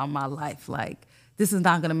know about my life? Like, this is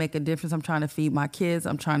not going to make a difference. I'm trying to feed my kids.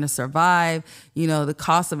 I'm trying to survive. You know, the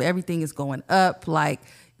cost of everything is going up. Like,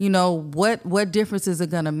 you know, what difference is it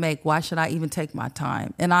going to make? Why should I even take my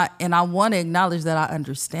time? And I want to acknowledge that I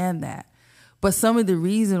understand that. But some of the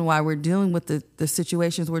reason why we're dealing with the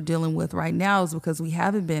situations we're dealing with right now is because we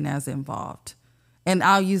haven't been as involved. And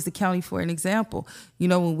I'll use the county for an example. You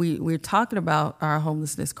know, when we're talking about our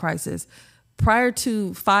homelessness crisis, prior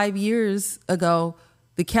to 5 years ago,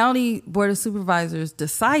 the county board of supervisors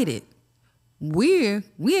decided we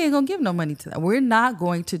ain't gonna give no money to that. We're not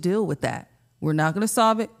going to deal with that. We're not going to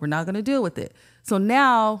solve it. We're not going to deal with it. So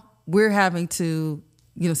now we're having to,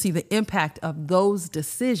 see the impact of those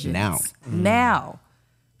decisions now.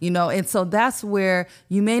 And so that's where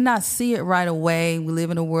you may not see it right away. We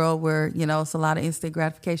live in a world where, it's a lot of instant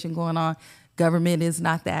gratification going on. Government is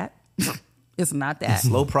not that. It's not that.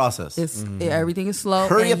 Slow process. Everything is slow.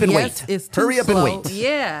 Hurry up and wait. It's too Hurry up slow. and wait.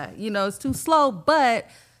 Yeah, it's too slow, but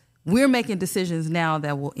we're making decisions now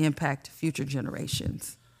that will impact future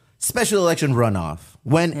generations. Special election runoff.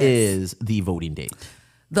 When is the voting date?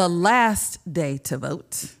 The last day to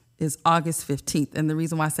vote is August 15th. And the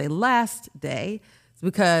reason why I say last day is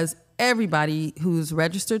because everybody who's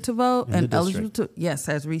registered to vote and eligible to,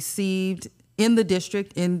 has received in the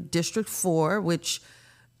district, in District 4, which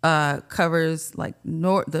covers like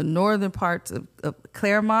the northern parts of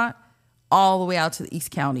Claremont, all the way out to the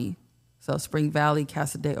East County. So Spring Valley,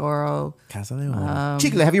 Casa de Oro.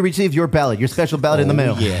 Chicle, have you received your ballot, your special ballot in the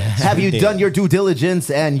mail? Yes, have we you did. done your due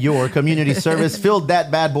diligence and your community service? Filled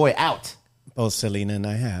that bad boy out? Both Selena and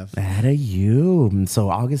I have. That are you.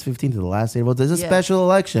 So August 15th is the last day to vote. There's a special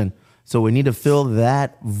election. So we need to fill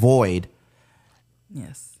that void.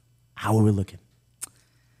 Yes. How are we looking?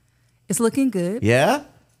 It's looking good. Yeah?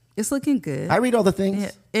 It's looking good. I read all the things.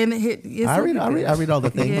 Yeah. And it's I read all the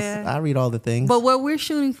things. Yeah. I read all the things. But what we're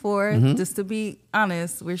shooting for, just to be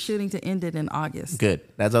honest, we're shooting to end it in August. Good.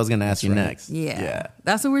 That's what I was going to ask you next. Yeah.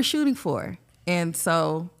 That's what we're shooting for. And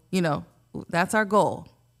so, that's our goal.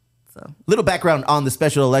 So, little background on the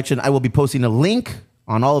special election. I will be posting a link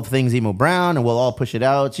on all of things Emo Brown, and we'll all push it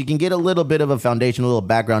out. So you can get a little bit of a foundation, a little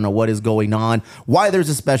background on what is going on, why there's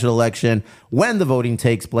a special election, when the voting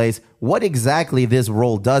takes place, what exactly this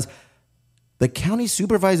role does. The county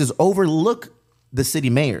supervisors overlook the city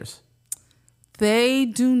mayors. They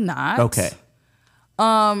do not. Okay.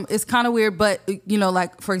 It's kind of weird, but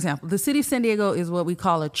like for example, the city of San Diego is what we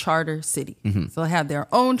call a charter city. So they have their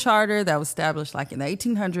own charter that was established like in the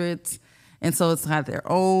 1800s, and so it's had their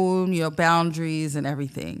own boundaries and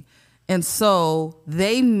everything. And so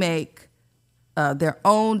they make their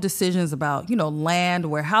own decisions about land,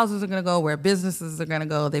 where houses are going to go, where businesses are going to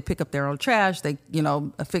go. They pick up their own trash. They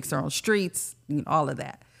fix their own streets. All of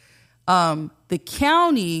that. The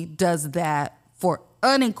county does that for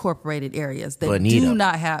unincorporated areas that do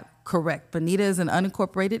not have, correct. Bonita is an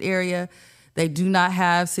unincorporated area. They do not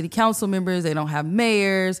have city council members. They don't have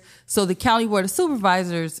mayors. So the county board of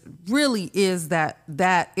supervisors really is that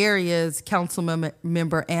area's council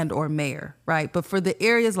member and or mayor, right? But for the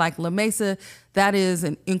areas like La Mesa, that is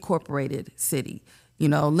an incorporated city.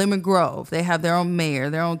 Lemon Grove, they have their own mayor,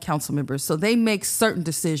 their own council members. So they make certain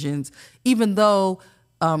decisions, even though,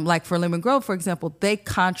 like for Lemon Grove, for example, they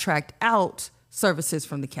contract out services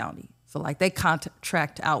from the county. So like they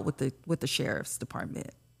contract out with the sheriff's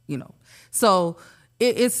department, So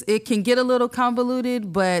it can get a little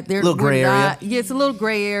convoluted, but there's a little gray area. Yeah, it's a little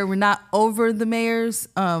gray area. We're not over the mayors,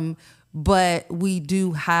 but we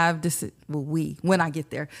do have this. Well, when I get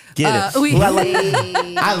there, get it.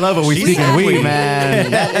 I love it. We speaking we,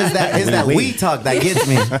 man. That is that we talk that gets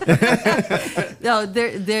me. No,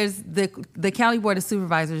 there's the county board of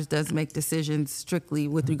supervisors does make decisions strictly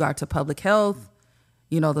with regard to public health.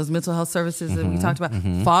 Those mental health services that we talked about,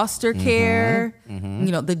 foster care,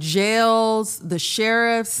 the jails, the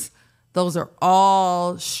sheriffs, those are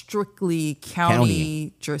all strictly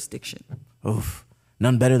county jurisdiction. Oof.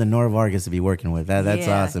 None better than Nora Vargas to be working with. That's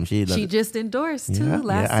awesome. She just endorsed too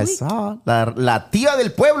last week. I saw. La tía del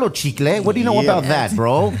pueblo, Chicle. What do you know about that,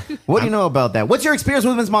 bro? What do you know about that? What's your experience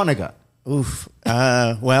with Ms. Monica? Oof.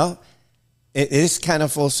 Well, it is kind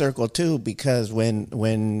of full circle too, because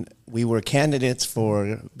when we were candidates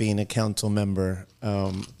for being a council member,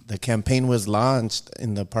 the campaign was launched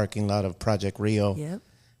in the parking lot of Project Rio. Yep.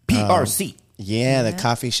 PRC. The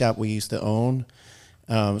coffee shop we used to own.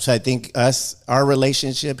 So I think our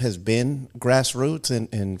relationship has been grassroots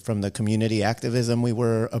and from the community activism we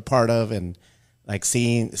were a part of, and like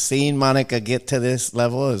seeing Monica get to this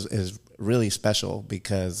level is really special,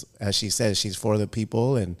 because as she says, she's for the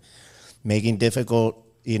people and making difficult,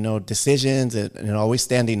 decisions and always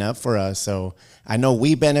standing up for us. So I know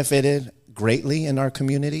we benefited greatly in our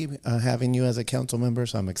community having you as a council member.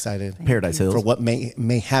 So I'm excited Paradise Hills for what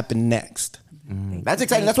may happen next. That's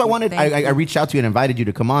exciting. That's why I reached out to you and invited you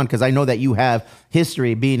to come on, because I know that you have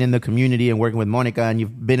history being in the community and working with Monica, and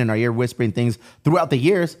you've been in our ear whispering things throughout the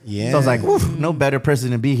years. Yeah. So I was like, no better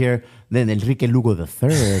person to be here than Enrique Lugo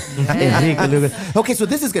III. Enrique Lugo. Okay, so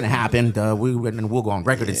this is going to happen. We'll go on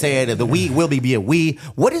record and say it. The we will be a we.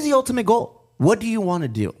 What is the ultimate goal? What do you want to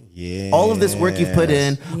do? Yeah. All of this work you've put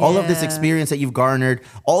in, all of this Yeah. experience that you've garnered,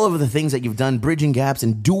 all of the things that you've done, bridging gaps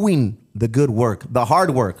and doing the good work, the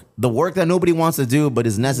hard work, the work that nobody wants to do but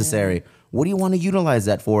is necessary. What do you want to utilize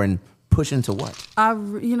that for and push into what? I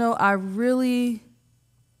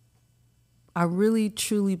really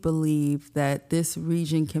truly believe that this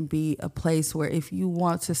region can be a place where if you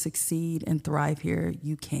want to succeed and thrive here,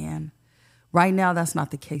 you can. Right now, that's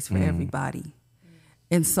not the case for everybody.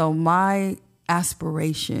 And so my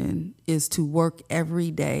aspiration is to work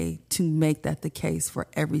every day to make that the case for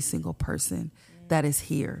every single person that is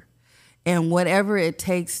here. And whatever it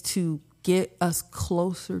takes to get us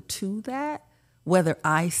closer to that, whether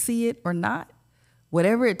I see it or not,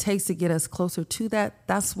 whatever it takes to get us closer to that,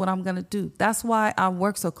 that's what I'm going to do. That's why I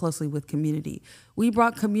work so closely with community. We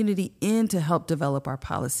brought community in to help develop our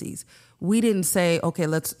policies. We didn't say, okay,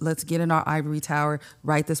 let's get in our ivory tower,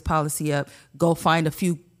 write this policy up, go find a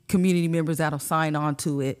few community members that'll sign on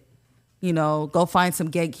to it, go find some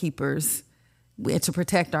gatekeepers to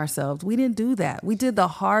protect ourselves. We didn't do that. We did the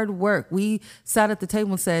hard work. We sat at the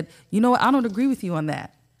table and said, you know what, I don't agree with you on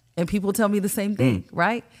that. And people tell me the same thing,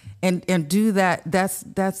 right? And do that.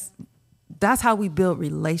 That's how we build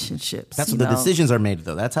relationships. That's what the decisions are made,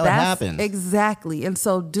 though. That's how it happens. Exactly. And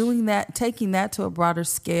so doing that, taking that to a broader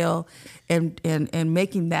scale and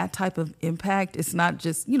making that type of impact, it's not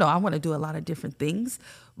just, I want to do a lot of different things.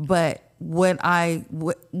 But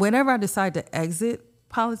whenever I decide to exit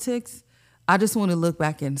politics, I just want to look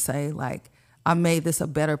back and say, like, I made this a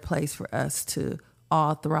better place for us to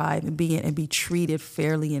all thrive and be treated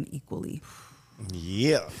fairly and equally.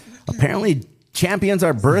 Yeah. Apparently, champions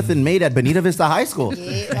are birthed and made at Bonita Vista High School.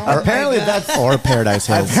 Apparently, that's or Paradise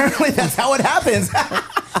Hills. Apparently, that's how it happens.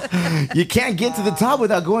 You can't get to the top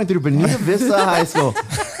without going through Bonita Vista High School.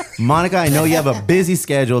 Monica, I know you have a busy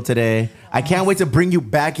schedule today. I can't wait to bring you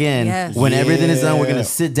back in. Yes. When everything is done, we're going to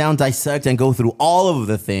sit down, dissect, and go through all of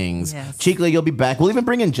the things. Yes. Chicla, you'll be back. We'll even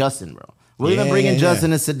bring in Justin, bro. We'll even bring in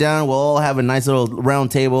Justin and sit down. We'll all have a nice little round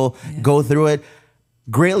table, go through it.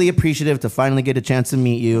 Greatly appreciative to finally get a chance to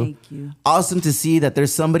meet you. Thank you. Awesome to see that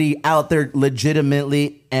there's somebody out there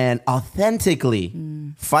legitimately and authentically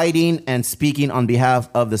fighting and speaking on behalf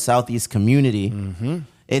of the Southeast community.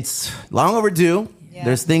 It's long overdue. Yeah.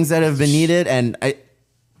 There's things that have been needed, and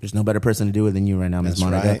there's no better person to do it than you right now, Ms.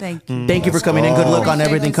 Monica. right. Thank you. Thank you for coming in. Good luck on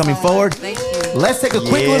everything coming forward. Thank you. Let's take a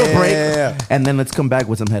quick little break, and then let's come back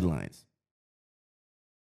with some headlines.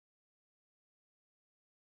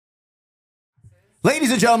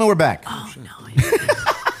 Ladies and gentlemen, we're back.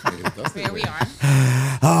 There we are.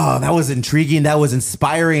 Oh, that was intriguing. That was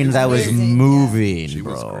inspiring. That was moving,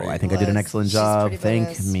 bro. I think I did an excellent job.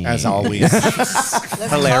 Thank me. As always.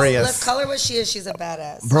 Hilarious. Let's call her what she is. She's a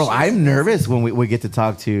badass. Bro, I'm nervous when we get to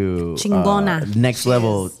talk to Chingona. next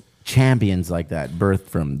level champions like that, birthed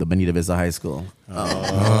from the Bonita Vista High School.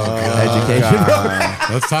 Education, bro.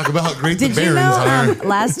 Let's talk about how great Did the you Barons know are.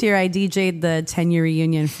 last year I DJ'd the 10-year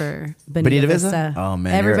reunion for Bonita Vista? Oh,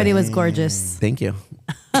 man. Everybody was gorgeous. Thank you.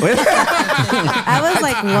 I was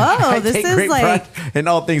like, whoa, this Take is great like... pride in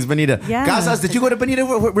all things Bonita. Yeah. Casas, did you go to Bonita?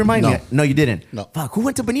 Remind me. No, you didn't. No. Fuck, who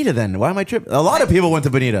went to Bonita then? Why am I tripping? A lot of people went to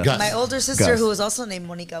Bonita. My older sister, Gus. who was also named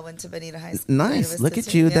Monica, went to Bonita High School. Nice. Look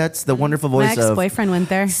at you. That's the wonderful voice My of ex-boyfriend went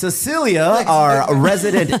there. Cecilia, our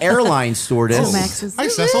resident airline stewardess. Oh, Max is- Hi,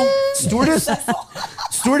 Cecil. Stewardess?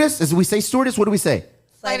 Stewardess? As we say stewardess, what do we say?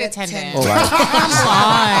 Flight attendant. Oh, wow.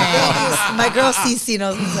 Come on. My girl Cece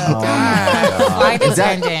knows what's up. Flight Is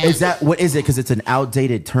attendant. that what is it? Because it's an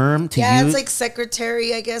outdated term to Yeah, use. it's like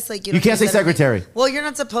secretary, I guess. Like You can't say secretary. Well, you're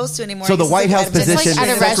not supposed to anymore. So I the guess White it's House like position, At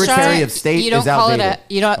a Secretary restaurant, of State, you don't is call outdated.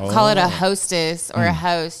 it call it a hostess or a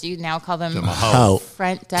host. You now call them Ho.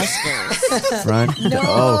 front deskers. Front? No.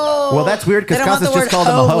 Oh. Well, that's weird They because don't want Casas the just word called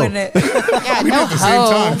him a hoe hoe. in it. Yeah, no at the same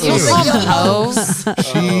hoe. time, You don't too. call them hoes.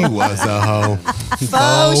 She was a hoe.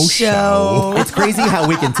 Faux show. It's crazy how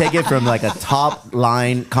we can take it from like a top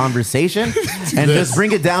line conversation and just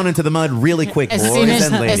bring it down into the mud really quick. As boys soon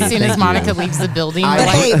and ladies. as Thank Monica you. leaves the building, I- we're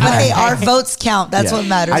But like, hey, our votes count. That's Yeah. what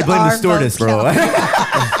matters. I blame the Our stewardess, votes bro.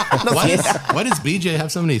 count. Why does BJ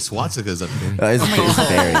have so many swastikas up there? It's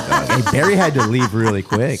Barry, dog. Hey, Barry had to leave really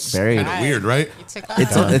quick. Barry, Kind of weird, right?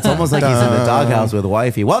 it's almost like he's in the doghouse with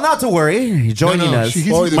wifey. Well, not to worry. Joining us. she's-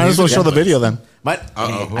 Well, might as well show the video then. But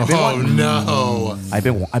Uh-oh. I've been Oh, wanting- no. I've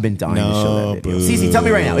been dying to show No, that video. boo. Cece, tell me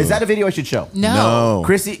right now, is that a video I should show? no.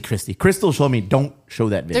 Crystal showed me don't show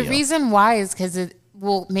that video. The reason why is because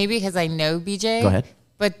maybe because I know BJ. Go ahead.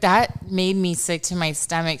 But that made me sick to my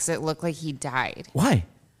stomach. So it looked like he died. Why?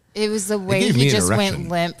 It was the way gave me he an just erection. went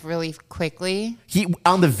limp really quickly. He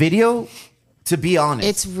on the video. To be honest,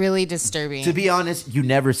 It's really disturbing. to be honest, you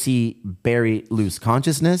never see Barry lose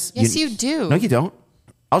consciousness. Yes, you do. No, you don't.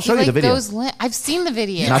 I'll show He, you the like, video. goes I've seen the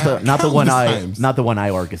video. Not the one I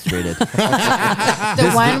orchestrated.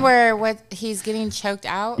 The one where he's getting choked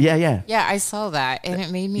out. Yeah. Yeah, I saw that, and it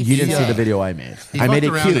made me. You didn't see the video I made. He I made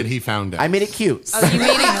it fucked around cute. and he found out. I made it cute. Oh, you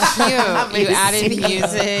made it cute. You added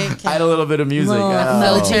music. I had a little bit of music.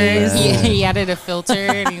 Filters. man. He added a filter,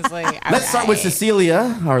 and he's like, Let's start with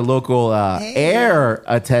Cecilia, our local air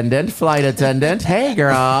attendant, flight attendant. Hey,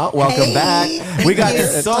 girl, welcome back. We got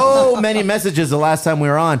so many messages the last time we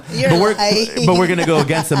were on, but we're gonna go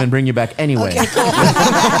against them and bring you back anyway. Okay, cool.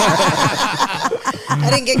 I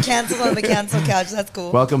didn't get canceled on the cancel couch. That's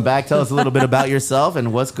cool. Welcome back. Tell us a little bit about yourself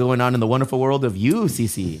and what's going on in the wonderful world of you,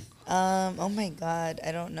 Cece. Oh my God,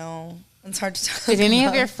 I don't know. It's hard to talk. Did any of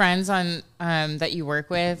about. your friends on that you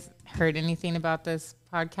work with heard anything about this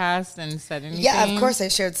podcast and said anything? Yeah, of course I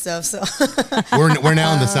shared stuff. So We're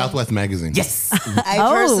now in the Southwest magazine. Yes. I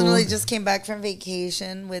personally just came back from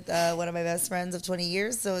vacation with one of my best friends of 20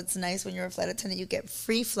 years. So it's nice when you're a flight attendant, you get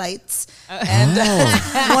free flights. And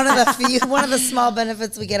one of the small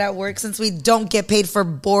benefits we get at work, since we don't get paid for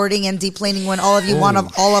boarding and deplaning when all of you want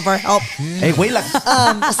all of our help. Hey, wait, like her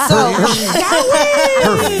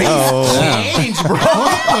face changed, bro.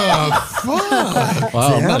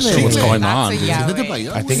 Wow, I'm not sure what's going on.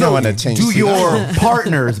 I think I want to change. Do your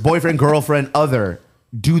partners, boyfriend, girlfriend, other,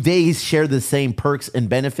 do they share the same perks and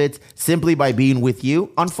benefits simply by being with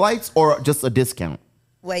you on flights or just a discount?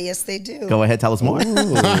 Well, yes, they do. Go ahead, tell us more.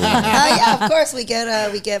 Yeah, of course we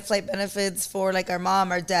get flight benefits for like our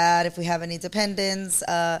mom, our dad, if we have any dependents,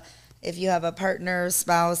 if you have a partner,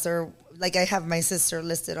 spouse, or like I have my sister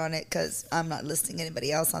listed on it because I'm not listing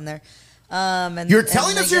anybody else on there. You're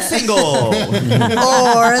telling us you're single. Or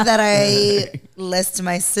that I list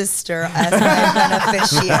my sister as my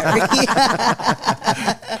beneficiary.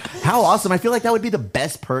 How awesome. I feel like that would be the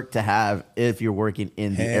best perk to have if you're working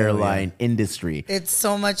in the airline industry. It's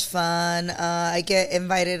so much fun. I get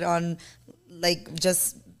invited on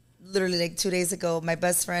just literally like 2 days ago, my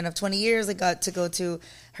best friend of 20 years, I got to go to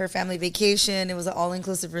her family vacation. It was an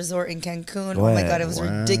all-inclusive resort in Cancun. Oh my God, it was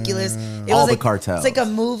ridiculous. It All was the like, cartels. It's like a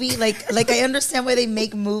movie. Like I understand why they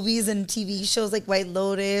make movies and TV shows like White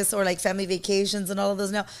Lotus or like Family Vacations and all of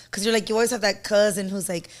those now. Because you always have that cousin who's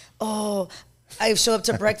like, oh, I show up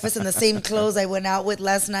to breakfast in the same clothes I went out with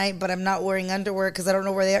last night, but I'm not wearing underwear because I don't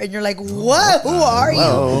know where they are. And you're like, what? Who are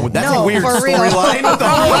you? That's no, a weird for real. storyline. What the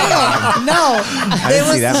fuck? No. I didn't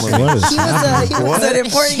see that movie. He was an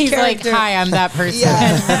important She's character. like, hi, I'm that person.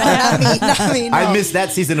 Yeah, not me. No. I missed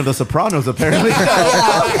that season of The Sopranos, apparently.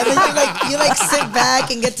 Yeah, and then you sit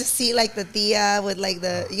back and get to see like the Tia with like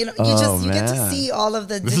the you get to see all of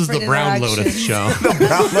the This is different the Brown interactions. Lotus show. The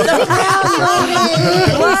Brown Lotus.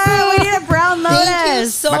 Wow, we need a brown Thank you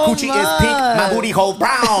lotus. so My coochie much. is pink, my booty hole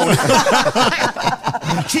brown.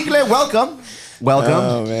 Chicle, welcome.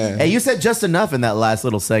 Oh, man. Hey, you said just enough in that last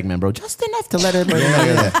little segment, bro. Just enough to let everybody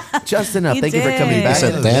know that. Just enough. You Thank you for did. coming back.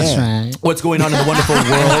 That's right. What's going on in the wonderful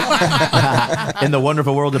world? In the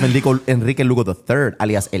wonderful world of Enrique Lugo III,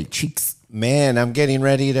 alias El Cheeks. Man, I'm getting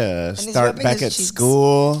ready to he's start rubbing back his at cheeks.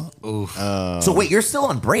 school. So wait, you're still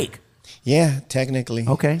on break. Yeah, technically.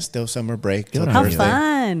 Okay. Still summer break. till on How Thursday.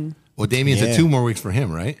 fun. Well, Damien said Yeah. 2 more weeks for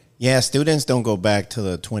him, right? Yeah, students don't go back till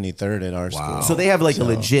the 23rd at our school. So they have like a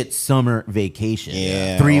legit summer vacation.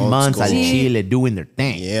 Yeah, 3 old months school. at Chile doing their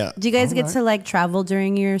thing. Yeah. Do you guys get to like travel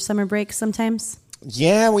during your summer break sometimes?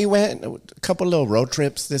 Yeah, we went a couple little road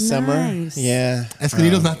trips this summer. Nice. Yeah.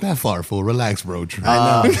 Escondido's not that far, fool. Relax, bro.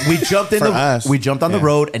 I know. We jumped For us. we jumped on the Yeah.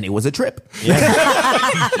 road and it was a trip.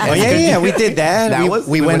 Oh, yeah, we did that.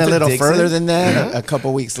 We went a to little Dixon. further than that a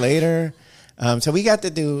couple weeks later. So we got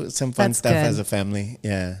to do some fun That's stuff good. as a family.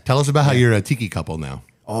 Yeah. Tell us about how you're a tiki couple now.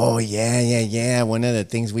 Oh, yeah. One of the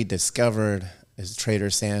things we discovered is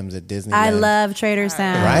Trader Sam's at Disneyland. I love Trader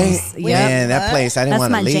Sam's. Right? Yep. Man, that place, I didn't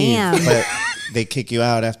That's want to my leave. jam. But they kick you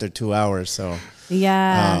out after 2 hours. So,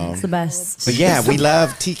 Yeah, it's the best. but yeah, we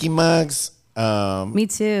love tiki mugs. Me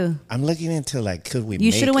too. I'm looking into like, could we?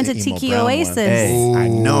 You make shoulda went to emo Tiki brown one? Oasis. Hey. I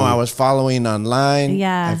know. I was following online.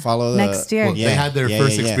 Yeah. I follow the Next year. Well, Yeah, they had their yeah,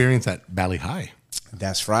 first yeah. experience at Valley High.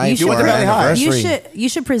 That's right. You should- for You went to our Valley High. anniversary. You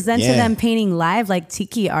should present to Yeah. them painting live like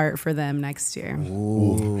tiki art for them next year.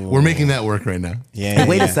 We're making that work right now. Yeah. Hey,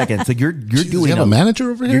 wait yeah. a second. So you're Do doing you have a manager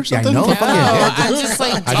over here or I something? know. No, I'm just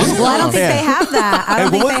like, Well, I don't think they have that. I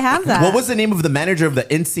don't think they have that. What was the name of the manager of the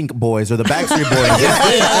NSYNC boys or the Backstreet Boys?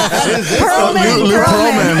 Perlman? Luke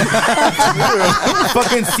Perlman.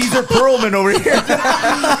 Fucking Caesar Perlman over here.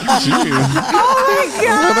 Oh my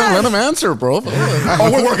God. Let him answer, bro. Oh,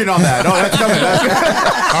 we're working on that. Oh, that's coming.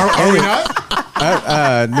 Are we not?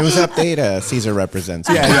 News update. Caesar represents.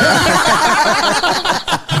 Yeah.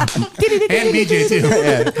 And BJ too.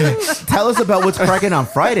 Tell us about what's cracking on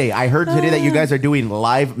Friday. I heard today that you guys are doing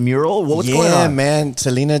live mural. What's going on? Yeah, man.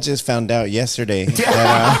 Selena just found out yesterday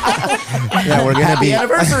that we're gonna be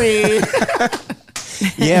anniversary.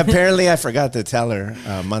 Yeah, apparently I forgot to tell her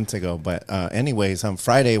a month ago. But anyways, on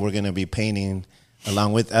Friday we're gonna be painting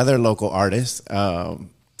along with other local artists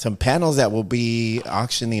some panels that will be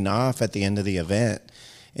auctioning off at the end of the event.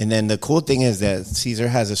 And then the cool thing is that Caesar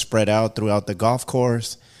has it spread out throughout the golf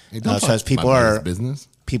course. So as people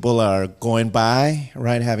are going by,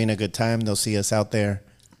 right, having a good time, they'll see us out there.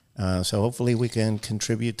 So hopefully we can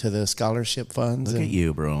contribute to the scholarship funds. Look at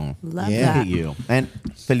you, bro. Love Look that. at you. And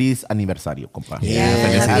feliz aniversario, compa. Yeah.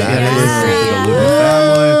 Happy anniversary to the Luger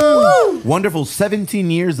family. Wonderful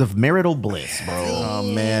 17 years of marital bliss, bro. Oh,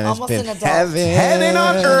 man. It's Almost been an adult. heaven. Heaven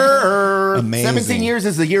on earth. Amazing. 17 years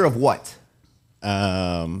is the year of what?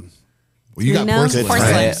 Well, you got know? porcelain.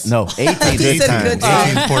 Porcelain. Right? No, 18 He said good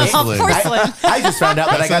time. Porcelain. I just found out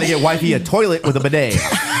that I got to get wifey a toilet with a bidet.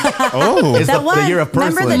 Oh, It's That the one. year of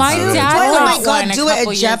Remember porcelain. the My two dad Oh my bought God, one a do couple it.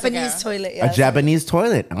 A years Japanese ago. toilet. A Yes. Japanese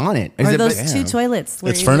toilet on it. Is Or it- those but- two toilets.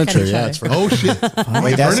 Where It's you look at furniture. each Yeah, other. it's furniture. Oh shit!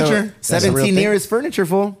 Wait, that's Furniture. 17 years furniture,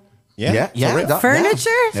 fool. Yeah. Yeah. For real. Furniture?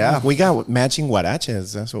 Yeah. We got matching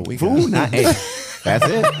huaraches. That's what we got. Fool, not, hey, that's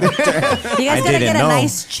it. You guys gotta didn't get a know.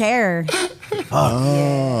 nice chair.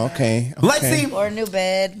 Oh, okay. Let's see Or a new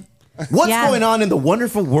bed. what's Yeah. going on in the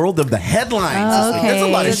wonderful world of the headlines. Oh, this week. There's a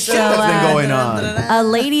lot of okay. shit that's been going on. A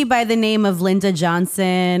lady by the name of Linda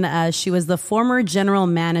Johnson, she was the former general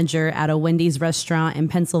manager at a Wendy's restaurant in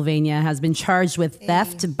Pennsylvania, has been charged with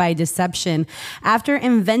theft by deception after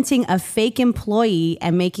inventing a fake employee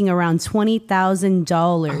and making around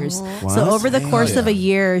 $20,000. So over the course of a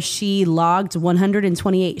year, she logged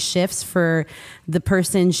 128 shifts for the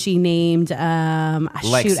person she named. Shoot,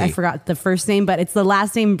 Lexi. I forgot the first name, but it's the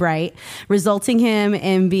last name Bright, resulting him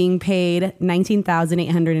in being paid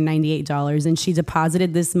 $19,898. And she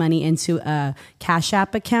deposited this money into a Cash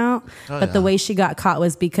App account. But the way she got caught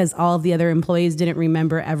was because all of the other employees didn't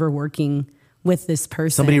remember ever working with this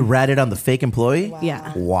person. Somebody ratted on the fake employee?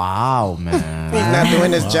 Yeah. Wow, man. He's not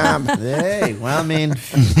doing his job. Hey, well, I mean,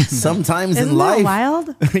 sometimes Isn't in life. that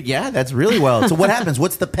wild? Yeah, that's really wild. So what happens?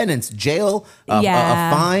 What's the penance? Jail? A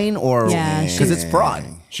fine? Or Yeah, because it's fraud.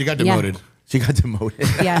 She got Yeah. demoted. She got demoted.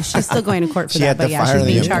 Yeah, she's still going to court for She that. had to But yeah, fire she's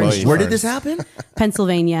the being charged. employee. Where did this happen?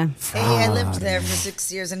 Pennsylvania. Hey, I lived there for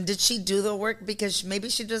 6 years, and did she do the work because maybe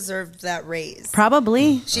she deserved that raise?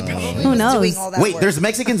 Probably. She probably Who was knows? doing all that Wait, work. there's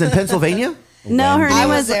Mexicans in Pennsylvania? No, her I name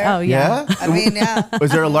was was. there. Oh, yeah. I mean, yeah.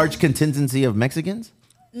 Was there a large contingency of Mexicans?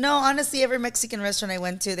 No, honestly, every Mexican restaurant I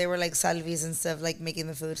went to, they were like Salvi's and stuff, like making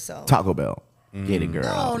the food. So Taco Bell. Get it, girl.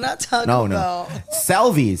 No, not Taco No. Bell.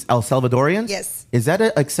 Salvi's, El Salvadorians? Yes. Is that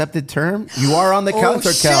an accepted term? You are on the Oh,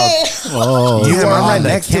 counter shit. couch. Oh, You yeah, are I'm on right the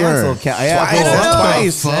next to her. cancel couch. Yeah, Twice. bro.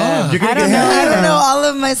 That's twice. You're gonna I get don't hit. know. I don't know. All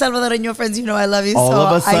of my Salvadorian friends, you know I love you. All so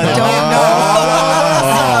of a sudden. I don't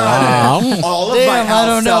know. All of Damn, my I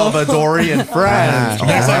don't know. Salvadorian friends.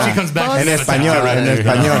 Next time she comes back, En español. En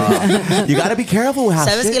español. You gotta be careful with how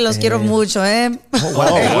Sabes shit- que los quiero mucho, eh?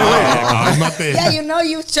 Cálmate. Yeah, you know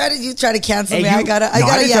you try to cancel Hey, me. you- I gotta No, I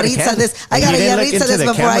didn't try to Yaritza cancel. this. I You gotta didn't look Yaritza into this the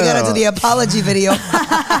before I gotta camera. do the apology video.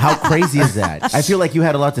 How crazy is that? I feel like you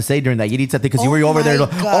had a lot to say during that. You need something because you were over there. my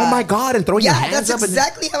Oh God. my God! And throwing your Yeah, hands that's up.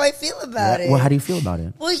 exactly how I feel about it. Well, how do you feel about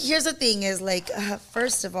it? Well, here's the thing: is like,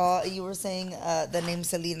 first of all, you were saying the name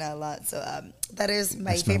Selena a lot, so that is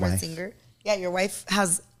my That's my favorite wife. singer. Yeah, your wife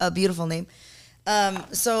has a beautiful name.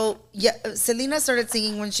 So yeah, Selena started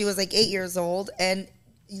singing when she was like 8 years old, and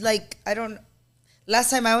like I don't.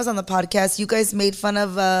 Last time I was on the podcast, you guys made fun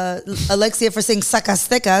of Alexia for saying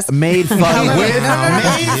 "sacastecas." Made fun with.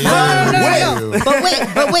 No.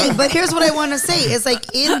 But wait. But here's what I want to say: is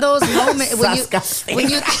like in those moments when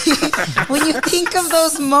you think of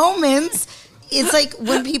those moments, it's like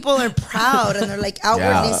when people are proud and they're like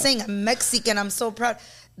outwardly saying, "I'm Mexican, I'm so proud."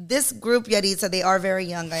 This group, Yaritza, they are very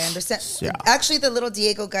young. I understand. Yeah. Actually, the little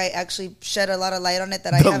Diego guy actually shed a lot of light on it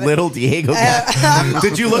that I The haven't. little Diego guy.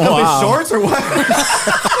 Did you look up his shorts or what?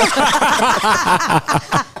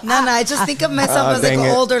 No, I just think of myself as like dang an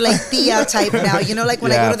it. older, like tia type now. You know, like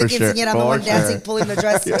when I Yeah, go to the for sure. quinceañera, I'm the For one dancing, sure. pulling the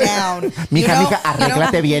dress down. Mija, mija, You know?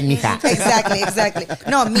 arréglate bien, mija. Exactly.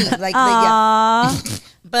 No, me, like, yeah.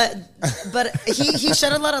 But he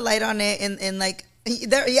shed a lot of light on it in like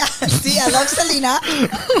Yeah, see, I love Selena.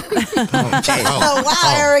 Okay. Oh,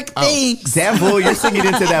 wow, Eric, thanks. Damn fool, you're singing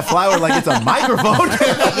into that flower like it's a microphone.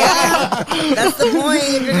 Yeah, that's the point.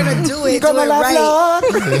 If you're gonna do it, do it right.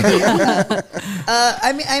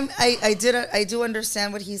 I mean, I do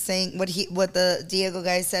understand what he's saying. What the Diego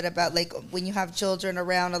guy said about like when you have children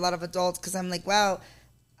around a lot of adults. Because I'm like, wow,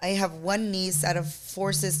 I have one niece out of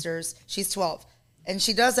 4 sisters. She's 12. And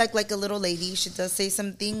she does act like a little lady. She does say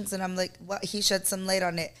some things, and I'm like, what? He shed some light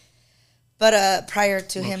on it. But prior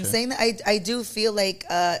to him saying that, I do feel like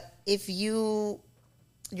if you're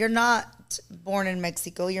not born in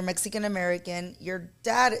Mexico, you're Mexican American. Your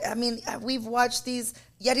dad. I mean, we've watched these.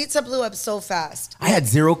 Yaritza blew up so fast. I had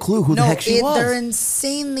zero clue who the heck she was. They're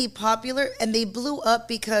insanely popular, and they blew up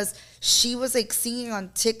because she was like singing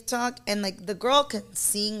on TikTok, and like the girl can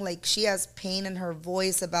sing, like she has pain in her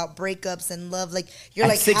voice about breakups and love. Like you're At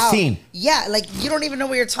like 16. how? Yeah, like you don't even know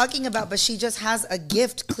what you're talking about, but she just has a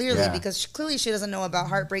gift clearly because clearly she doesn't know about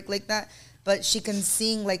heartbreak like that, but she can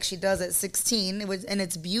sing like she does at 16. And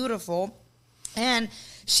it's beautiful, and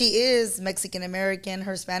she is Mexican American.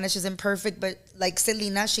 Her Spanish isn't perfect, but like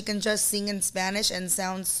Selena, she can just sing in Spanish and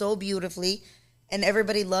sound so beautifully, and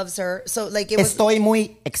everybody loves her. So like it was. Estoy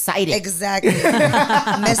muy excited. Exactly.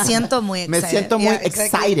 Me siento muy excited. Me siento muy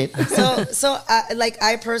excited. So like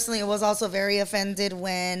I personally was also very offended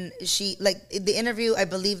when she like the interview. I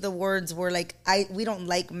believe the words were like, we don't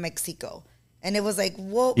like Mexico, and it was like,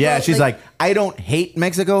 whoa. Yeah, bro, she's like, I don't hate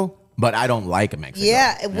Mexico, but I don't like Mexico.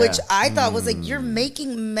 Yeah, which I thought was like, you're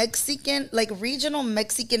making Mexican, like regional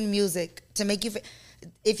Mexican music to make you.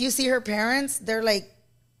 If you see her parents, they're like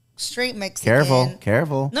straight Mexican.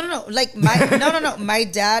 Careful. No. Like no. My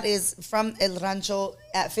dad is from El Rancho.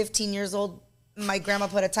 At 15 years old, my grandma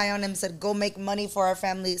put a tie on him, said, "Go make money for our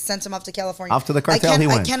family." Sent him off to California. Off to the cartel he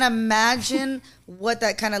went. I can't imagine what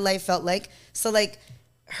that kind of life felt like. So like.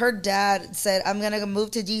 Her dad said, I'm going to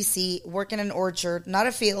move to D.C., work in an orchard, not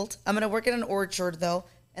a field. I'm going to work in an orchard, though,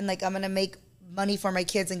 and, like, I'm going to make money for my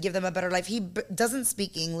kids and give them a better life. He doesn't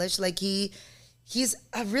speak English. Like, he's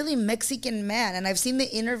a really Mexican man, and I've seen the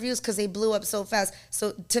interviews because they blew up so fast.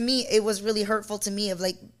 So, to me, it was really hurtful to me of,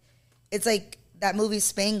 like, it's like that movie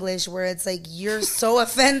Spanglish where it's like you're so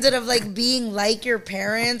offended of, like, being like your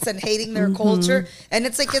parents and hating their culture. And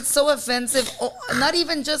it's, like, it's so offensive, not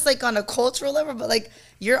even just, like, on a cultural level, but, like,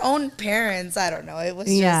 your own parents, I don't know. It was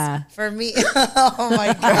just, for me, oh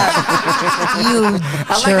my God.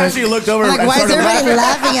 I like how she looked over. Like, why is everybody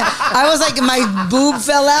laughing at? I was like, my boob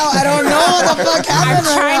fell out. I don't know what the fuck happened.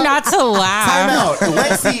 I'm trying not to laugh. Time out.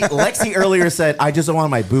 Lexi earlier said, I just don't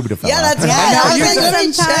want my boob to fall out. Yeah, that's I was like, let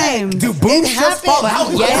me check. Do boobs just fall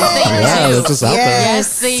out? Yes, they do. Yeah, that's what's out there.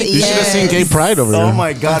 Yes, they do. You should have seen Gay Pride over there. Oh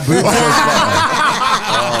my God, boobs just fall out.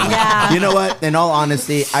 You know what? In all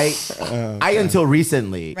honesty, I until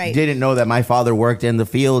recently didn't know that my father worked in the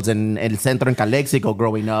fields and El Centro en Calexico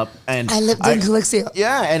growing up. And I lived in Calexico.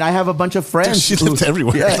 Yeah, and I have a bunch of friends. She lived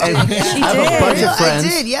everywhere. Yeah, and I have a bunch of friends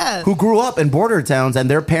who grew up in border towns, and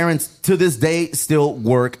their parents to this day still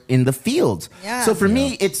work in the fields. Yeah. So for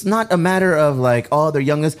me, it's not a matter of like, oh, they're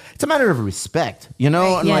youngest. It's a matter of respect, you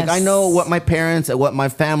know? And like I know what my parents and what my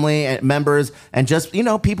family and members and just, you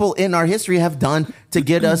know, people in our history have done to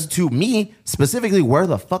get us to me specifically where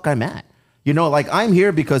the fuck I'm at. You know, like I'm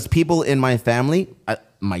here because people in my family,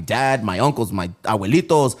 my dad, my uncles, my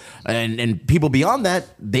abuelitos, and people beyond that,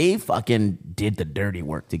 they fucking did the dirty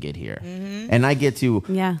work to get here. And I get to,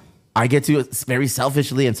 very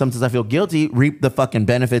selfishly, and sometimes I feel guilty, reap the fucking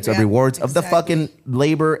benefits or rewards of the fucking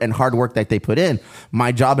labor and hard work that they put in.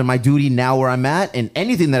 My job and my duty now where I'm at, and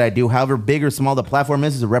anything that I do, however big or small the platform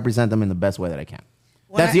is to represent them in the best way that I can.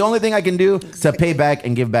 That's the only thing I can do to pay back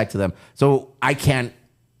and give back to them. So I can't,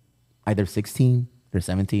 either 16, they're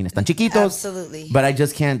 17, están chiquitos. Absolutely. But I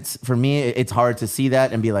just can't, for me, it's hard to see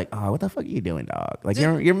that and be like, oh, what the fuck are you doing, dog? Like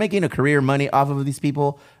you're making a career money off of these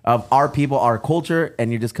people, of our people, our culture,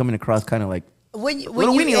 and you're just coming across kind of like,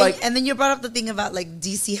 and then you brought up the thing about like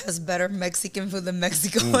DC has better Mexican food than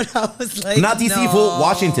Mexico, and I was like, not DC food,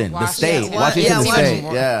 Washington, the state, Washington State,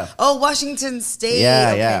 yeah. Oh, Washington State,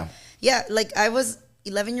 yeah. Like I was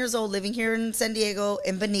 11 years old, living here in San Diego,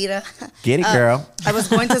 in Bonita. Get it, girl. I was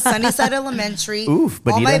going to Sunnyside Elementary. Oof,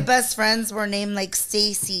 Bonita. All my best friends were named like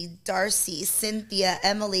Stacy, Darcy, Cynthia,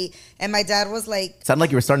 Emily, and my dad was like, sounded like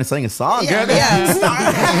you were starting to sing a song. Yeah, girl.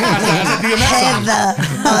 Heather,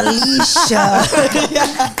 Alicia.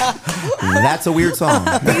 That's a weird song.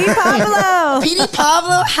 Petey Pablo. Petey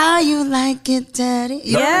Pablo, how you like it, daddy?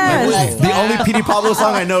 Yes. The only Petey Pablo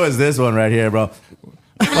song I know is this one right here, bro.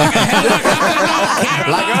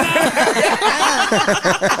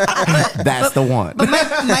 That's the one. But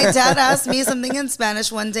my dad asked me something in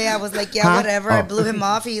Spanish one day. I was like, yeah, whatever. I blew him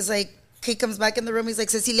off. He's like, he comes back in the room. He's like,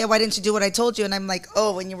 Cecilia, why didn't you do what I told you? And I'm like,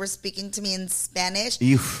 oh, when you were speaking to me in Spanish.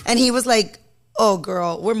 And he was like, oh,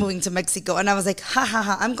 girl, we're moving to Mexico. And I was like, ha, ha,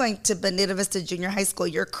 ha, I'm going to Bonita Vista Junior High School.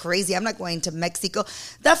 You're crazy. I'm not going to Mexico.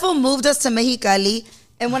 That fool moved us to Mexicali.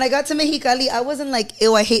 And when I got to Mexicali, I wasn't like,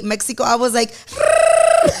 ew, I hate Mexico. I was like,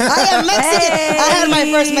 I am Mexican. Hey. I had my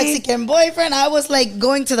first Mexican boyfriend. I was like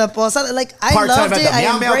going to the posada. Like, I Part-time loved at it. the I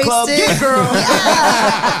Meow Meow embraced Club. it. Get girl.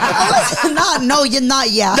 I was not, no, you're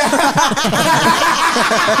not, yeah.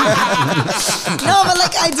 No, but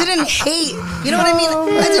like, I didn't hate. You know what I mean?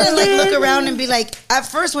 I didn't like look around and be like, at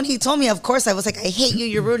first when he told me, of course, I was like, I hate you.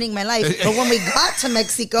 You're ruining my life. But when we got to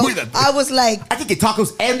Mexico, I was like, I can get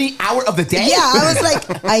tacos every hour of the day. yeah, I was like,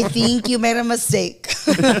 I think you made a mistake.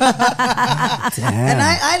 And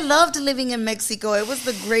I loved living in Mexico. It was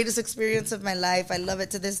the greatest experience of my life. I love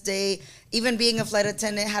it to this day. Even being a flight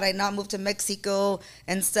attendant, had I not moved to Mexico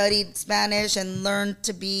and studied Spanish and learned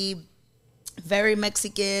to be very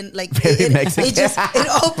Mexican, like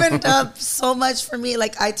it opened up so much for me.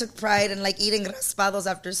 Like, I took pride in like eating raspados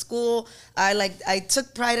after school. I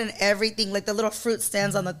took pride in everything, like the little fruit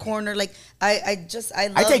stands on the corner. Like I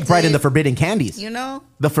take pride in the forbidden candies. You know,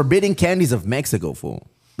 the forbidden candies of Mexico, fool.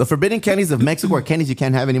 The forbidden candies of Mexico are candies you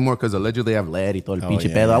can't have anymore because allegedly have lead y todo el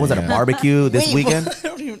pinche pedo. I was at a barbecue this weekend.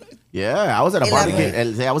 Yeah, I was at a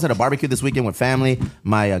barbecue. I was at a barbecue this weekend with family.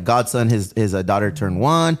 My godson, his daughter turned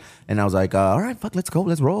 1, and I was like, all right, fuck, let's go,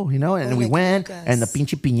 let's roll, you know. And we went, and the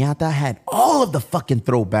pinche piñata had all of the fucking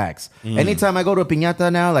throwbacks. Anytime I go to a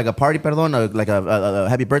piñata now, like a party, like a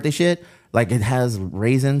happy birthday shit, like it has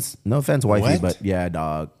raisins. No offense, wifey, but yeah,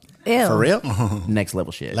 dog. Ew. For real? Next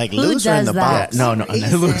level shit. Like loose or in the box? No,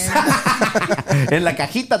 loose. In la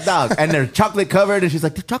cajita, dog. And they're chocolate covered. And she's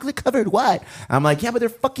like, they're chocolate covered what? I'm like, yeah, but they're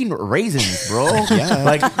fucking raisins, bro. Yeah.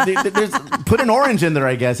 Like, there's put an orange in there,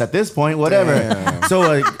 I guess, at this point, whatever. Damn.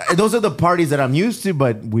 So those are the parties that I'm used to,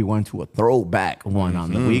 but we went to a throwback one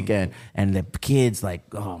on the weekend. And the kids, like,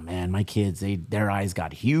 oh man, my kids, their eyes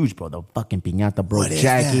got huge, bro. The fucking piñata, bro. What is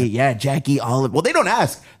Jackie, that? yeah, Jackie, Olive. Well, they don't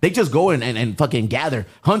ask. They just go and fucking gather,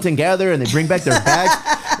 hunt and gather, and they bring back their bags.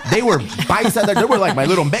 They were bites out there. They were like my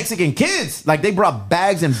little Mexican kids. Like, they brought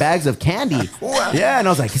bags and bags of candy. Yeah, and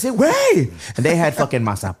I was like, way. And they had fucking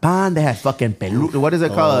mazapan. They had fucking what is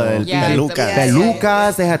it called?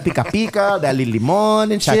 Pelucas. They had pica pica, that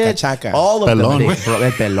limon and shit. Chaca. All of Pelon. them.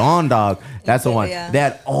 El pelon, dog. That's the one. They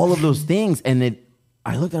had all of those things, and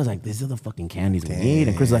I looked at it, I was like, these are the fucking candies we need.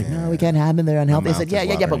 And Chris was like, no, we can't have them. They're unhealthy. I said,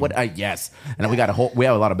 yeah, but what? Yes. And we have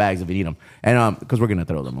a lot of bags if we need them. And because we're going to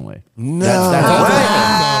throw them away. No. That's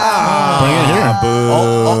Bring it here.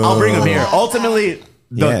 I'll bring them here. Ultimately,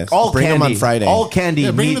 all bring candy, them on Friday. All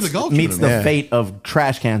candy bring them to the meets Gulf the fate of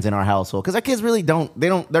trash cans in our household. Because our kids really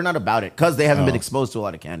they're not about it. Because they haven't been exposed to a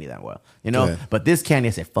lot of candy that well. You know? Good. But this candy,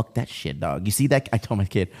 I said, fuck that shit, dog. You see that? I told my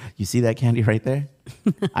kid, you see that candy right there?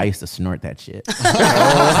 I used to snort that shit. Lucas,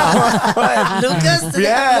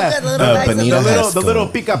 the little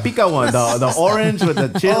pica pica one, the orange with the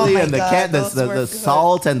chili and the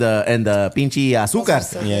salt and the pinche azúcar.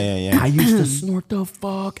 Yeah. I used to snort the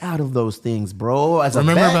fuck out of those things, bro.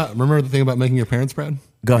 Remember the thing about making your parents proud?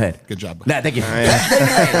 Go ahead. Good job. Nah, thank you.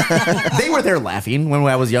 They were there laughing when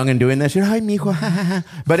I was young and doing this shit. Hi, mijo.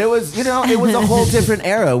 But it was a whole different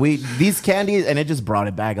era. These candies, and it just brought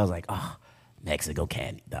it back. I was like, oh, Mexico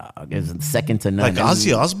candy, dog. It's second to none. Like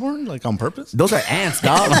Ozzy Osbourne, like on purpose? Those are ants,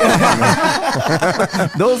 dog.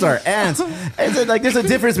 Those are ants. There's a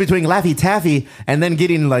difference between Laffy Taffy and then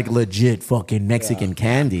getting like legit fucking Mexican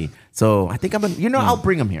candy. So I think I'll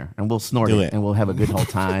bring them here and we'll snort it and we'll have a good whole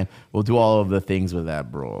time. We'll do all of the things with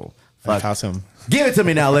that, bro. Fuck. Awesome. Give it to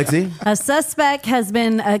me now, Lexi. A suspect has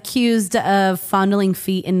been accused of fondling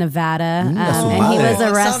feet in Nevada, and he was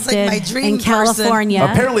arrested in California.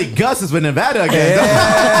 Apparently, Gus is with Nevada again.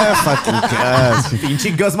 Yeah, fucking Gus.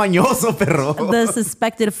 Pinche Gus Mañoso, perro. The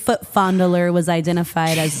suspected foot fondler was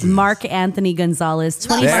identified as Mark Anthony Gonzalez,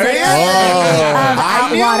 26, of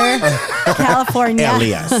Atwater, California.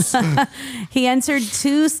 Elias. He entered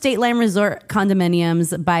 2 State Line Resort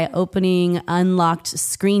condominiums by opening unlocked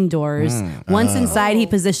screen doors. Once Once inside, he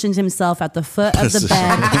positioned himself at the foot of the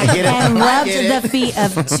bed get it. and I rubbed get the it. feet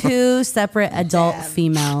of 2 separate adult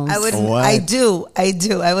females. I would. I do.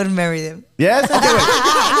 I would marry them. Yes.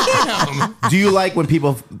 Okay, wait. Do you like when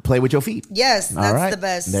people play with your feet? Yes, that's All right. the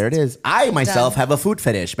best. There it is. I myself Done. have a foot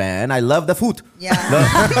fetish, man. I love the foot. Yeah.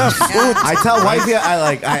 I tell wifey,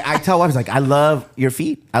 I tell wives like I love your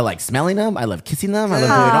feet. I like smelling them. I love kissing them. I love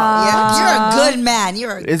doing all. Yeah, you're a good man.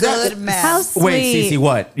 You're a Is that- good man. How sweet. Wait, Cece,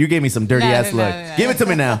 what? You gave me some dirty ass look. Give it to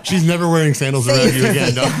me now. She's never wearing sandals around you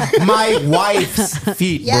again, dog. My wife's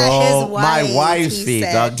feet, Yeah, bro. his wife, My wife's he feet,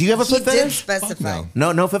 said. dog. Do you have a He foot did fetish? specify.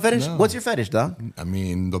 No foot fetish? No. What's your fetish, dog? I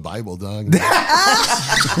mean, the Bible, dog.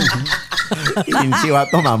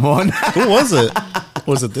 Chivato mamón. Who was it?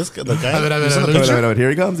 Was it this guy? The guy? Who's in the picture? Wait, here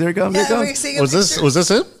he comes. Here he comes. Here he Yeah, we're comes. seeing a Was this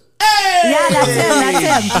him? Yeah, that's him.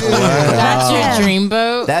 That's him. That's your him.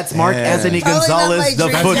 dreamboat. That's Mark Anthony Probably not Gonzalez, my the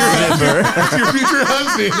dream foot man. remember. Your future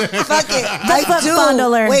husband. Fuck it. I foot do.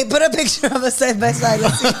 fondler. Wait, put a picture of us side by side.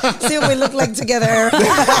 Let's see what we look like together.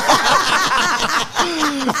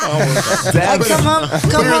 I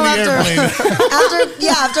come home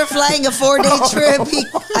after flying a 4-day trip.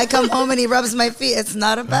 I come home and he rubs my feet. It's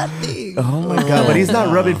not a bad thing. Oh my god! But he's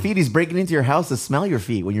not rubbing feet. He's breaking into your house to smell your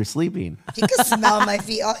feet when you're sleeping. He can smell my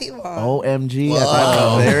feet all he wants. OMG!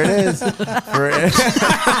 There it is.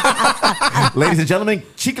 Ladies and gentlemen,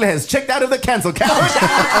 Chicle has checked out of the cancel couch.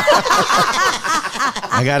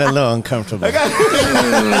 I got a little uncomfortable. Some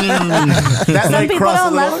people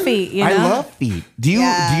don't love feet, you know? I love feet. Do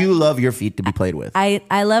you love your feet to be played with?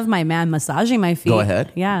 I love my man massaging my feet. Go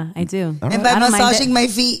ahead. Yeah, I do. And by massaging my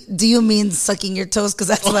feet, do you mean sucking your toes? Because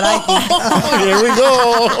that's what I think. Here we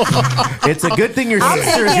go. It's a good thing your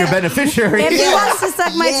sister is your beneficiary. If he wants to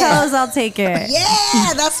suck my toes, I'll take it.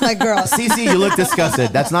 Yeah, that's my girl. Cece, you look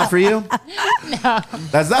disgusted. That's not for you? No.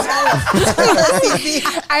 That's not.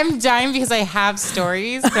 I'm dying because I have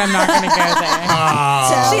stories, but I'm not going to go there.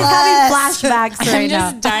 She's having flashbacks I'm right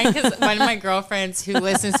now. just dying because one of my girlfriends who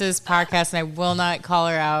listens to this podcast, and I will not call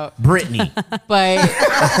her out, Brittany. but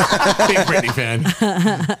Big Britney fan.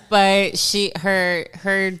 but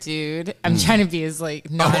her dude, I'm trying to be as like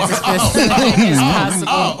non-specific as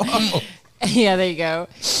possible. Yeah, there you go.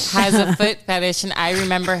 Has a foot fetish, and I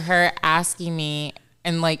remember her asking me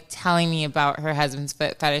and like telling me about her husband's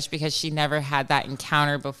foot fetish because she never had that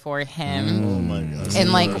encounter before him. Oh my god.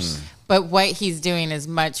 And like, but what he's doing is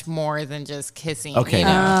much more than just kissing. Okay. You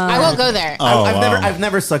know? I won't go there. I've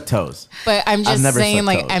never sucked toes. But I'm just never saying, sucked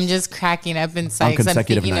like, toes. I'm just cracking up inside because I'm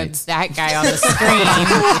consecutive thinking nights. of that guy on the screen.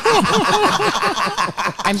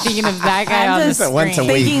 I'm thinking of that guy on I'm the just once a screen.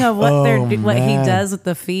 week. thinking of what what he man. does with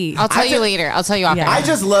the feet. I'll tell you later. I'll tell you off. Yeah. I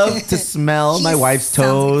just love to smell my wife's sounds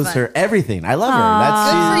toes, like fun. her everything. I love her.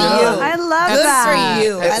 Good for you. I love Good that. for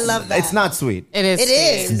you. I love that. It's not sweet. It is. It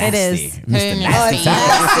is. sweet. It is. Nasty. Put it in Mr. your Oh, Nasty. it's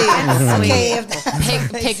feet. nasty. Okay, if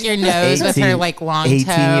that's Pick your nose with her like long 18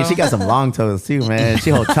 toe. years. She got some long toes too, man. She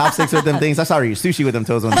hold chopsticks with them things. I saw her eat sushi with them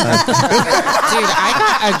toes one time. Dude, I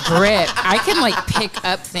got a grip. I can like pick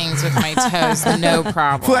up things with my toes, no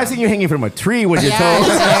problem. Fool, I seen you hanging from a tree with your Yeah, toes.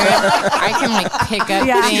 dude. I can like pick up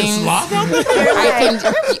Yeah. things. I can.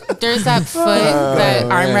 There's that foot, the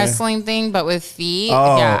arm wrestling thing, but with feet.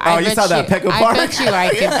 Oh. Yeah, Oh, I you bet saw that Petco I Park? bet you I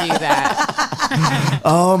could do that.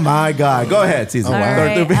 Oh my God. Go ahead, Caesar. All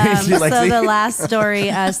right. She likes So it. the last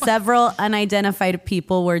story, several unidentified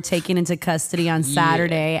people were taken into custody on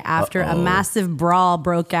Saturday after a massive brawl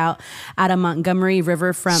broke out at a Montgomery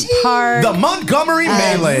riverfront park. The Montgomery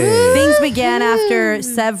melee. Things began after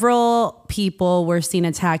several people were seen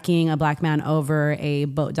attacking a black man over a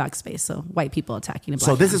boat dock space. So white people attacking a black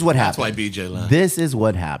So this man. is what That's happened. why BJ left. This is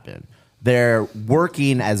what happened. They're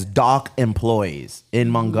working as dock employees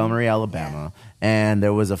in Montgomery, Alabama, and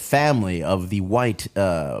there was a family of the white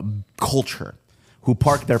culture who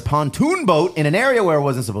parked their pontoon boat in an area where it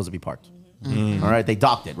wasn't supposed to be parked. All right, they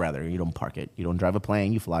docked it rather. You don't park it. You don't drive a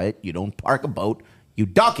plane. You fly it. You don't park a boat. You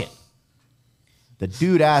dock it. The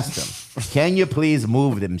dude asked them, "Can you please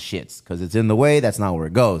move them shits? Because it's in the way. That's not where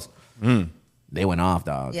it goes." They went off,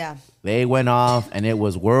 dog. Yeah. They went off, and it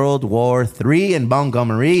was World War III in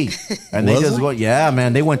Montgomery. And they just went, yeah,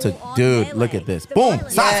 man. They went to, dude, look at this. Boom.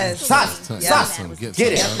 Yes. Sas.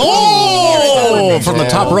 Get it. Oh, from the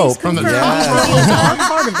top rope. From the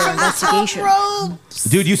Part of the investigation.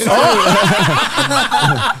 Dude, you saw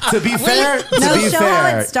To be fair, No, to be show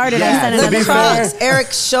fair. how it started. I Yeah, sent to another be Crocs. fair,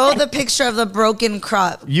 Eric, show the picture of the broken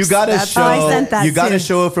crop. you gotta show. I sent that You gotta too.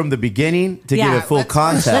 show it from the beginning to Yeah. give it full Let's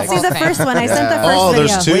context. Let's do the first one. I sent the first Oh, video.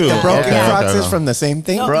 there's two. Wait, the broken Yeah. Crocs is from the same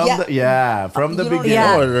thing? From Yeah. from the beginning.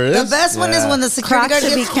 Yeah. Oh, there The is? best one is when the security Crocs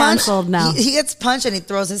guard should gets be canceled punched. now. He gets punched and he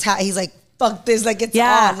throws his hat. He's like, fuck this, like it's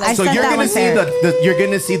Yeah, on. Like, So you're gonna see you're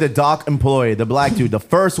gonna see the dock employee, the black dude, the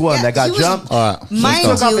first one Yeah, that got he was- jumped. mind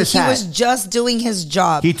took off you, his he hat. was just doing his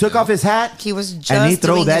job. He took off his hat. He was just and he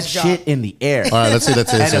threw doing that his job. shit in the air. All right, let's see. And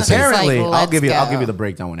apparently, Like, I'll give you let's the go.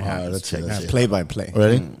 breakdown when it happens. Let's see. Play by play.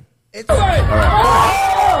 Ready?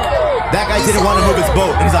 That guy didn't want to move his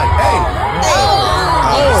boat. And he's like, hey,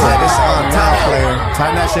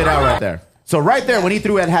 time that shit out right there. So right there, when he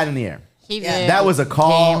threw that hat in the air, He did. that was a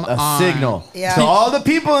call, Game a on. signal. Yeah. So all the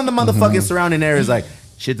people in the motherfucking surrounding area is like,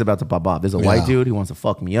 shit's about to pop off. There's a white dude. He wants to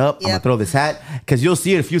fuck me up. I'm going to Yep. throw this hat. Because you'll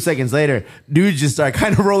see it a few seconds later. Dudes just start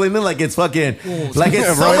kind of rolling in like it's fucking, like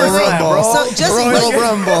it's Royal SummerSlam, Rumble. bro. So just Royal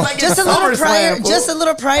Rumble. Like just it's a little SummerSlam, prior, fool. just a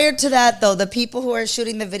little prior to that though, the people who are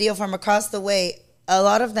shooting the video from across the way, a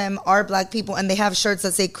lot of them are black people and they have shirts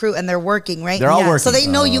that say crew and they're working, right? They're all working. So they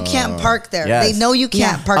know you can't park there. yes. They know you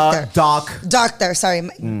can't park there. Doc. Dock there. Sorry.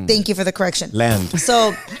 Thank you for the correction. Land.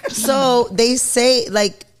 So they say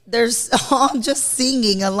like there's all just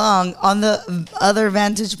singing along on the other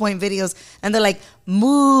Vantage Point videos, and they're like,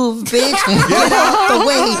 "Move, bitch, get out the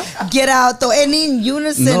way, get out the." And in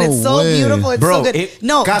unison, No it's so way. beautiful. It's Bro, so good. it,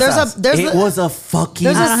 No, Casas, there's it was a fucking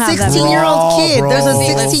there's I don't a have that 16-year-old kid. bro. There's a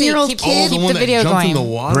Let's see, 16-year-old keep- kid. keep the one the that video jumped in going.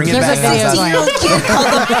 the water. Bring it There's back. a video going. 16-year-old kid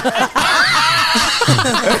called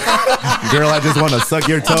Girl, I just want to suck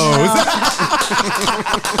your toes.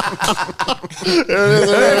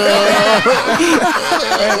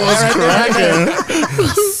 What's cracking?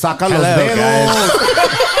 Saca los Hello, dedos.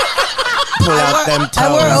 Pull out them I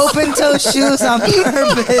wore toes. open toe shoes on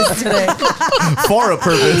purpose today. For a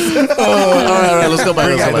purpose. All right, let's go back.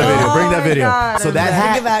 Bring Let's that go back. video. Bring that video. God. So that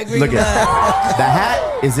hat. it back, bring Look it at the hat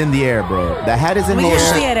is in the air, bro. The hat is in We the can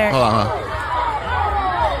air. see it. Hold on.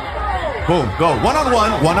 Boom, go. One on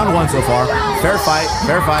one so far. Fair fight.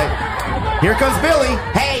 Here comes Billy.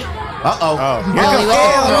 Hey. Uh-oh. Here comes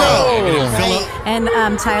And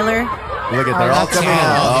Tyler. Look at they're all coming in.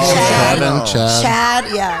 Chad,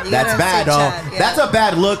 yeah. you That's gotta bad, say dog. Chad, yeah. That's a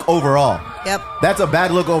bad look overall. Yep. That's a bad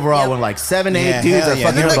look overall Yep. when like 7, 8 Yeah, dudes hell are yeah.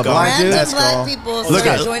 fucking Here up we a go. black dude. Random black people Look start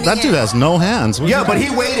at joining That in. dude has no hands. What's Yeah, he but doing?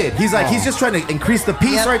 he waited. He's like, he's just trying to increase the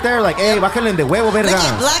piece right there. Like, hey, bájale de huevo, Look verga.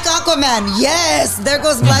 at Black Aquaman. Yes, there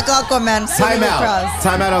goes Black Aquaman. Time out.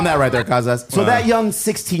 Time out on that right there, Kazas. So that young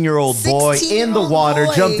 16-year-old boy in the 16-year-old water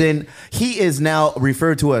boy. jumped in. He is now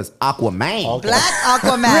referred to as Aquaman. Black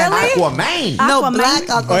Aquaman. Aquaman. No, Aquaman? Black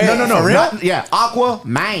Aquaman. No. Not,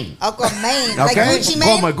 Aquaman. Aquaman. Like Okay? Gucci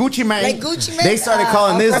Call Mane. my Gucci Mane. Like Gucci Mane? They started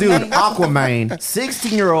calling this dude Aquaman. Aquaman.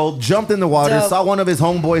 16-year-old jumped in the water, Dope. saw one of his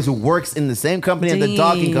homeboys who works in the same company as the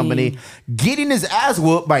docking Dang. company getting his ass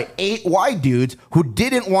whooped by 8 white dudes who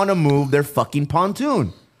didn't want to move their fucking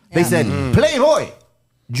pontoon. They said, Playboy,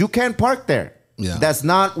 you can't park there. Yeah. That's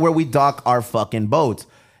not where we dock our fucking boats.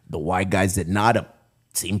 The white guys did not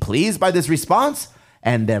seem pleased by this response.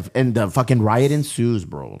 And the fucking riot ensues,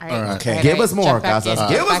 bro. All right. Okay. Give us more, Jump back Casas. in.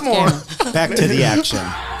 Give us Back more. in. Back to the action.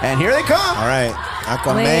 And here they come. All right.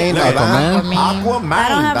 Aquaman. Wait. Aquaman. Aquaman. I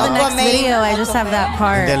don't have the next Aquaman. video. I just have that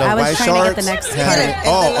part. De los I was white trying to get the shorts. next Yeah.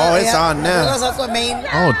 part. Oh, it's on There now. goes Aquaman.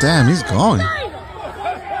 Oh, damn, he's going.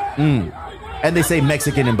 And they say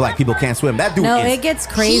Mexican and black people can't swim. That dude No, is. it gets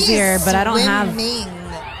crazier, but I don't have.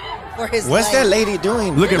 For his What's life. that lady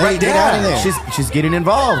doing? Look at Lady, right get out of there. there. She's getting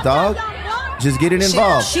involved, dog. Just getting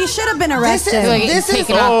involved. She should have been This arrested. is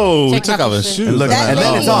Taking off- Oh, he taking took off off his his shoes. and look, That and then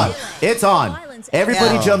lady- it's on. It's on.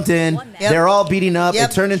 Everybody Yeah. jumped in. Yep. They're all beating up.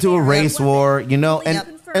 Yep. It turned into a race war, you know. And Yep.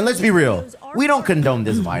 and let's be real. We don't condone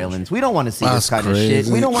this violence. We don't want to see That's this kind of shit.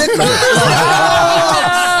 crazy. We don't want.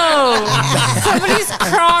 Oh, somebody's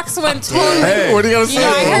Crocs went totally. Hey. What are you gonna You know,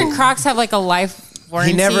 I say? heard Crocs have like a life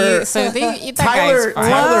warranty. never- So they, that Tyler, guy's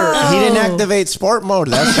fine. Tyler, He didn't activate sport mode.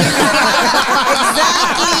 That's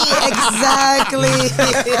Exactly.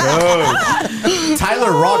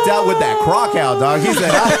 Tyler rocked out with that croc out, dog. He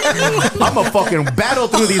said, I'm a fucking battle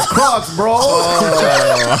through these crocs, bro. You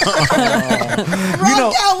know,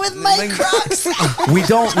 Rock out with my Crocs. we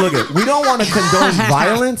don't want to condone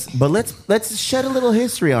violence, but let's shed a little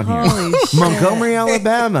history on here. Holy shit. Montgomery,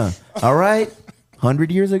 Alabama. All right.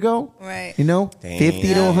 100 years ago, Right. You know,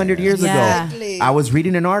 50 to 100 years Yeah. ago. I was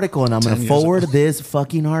reading an article, and I'm going to forward this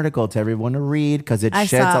fucking article to everyone to read because it I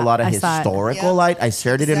sheds saw a lot of it. I saw it. historical Yep. light. I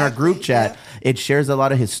shared it in our Exactly. group chat. Yep. It shares a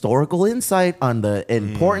lot of historical insight on the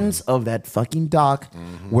importance of that fucking dock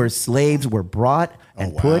where slaves were brought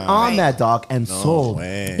and put on Right. that dock and sold.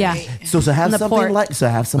 Yeah. So to have In the something port. like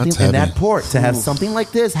something That's in heavy. that port, to have something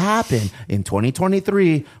like this happen in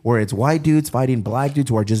 2023, where it's white dudes fighting black dudes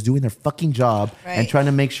who are just doing their fucking job and Right. trying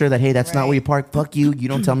to make sure that, hey, that's not where you park. Fuck you. You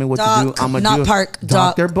don't tell me what to Dock, do. I'm gonna not do park, dock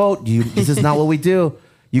dock. their boat. This is not what we do.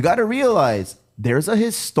 You got to realize there's a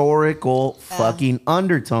historical fucking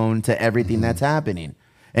undertone to everything that's happening.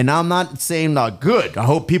 And I'm not saying not good. I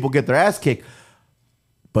hope people get their ass kicked.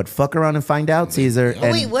 But fuck around and find out, Caesar. Oh,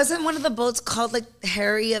 wait, wasn't one of the boats called like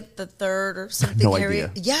Harriet the Third or something? No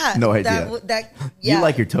Harriet? idea. Yeah. No idea. Yeah. You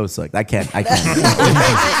like your toes sucked. I can't.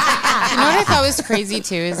 You know what I thought was crazy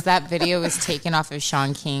too is that video was taken off of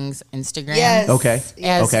Sean King's Instagram. Yes. Okay.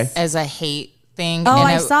 As a hate thing. Oh, And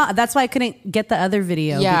I saw. That's why I couldn't get the other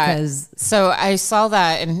video. Yeah. Because So I saw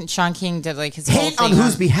that, and Sean King did like his whole Hate thing on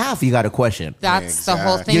whose behalf? You got a question. That's the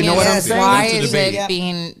whole thing. You know what I'm is saying? why It's a is debate. it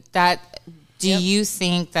being that? Do you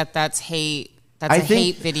think that that's hate? That's I a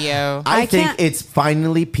think- hate video. I think it's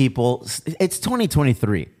finally people. It's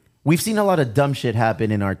 2023. We've seen a lot of dumb shit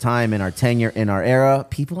happen in our time, in our tenure, in our era.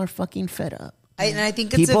 People are fucking fed up. And I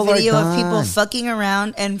think it's People a are video of people done. fucking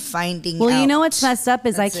around and finding Well, out. you know what's messed up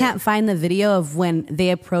is That's I can't find the video of when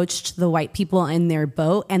they approached the white people in their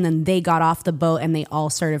boat and then they got off the boat and they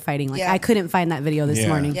all started fighting. Like Yeah. I couldn't find that video this Yeah.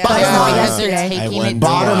 morning. Yeah. But I Bottom saw line- it because they're yesterday. taking it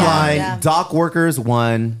Bottom down. line, Yeah. dock workers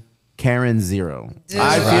 1, Karen 0. Dude,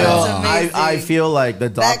 I that's feel amazing. I feel like the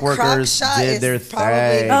dock That croc workers shot did is their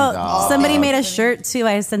probably- thing. Oh, dog. somebody made a shirt too.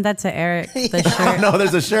 I sent that to Eric. The shirt. No,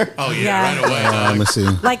 there's a shirt. Oh, yeah, Yeah. right away. Let me see.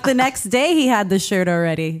 Like the next day, he had the shirt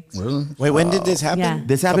already. Really? Wait, when did this happen? Yeah.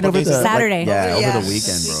 This happened Couple over days the ago? Saturday. over the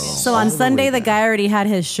weekend, bro. So on Sunday, the guy already had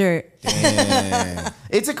his shirt.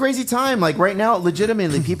 It's a crazy time. Like right now,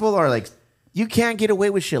 legitimately, people are like, you can't get away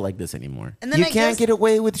with shit like this anymore. And then You I can't guess- get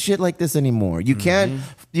away with shit like this anymore. You can't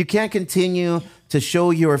continue to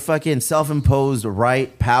show your fucking self-imposed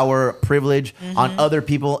right, power, privilege on other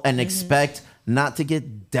people and expect not to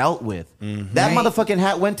get dealt with. That motherfucking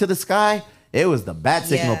hat went to the sky. It was the bat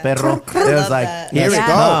signal, Yeah. perro. It I was love like, that. here it Yeah.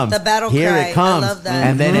 comes. The battle Here cry. it comes. I love that.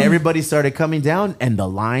 And then everybody started coming down and the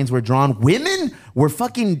lines were drawn. Women were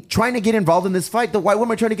fucking trying to get involved in this fight. The white women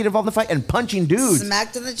were trying to get involved in the fight and punching dudes.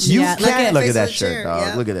 Smacked in the cheek. You Yeah, can't look at that Face of the shirt, chair. dog.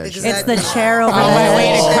 Yeah. Look at that shirt. It's the chair over On my there.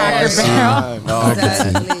 way to Cracker Barrel.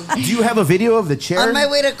 Exactly. Do you have a video of the chair? On my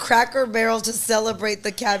way to Cracker Barrel to celebrate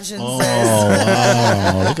the caption Oh, says.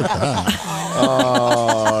 wow. Look at that.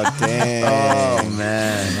 Oh, damn. Oh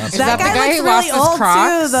man. Is That the guy guy looks who really lost his old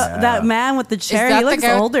Crocs? too. That man with the chair, that he the looks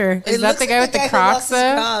guy- older. Is It that looks the guy like with the who Crocs lost his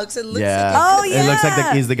though? Crocs. It looks Yeah. Oh, It looks like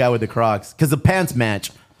yeah. he's the guy with the Crocs because the pants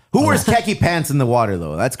match. Who wears khaki pants in the water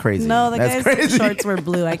though? That's crazy. No, the That's guy's crazy. shorts were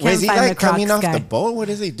blue. I Wait, can't is he find the like Crocs coming off guy. the boat? What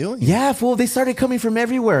is he doing? Yeah, fool. They started coming from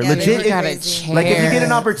everywhere. Yeah, they Legit. were got a crazy. chair. Like if you get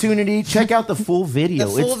an opportunity, check out the full video.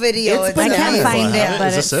 The full video, it's I can't amazing. find it, Yeah. but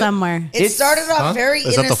Is it's this it? somewhere. It started off very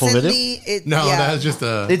Is that the full video? innocently. No, yeah. that's just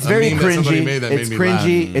a. It's a very meme that somebody cringy. made that It's made me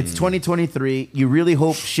cringy. laugh. It's 2023. You really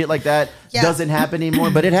hope shit like that Yeah. doesn't happen anymore,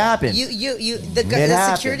 but it happened. The It the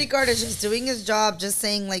happened. security guard is just doing his job, just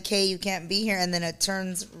saying like, "Hey, you can't be here," and then it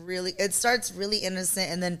starts really innocent,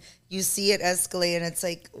 and then you see it escalate, and it's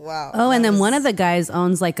like, wow. Oh, and that then was- one of the guys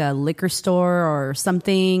owns like a liquor store or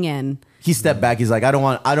something, and He stepped back. He's like, I don't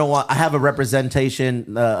want. I have a representation.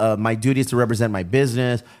 My duty is to represent my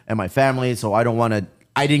business and my family. So I don't want to.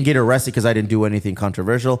 I didn't get arrested because I didn't do anything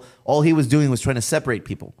controversial. All he was doing was trying to separate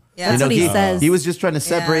people. Yeah. That's what he says. He was just trying to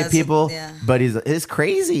separate that's what- people. yeah. But it's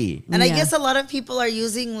crazy. And I guess a lot of people are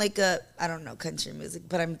using like I don't know, country music,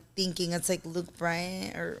 but I'm thinking it's like Luke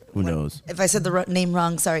Bryan or Who knows? if I said the name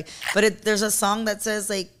wrong, sorry. But there's a song that says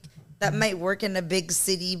like that might work in a big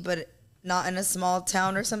city, but not in a small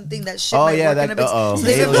town or something. That shit Oh, might yeah, work that- in a big uh-oh. so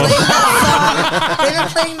they've been playing that song. They've been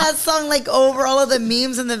playing that song like over all of the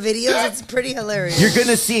memes and the videos. It's pretty hilarious. You're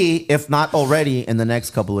gonna see, if not already, in the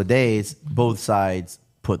next couple of days, both sides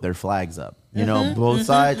put their flags up. You know, both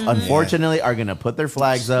sides, unfortunately, are gonna put their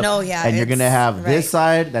flags up. No, yeah, and you're gonna it's- have right. this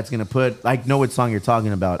side that's gonna put. I know what song you're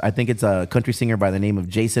talking about. I think it's a country singer by the name of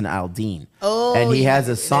Jason Aldean. Oh, and he yeah. has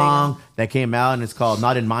a song that came out, and it's called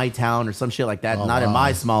 "Not in My Town" or some shit like that. Not in wow.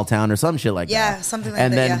 my small town or some shit like that. Yeah, something like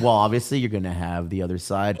and that, then, yeah. well, obviously, you're gonna have the other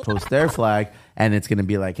side post their flag, and it's gonna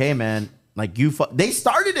be like, "Hey, man, like they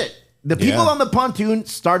started it. The people Yeah. on the pontoon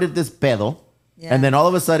started this pedo." Yeah. And then all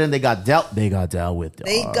of a sudden they got dealt with. They got dealt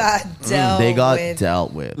They got with.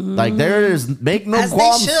 dealt with. Like there's make no As they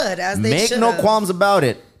qualms. should, as they make should no have. qualms about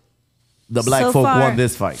it. The black So folk far- won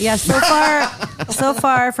this fight. Yeah, so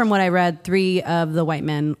far from what I read, 3 of the white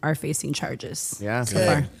men are facing charges. Yeah. So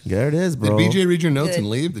far. There it is, Did bro. BJ read your notes and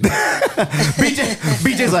leave?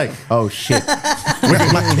 BJ's like, oh shit.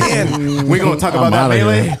 We're gonna talk about that outta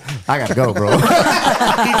melee. here. I gotta go, bro. He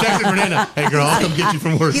texted Fernanda, "Hey girl, I'll come get you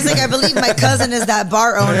from work." He's like, I believe my cousin is that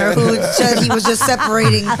bar owner who said he was just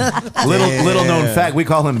separating. Little known fact, we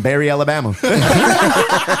call him Barry, Alabama.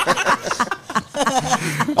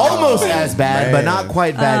 All almost as bad, but not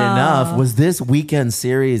quite bad enough, was this weekend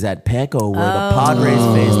series at Petco where the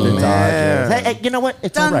Padres faced the Dodgers. Hey, you know what?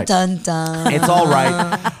 It's all right. Dun, dun. It's all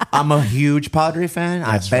right. I'm a huge Padre fan.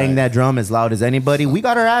 I bang that drum as loud as anybody. We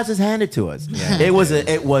got our asses handed to us. Yeah. It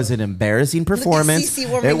was an embarrassing performance. Look at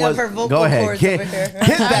Cece warming up her vocal go ahead. cords Hit over here.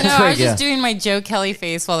 that I was trigger. just doing my Joe Kelly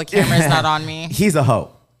face while the camera's not on me. He's a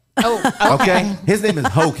hoe. Oh, Okay, his name is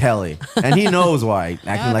Ho Kelly, and he knows why. Acting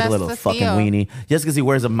like a that's little the fucking deal. weenie, just because he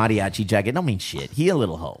wears a mariachi jacket, don't mean shit. He a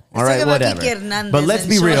little hoe. All Let's right, talk about whatever. Kike Hernandez But let's and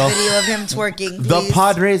be show real. A video of him twerking. The Please.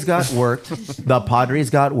 Padres got worked. The Padres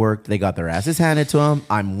got worked. They got their asses handed to them.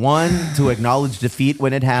 I'm one to acknowledge defeat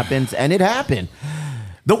when it happens, and it happened.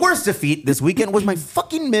 The worst defeat this weekend was my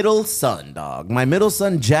fucking middle son, dog. My middle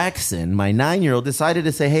son, Jackson, my 9-year-old, decided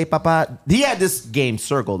to say, hey, Papa. He had this game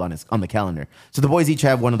circled on the calendar. So the boys each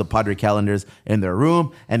have one of the Padre calendars in their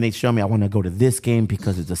room, and they show me, I want to go to this game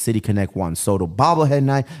because it's a City Connect Juan Soto bobblehead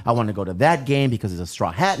night. I want to go to that game because it's a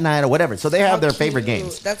Straw Hat night or whatever. So they have their favorite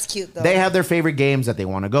games. That's cute, though. They have their favorite games that they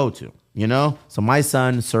want to go to, you know? So my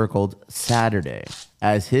son circled Saturday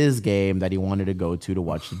as his game that he wanted to go to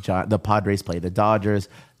watch the Padres play the Dodgers.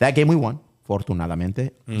 That game we won, fortunadamente.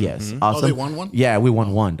 Yes, awesome. Oh, they won one? Yeah, we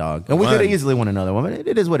won one, dog. And we could have easily won another one, but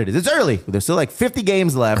it is what it is. It's early. There's still like 50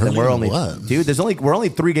 games left, and we're only, we're only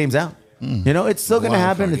 3 games out. You know, it's still going to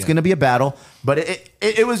happen. It's going to be a battle, but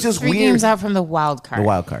it was just 3 weird. games out from the wild card. The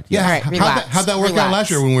wild card. Yeah. All right, relax. How'd that work out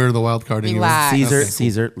last year when we were the wild card? Relax.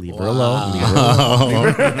 Caesar, leave her alone. Leave her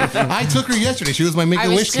alone. I took her yesterday. She was my I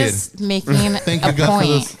Make-A-Wish was kid. just making Thank a you, God, for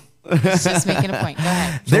point. this. Just making a point. Go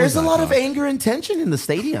ahead. There's a lot of anger and tension in the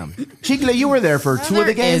stadium. Chicle, you were there for 2 of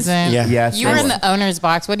the games. Isn't. Yeah. Yes, You were in the owner's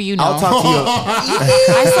box. What do you know? I'll talk to you.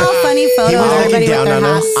 I saw a funny photo of everybody with their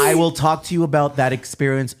hats. I will talk to you about that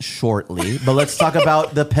experience shortly, but let's talk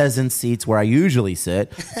about the peasant seats where I usually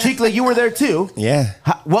sit. Chicle, you were there too. Yeah.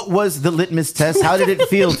 What was the litmus test? How did it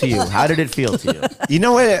feel to you? How did it feel to you? You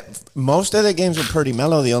know what? Most of the games were pretty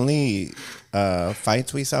mellow. The only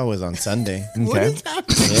fights we saw was on Sunday. Okay.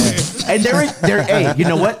 And they're hey, you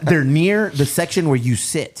know what? They're near the section where you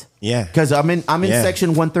sit. Yeah. Because I'm in section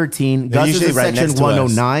 113. They're Gus is usually in right section next to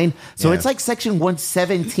 109. So Yeah. it's like section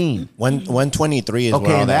 117. 123 is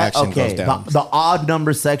where all the action goes down. The odd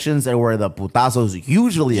number sections are where the putazos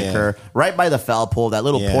usually occur, right by the foul pole, that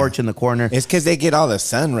little porch in the corner. It's because they get all the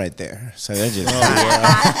sun right there, so they're just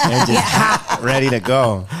hot, ready to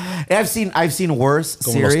go. I've seen worse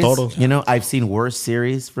series. You know, I've seen worse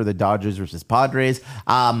series for the Dodgers versus Padres.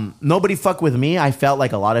 Nobody fuck with me. I felt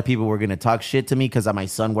like a lot of people were gonna talk shit to me because of my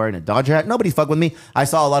son wearing a Dodger hat. Nobody fuck with me. I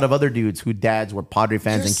saw a lot of other dudes who dads were Padre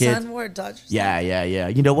fans Your and kids. son wore a Dodgers. Yeah.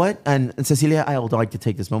 You know what? And Cecilia, I would like to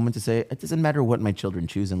take this moment to say it doesn't matter what my children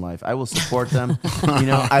choose in life. I will support them. You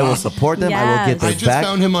know, I will support them. I will get I their just back.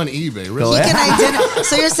 found him on eBay. Really? He can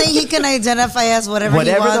so you're saying he can identify as whatever he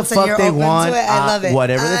the wants fuck and you're they open want, to it? I love it.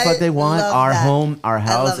 whatever the fuck they want. love Our that. home, our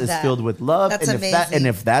house love is that. filled with love. That's and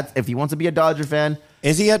if he wants to be a Dodger fan,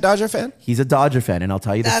 is he a Dodger fan? He's a Dodger fan, and I'll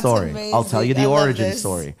tell you the That's story. amazing. I'll tell you the I love origin this.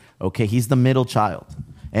 story. Okay, he's the middle child,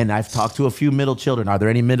 and I've talked to a few middle children. Are there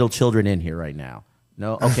any middle children in here right now?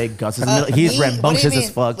 No. Okay, Gus is middle. He's me? What do you rambunctious mean? as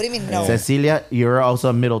fuck. What do you mean, no? Cecilia, you're also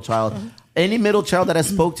a middle child. Any middle child that I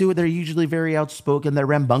spoke to, they're usually very outspoken. They're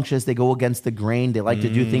rambunctious. They go against the grain. They like to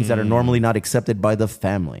do things that are normally not accepted by the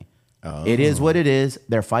family. It is what it is.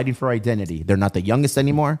 They're fighting for identity. They're not the youngest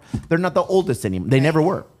anymore. They're not the oldest anymore. They never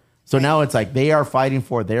were. So now it's like they are fighting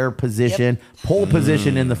for their position, pole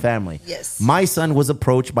position in the family. Yes. My son was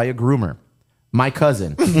approached by a groomer, my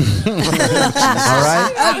cousin. All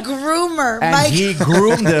right? A groomer. And Mike. he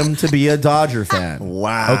groomed them to be a Dodger fan.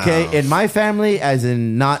 Wow. Okay, in my family, as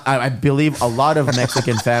in not, I believe a lot of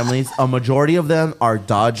Mexican families, a majority of them are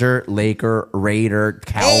Dodger, Laker, Raider,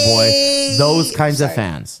 Cowboy, those kinds of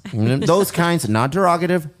fans. Those kinds, not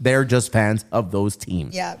derogative, they're just fans of those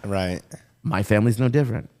teams. Yeah. Right. My family's no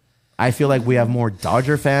different. I feel like we have more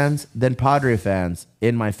Dodger fans than Padre fans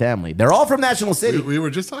in my family. They're all from National City. We were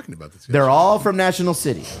just talking about this. They're all from National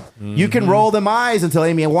City. You can roll them eyes until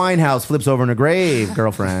Amy Winehouse flips over in her grave,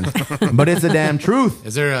 girlfriend. But it's the damn truth.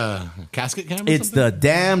 Is there a casket camera? It's the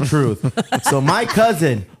damn truth. So my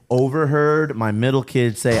cousin overheard my middle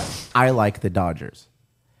kid say, I like the Dodgers.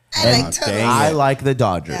 I like the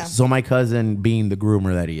Dodgers. Yeah. So my cousin, being the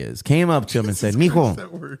groomer that he is, came up to him and said,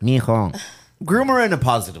 Mijo, groomer in a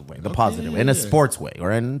positive way, in a sports way,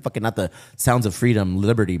 or in fucking not the Sounds of Freedom,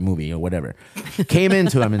 Liberty movie or whatever. Came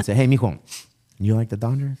into him and said, hey, mijo, you like the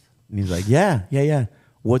Dodgers? And he's like, yeah.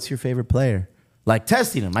 What's your favorite player? Like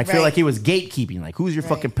testing him. I feel like he was gatekeeping. Like, who's your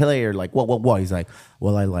fucking player? Like, what? He's like,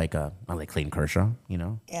 well, I like Clayton Kershaw. You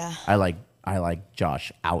know, Yeah. I like I like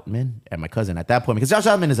Josh Outman and my cousin at that point because Josh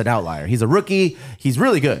Outman is an outlier. He's a rookie. He's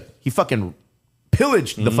really good. He fucking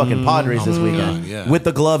pillaged the fucking Padres this weekend with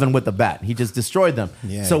the glove and with the bat. He just destroyed them.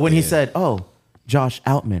 Yeah, so when he said, "Oh, Josh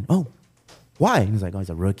Outman," why? He's like, "Oh, he's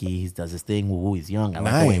a rookie. He does his thing. Ooh, he's young. I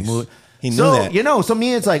like the way he moves." He knew that. So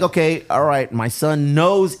me, it's like, okay, all right, my son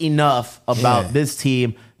knows enough about this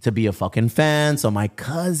team to be a fucking fan. So my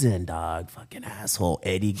cousin, dog, fucking asshole,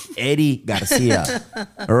 Eddie Garcia,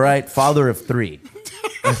 all right, father of 3.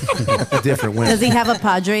 Different women. Does he have a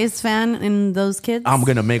Padres fan in those kids? I'm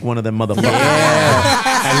gonna make one of them motherfuckers.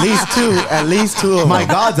 At least two of them. My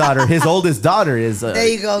goddaughter, his oldest daughter, is. There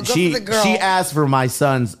you go. Go she, for the girl. She asked for my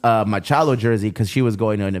son's Machado jersey because she was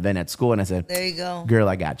going to an event at school, and I said, There you go. "Girl,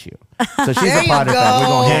 I got you." So she's There a you Padre fan. We're go.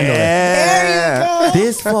 gonna handle it. There you go.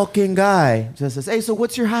 This fucking guy just says, "Hey, so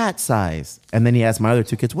what's your hat size?" And then he asked my other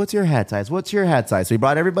 2 kids, "What's your hat size? What's your hat size?" So he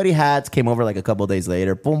brought everybody hats. Came over like a couple days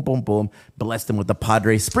later. Boom, boom, boom. Blessed them with the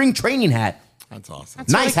Padres spring training hat. That's awesome.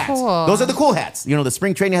 That's Nice really hats. cool. Those are the cool hats. You know, the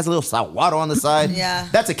spring training has a little saguaro on the side. Yeah.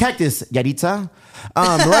 That's a cactus, Yaritza.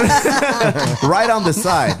 Right on the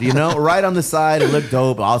side, you know, right on the side. It looked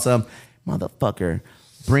dope, awesome. Motherfucker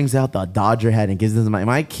brings out the Dodger hat and gives this to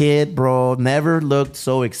my kid, bro. Never looked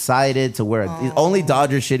so excited to wear the only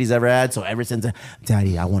Dodger shit he's ever had. So ever since,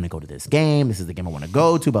 Daddy, I want to go to this game. This is the game I want to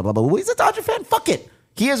go to. Blah blah blah. Well, he's a Dodger fan. Fuck it.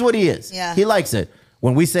 He is what he is. Yeah. He likes it.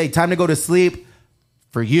 When we say time to go to sleep,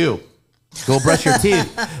 for you. Go brush your teeth.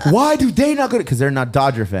 Why do they not go to? Because they're not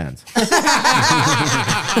Dodger fans.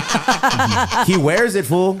 He wears it,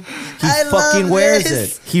 fool. He fucking wears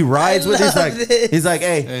it. He rides with it. He's like,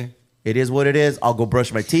 hey, it is what it is. I'll go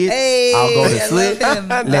brush my teeth. Hey, I'll go to I sleep. love him.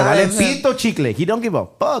 Le I vale love him. pito chicle. He don't give a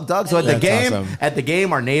fuck, dog. So That's at the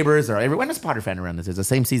game, our neighbors or everyone is Potter fan around this. It's the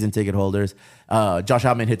same season ticket holders. Josh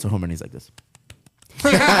Outman hits a home and he's like this. He's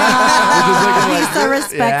so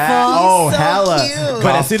respectful. Yeah. Oh, so hella. cute.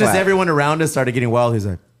 But as soon as clap. everyone around us started getting wild, he's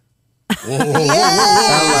like, Yeah. I'm like,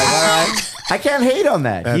 all right. I can't hate on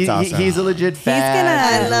that. That's awesome. He's a legit He's fan.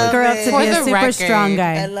 I gonna love grow up it. to For be a the super record, strong I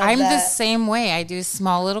guy. love I'm the that. same way. I do a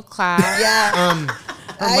small little clap. Yeah.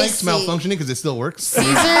 Her I mic's see. malfunctioning because it still works.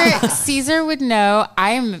 Caesar would know.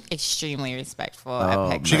 I am extremely respectful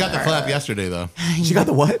at Pet She got the clap yesterday, though. She got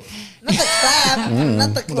the what? Not the clap.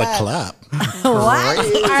 Not the The clap. clap. All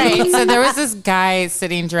right, so there was this guy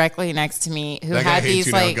sitting directly next to me who That guy had hates these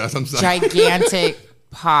you now, like Gus. I'm sorry. gigantic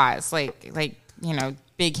paws, like you know,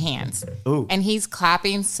 big hands. Ooh. And he's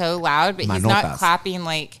clapping so loud, but he's not Manotas. clapping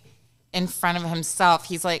like in front of himself.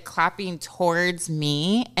 He's like clapping towards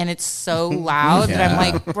me, and it's so loud that I'm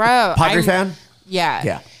like, bro, Padre fan? Yeah.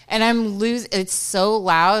 Yeah. And I'm losing. It's so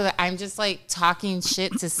loud that I'm just like talking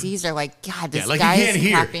shit to Caesar. Like, God, this Yeah, like guy he can't is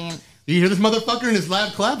hear. clapping. You hear this motherfucker in his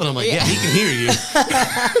loud clap? And I'm like, yeah, he can hear you.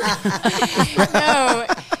 No,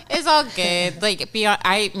 it's all good. Like beyond,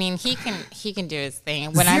 I mean, he can do his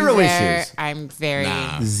thing. When Zero I'm there, issues. I'm very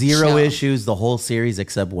Zero chill. issues the whole series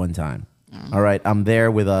except one time. All right, I'm there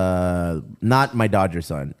with not my Dodger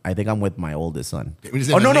son. I think I'm with my oldest son. We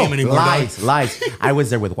just Oh didn't no, name anymore, lies, dog. lies. I was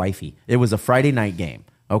there with wifey. It was a Friday night game.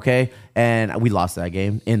 Okay, and we lost that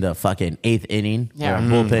game in the fucking 8th inning. Yeah. Our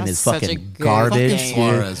bullpen That's is such a fucking good garbage. game.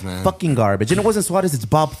 Suarez, man. Fucking garbage. And it wasn't Suarez. It's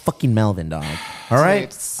Bob fucking Melvin, dog. All right,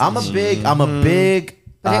 I'm a big.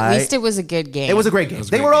 But at least it was a good game. It was a great game.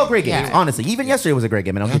 They were all great games, Yeah. honestly. Even yesterday was a great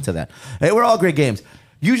game, and I'll get to that. They were all great games.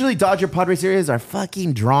 Usually Dodger Padre series are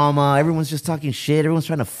fucking drama. Everyone's just talking shit. Everyone's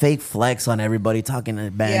trying to fake flex on everybody, talking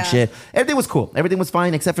bad Yeah. shit. Everything was cool. Everything was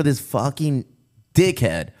fine except for this fucking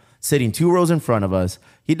dickhead sitting 2 rows in front of us.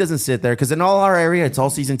 He doesn't sit there because in all our area, it's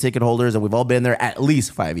all season ticket holders, and we've all been there at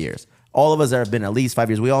least 5 years. All of us have been at least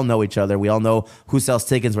 5 years. We all know each other. We all know who sells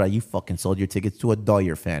tickets. We're like, you fucking sold your tickets to a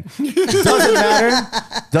Dodger fan. Doesn't matter.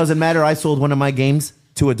 Doesn't matter. I sold one of my games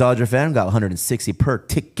to a Dodger fan. Got 160 per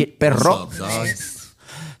ticket, perro. What's up, dog?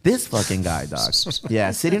 This fucking guy, dog. Yeah,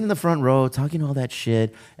 sitting in the front row, talking all that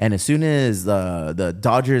shit. And as soon as the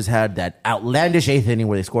Dodgers had that outlandish 8th inning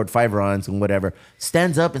where they scored 5 runs and whatever,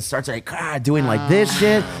 stands up and starts like doing like this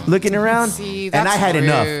shit, looking around. See, and I that's had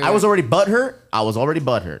enough. rude. I was already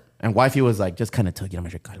butthurt. And wifey was like, just kind of took,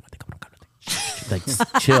 like,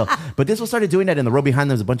 just chill. But this one started doing that in the row behind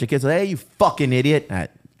them was a bunch of kids. Like, hey, you fucking idiot.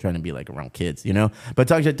 Trying to be like around kids, you know? But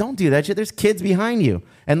talking shit, don't do that shit. There's kids behind you.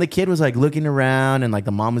 And the kid was like looking around and like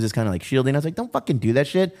the mom was just kind of like shielding. I was like, don't fucking do that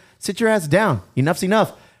shit. Sit your ass down. Enough's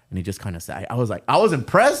enough. And he just kind of said, I was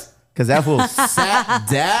impressed because because that fool sat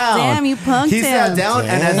down. Damn, you punked He sat him. down,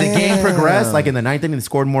 and as the game progressed, like in the ninth inning, he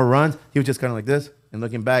scored more runs. He was just kind of like this and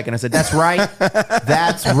looking back, and I said, "That's right,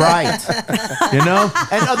 that's right." You know,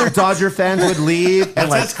 and other Dodger fans would leave, and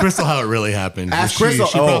like Ask Crystal how it really happened. ask She Crystal.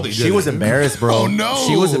 probably She did was it. embarrassed, bro. Oh, no.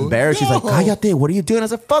 She was embarrassed. She's like, No. "Cállate, what are you doing?" I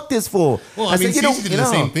said, "Fuck this fool." Well, I mean, said, "You don't, Cece did you the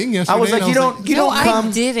know." same thing yesterday, I was like, and I "You was don't, you No, don't come."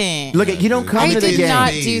 I didn't. Look, you don't come I to the did game.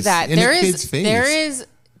 not do that. In There a is kid's face. there is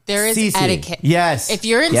Cece. etiquette. Yes. If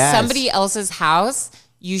you're in Yes. somebody else's house,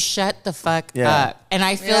 you shut the fuck Yeah. up. And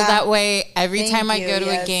I feel Yeah. that way every Thank time I you, go to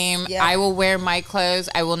yes. a game. Yeah. I will wear my clothes.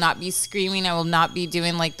 I will not be screaming. I will not be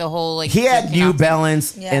doing like the whole like. He had jerking New off.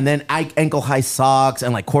 Balance Yeah. and then ankle high socks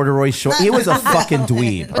and like corduroy shorts. He was a fucking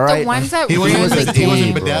dweeb. But all the right? ones that He wasn't, really was a he wasn't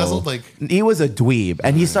dweeb, bro. bedazzled. Like, He was a dweeb,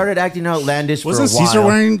 and he started acting outlandish Wasn't for a while. Caesar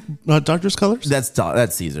wearing Dodgers colors? That's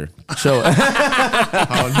Caesar. So oh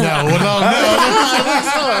no,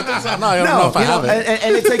 I think so. No, I don't know if I have it.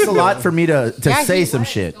 and it takes a lot for me to Yeah, say he some was.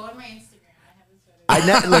 shit. Go on my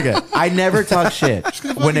Instagram. I never talk shit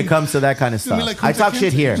when it comes to that kind of gonna be stuff. like I talk Kunta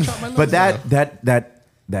shit Kinte, here, chop my lungs but out.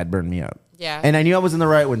 that burned me up. Yeah. And I knew I was in the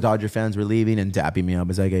right when Dodger fans were leaving and dapping me up.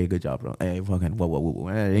 It's like, hey, good job, bro. Hey, fucking,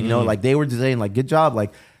 whoa. You know, like they were just saying, like, good job.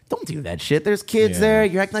 Like, don't do that shit. There's kids there.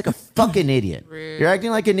 You're acting like a fucking idiot. You're acting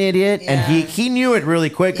like an idiot. And he knew it really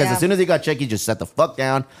quick because Yeah. as soon as he got checked, he just sat the fuck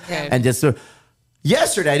down Okay. and just.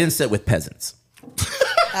 Yesterday, I didn't sit with peasants.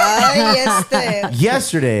 Yes, Steph.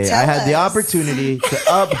 Yesterday, I had the opportunity to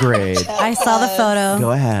upgrade. I saw the photo.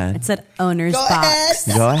 Go ahead. It said owner's Go box.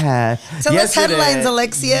 ahead. Go ahead. Tell us headlines,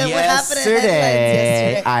 Alexia. What happened at headlines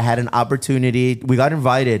yesterday? I had an opportunity. We got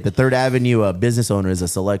invited. The Third Avenue business owners, a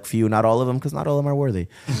select few, not all of them, because not all of them are worthy.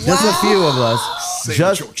 Just a few of us. Say it with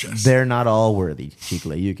your Just chest. they're not all worthy.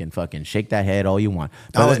 Chicle, you can fucking shake that head all you want.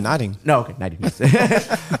 I was nodding. No, okay, nodding.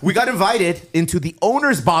 We got invited into the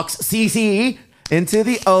owner's box, CC. Into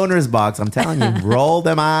the owner's box. I'm telling you, roll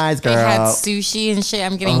them eyes, girl. They had sushi and shit.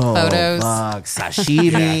 I'm getting photos. Fuck.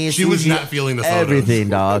 Sashimi. Yeah, she was sushi, not feeling the photos. everything,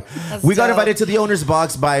 dog. We got dope. invited to the owner's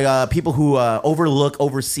box by people who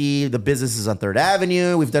oversee the businesses on Third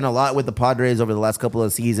Avenue. We've done a lot with the Padres over the last couple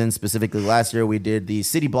of seasons. Specifically, last year we did the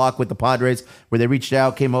city block with the Padres, where they reached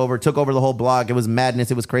out, came over, took over the whole block. It was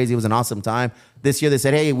madness. It was crazy. It was an awesome time. This year they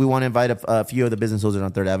said, hey, we want to invite a few of the business owners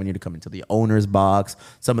on Third Avenue to come into the owner's box.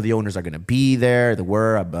 Some of the owners are going to be there. There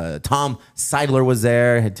were. Tom Seidler was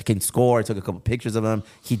there. Came score. I took a couple pictures of him.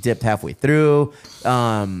 He dipped halfway through.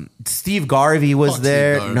 Steve Garvey was Fuck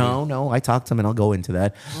there. Steve Garvey. No, I talked to him and I'll go into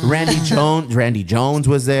that. Randy Jones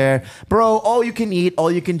was there. Bro, all you can eat,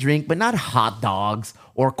 all you can drink, but not hot dogs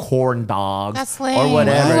or corn dogs That's lame. or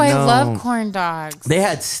whatever. Oh, I No. love corn dogs. They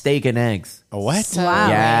had steak and eggs. What? So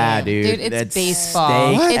Yeah, lame. dude. It's That's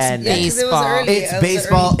baseball. steak It's and- Yeah, 'cause it was baseball. early. It's It was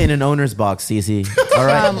baseball in an owner's box, Cece. All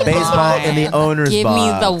right, Come baseball on. in the owner's Give box. me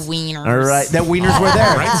the wieners. All right, the wieners were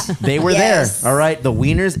there. They were Yes. there. All right, the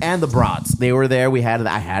wieners and the brats. They were there.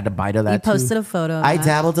 I had a bite of that. You posted too. a photo of I that.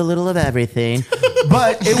 dabbled a little of everything,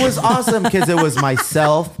 but it was awesome because it was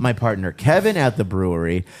myself, my partner Kevin at the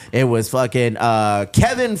brewery. It was fucking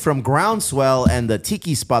Kevin from Groundswell and the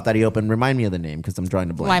tiki spot that he opened. Remind me of the name because I'm drawing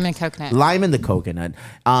a blank. Lime and coconut. Lime and the coconut.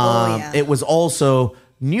 yeah. It was also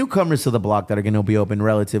newcomers to the block that are going to be open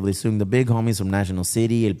relatively soon. The big homies from National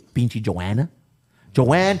City, El Pinche Joanne,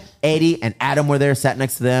 Eddie, and Adam were there, sat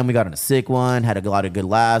next to them. We got on a sick one, had a lot of good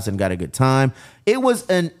laughs, and got a good time. It was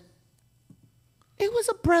a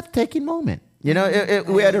breathtaking moment. You know,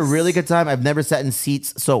 we had a really good time. I've never sat in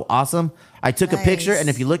seats so awesome. I took a picture, and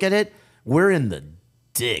if you look at it, we're in the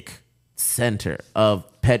dick center of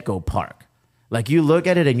Petco Park. Like, you look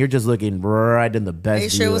at it and you're just looking right in the best Are you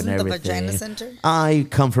view sure it and wasn't the everything. vagina center? I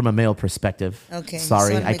come from a male perspective. Okay, just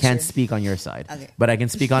Sorry, wanna I make can't sure. speak on your side. Okay. But I can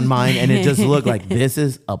speak on mine, and it just looked like this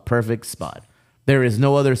is a perfect spot. There is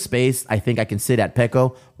no other space I think I can sit at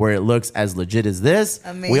Petco where it looks as legit as this.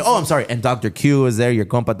 Amazing. I'm sorry. And Dr. Q was there. Your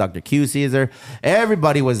compa Dr. Q is there.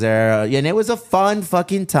 Everybody was there. And it was a fun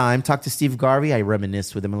fucking time. Talked to Steve Garvey. I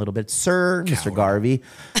reminisced with him a little bit. Sir, Mr. Garvey.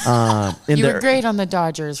 You were great on the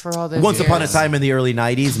Dodgers for all those Once years. upon a time in the early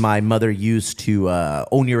 90s, my mother used to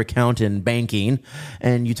own your account in banking,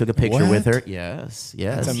 and you took a picture with her. Yes.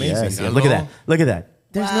 That's amazing. Yes. Look at that.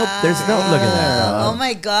 There's no, look at that, dog. Oh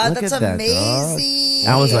my God, Look that's at that, dog. amazing.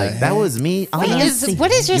 I was like, that was me. What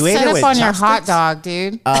is your You ate it setup with on your chopsticks? hot dog,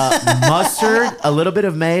 dude? Mustard, a little bit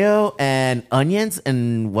of mayo, and onions,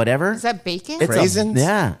 and whatever. Is that bacon? It's Raisins?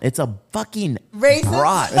 It's a fucking Raisins?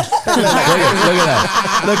 brat. look at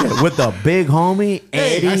that. Look at it. With the big homie,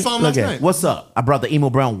 Hey, Eddie. I saw him look last at night. What's up? I brought the Emo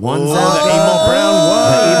Brown ones Oh, out. the Emo Brown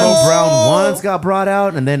The Emo Brown once got brought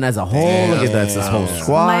out, and then as a whole, look at that, this whole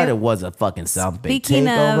squad. It was a fucking South Bay Speaking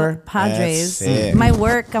takeover. of Padres, That's it. my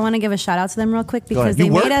work, I want to give a shout out to them real quick because ahead. they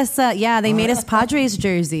You made work? us, they made us Padres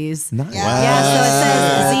jerseys. Nice. Yeah, so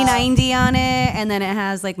it says Z90 on it, and then it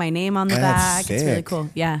has like my name on the That's back. It's really sick. cool.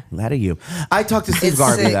 Yeah. Glad of you. I talked to Steve It's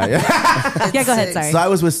Garvey. sick. That, Yeah, go ahead. Sorry. So I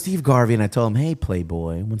was with Steve Garvey, and I told him, "Hey,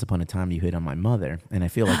 Playboy, once upon a time you hit on my mother, and I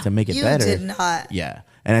feel like to make it You better." did not. Yeah,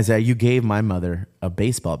 and I said, "You gave my mother a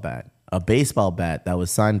baseball bat that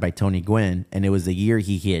was signed by Tony Gwynn, and it was the year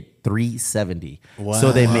he hit 370.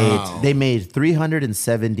 So they made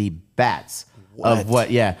 370 bats." Of what?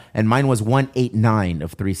 Yeah, and mine was 189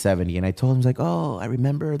 of 370, and I told him, I was like, "Oh, I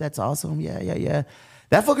remember. That's awesome. Yeah.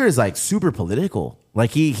 That fucker is like super political.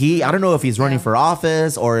 Like he I don't know if he's running for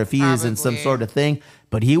office or if he is in some sort of thing,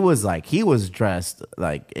 but he was dressed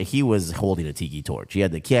like he was holding a tiki torch. He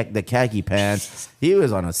had the khaki pants. He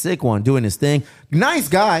was on a sick one doing his thing. Nice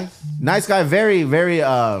guy, very very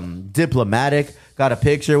diplomatic. Got a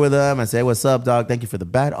picture with him. I said, "What's up, dog? Thank you for the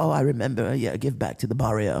bat." "Oh, I remember. Yeah, give back to the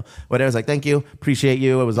barrio." Whatever. I was like, "Thank you. Appreciate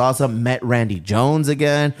you. It was awesome." Met Randy Jones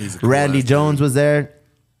again. Randy Jones was there.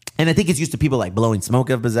 And I think it's used to people like blowing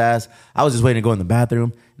smoke up his ass. I was just waiting to go in the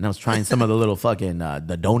bathroom, and I was trying some of the little fucking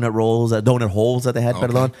the donut rolls, donut holes that they had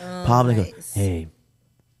put on. Pablo goes, "Hey,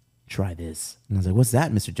 try this." And I was like, "What's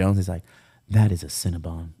that, Mr. Jones?" He's like, "That is a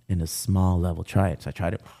Cinnabon in a small level. Try it." So I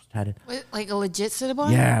tried it. What, like a legit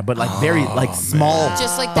Cinnabon? Yeah, but like very like small,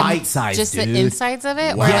 just like bite size, just dude. the insides of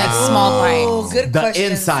it, or Yes. like small Oh, bites. good The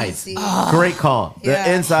question, insides. Cece. Great call. Yeah.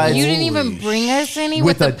 The insides. You didn't even bring us any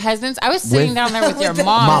With with the a- peasants. I was sitting with- down there with your My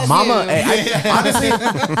mom. mama, too. hey, honestly,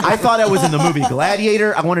 I thought I was in the movie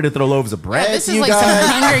Gladiator. I wanted to throw loaves of bread This to is you like guys.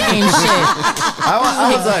 some Hunger Games shit.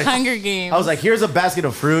 I was like, Hunger Games. I was like, here's a basket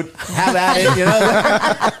of fruit. Have at it. You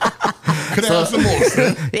know. Could I have some more?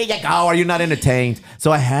 Here you go. Are you not entertained?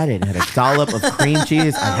 So I had it. I had a dollop of cream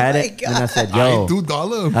cheese. I had it. And I said, "Yo."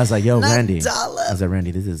 I was like, "Yo, Randy." dollop. I was like,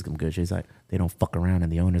 "Randy, this is some good." She's like, "They don't fuck around in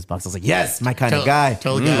the owner's box." I was like, "Yes, my kind Tell- of guy.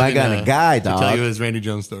 tell My Gavin, kind of guy, to dog." tell you his Randy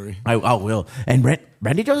Jones story. I will. And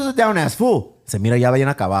Randy Jones is a down ass fool. Se mira ya bien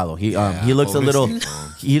acabado. He looks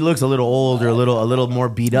a little older, a little more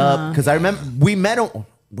beat up. Because I remember we met him.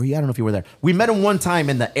 I don't know if you were there. We met him one time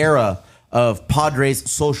in the era of Padres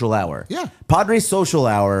Social Hour. Yeah. Padres Social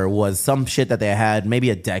Hour was some shit that they had maybe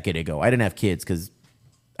a decade ago. I didn't have kids because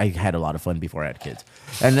I had a lot of fun before I had kids.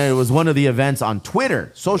 And then it was one of the events on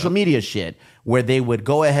Twitter, social media shit, where they would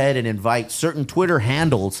go ahead and invite certain Twitter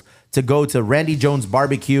handles to go to Randy Jones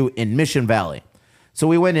Barbecue in Mission Valley. So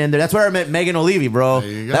we went in there. That's where I met Megan O'Leary, bro.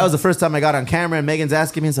 That was the first time I got on camera, and Megan's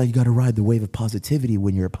asking me, it's like, "You got to ride the wave of positivity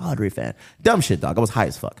when you're a Padre fan." Dumb shit, dog. I was high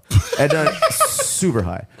as fuck. And super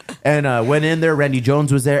high. And went in there. Randy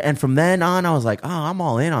Jones was there. And from then on, I was like, "Oh, I'm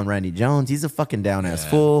all in on Randy Jones. He's a fucking down-ass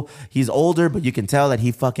fool. He's older, but you can tell that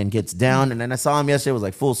he fucking gets down." And then I saw him yesterday. It was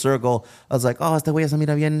like full circle. I was like, "Oh, este güey ya se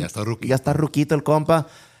mira bien. Ya está ruquito el compa."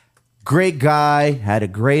 Great guy, had a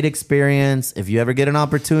great experience. If you ever get an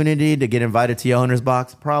opportunity to get invited to your owner's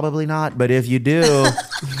box, probably not. But if you do,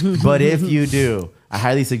 I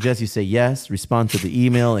highly suggest you say yes, respond to the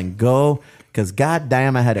email, and go. Because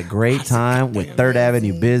goddamn, I had a great time with Third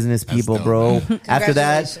Avenue business people, bro. After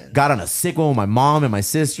that, got on a sick one with my mom and my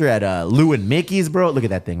sister at Lou and Mickey's, bro. Look at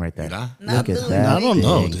that thing right there. Look at that. I don't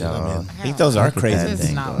know, thing, dude. dog. I think those are Look at crazy that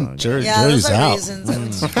thing, things. dog. Jury's out.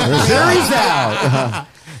 Jury's out.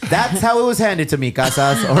 That's how it was handed to me,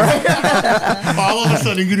 Casas. All right. All of a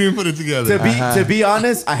sudden, you didn't put it together. To be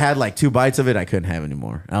honest, I had like 2 bites of it. I couldn't have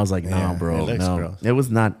anymore. I was like, "No, bro, it looks no." gross. It was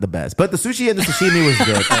not the best. But the sushi and the sashimi was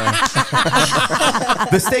good.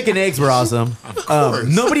 The steak and eggs were awesome.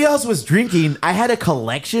 Nobody else was drinking. I had a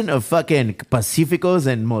collection of fucking Pacificos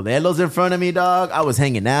and Modelos in front of me, dog. I was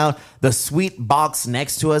hanging out. The sweet box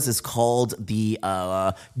next to us is called the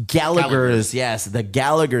Gallagher's. Yes, the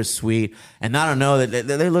Gallagher suite. And I don't know,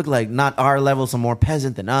 they look like not our level, some more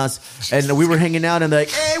peasant than us. And we were hanging out and they're like,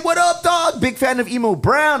 "Hey, what up, dog? Big fan of Emo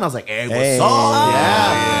Brown." I was like, "Hey, what's up?"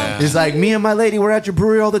 Yeah. It's like, "Me and my lady were at your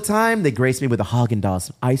brewery all the time." They graced me with a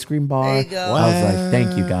Haagen-Dazs ice cream bar. There you go. I was like,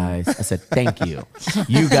 "Thank you guys." I said, "Thank you.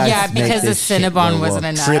 You guys Yeah, make because the this shit Cinnabon go wasn't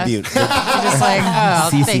well." enough. Tribute. You're just like, oh,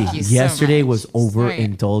 Cece, thank you so yesterday much. was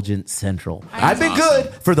overindulgent central. I've been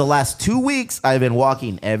good for the last 2 weeks. I've been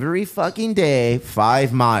walking every fucking day,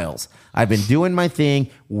 5 miles. I've been doing my thing.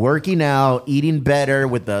 working out, eating better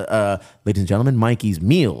with the, ladies and gentlemen, Mikey's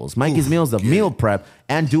Meals. Mikey's Meals, the meal prep,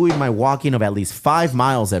 and doing my walking of at least 5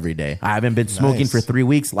 miles every day. I haven't been smoking for 3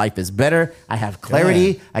 weeks. Life is better. I have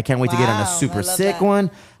clarity. I can't wait to get on a super sick one.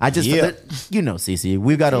 I just, you know, Cece,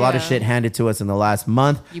 we've got a lot of shit handed to us in the last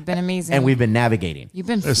month. You've been amazing. And we've been navigating. You've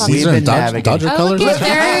been We've been navigating. Dodger colors? There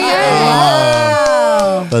he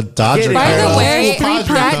is. The Dodger By the colors. way, that tank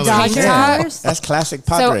top. That's classic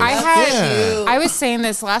So Padres. I was saying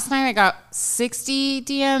this last night. I got 60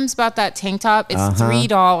 DMs about that tank top. It's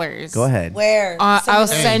 $3. Go ahead. Where? I'll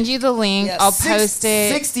send you the link. Yes. I'll post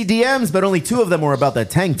it. 60 DMs, but only 2 of them were about that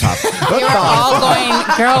tank top. They were all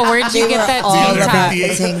going, girl, where'd you get that all tank about top? the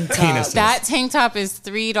tank top. That tank top is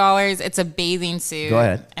 $3. It's a bathing suit. Go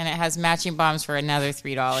ahead. And it has matching bottoms for another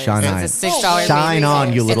 $3. Shine It's a $6 Shine bathing on,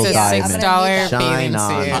 suit. you little It's a diamond. $6 Shine bathing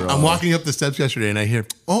on, suit. bro. I'm walking up the steps yesterday and I hear,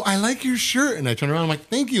 "Oh, I like your shirt." And I turn around, I'm like,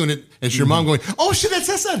 "Thank you." And it's your mom going, "Oh shit, that's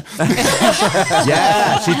Cesar."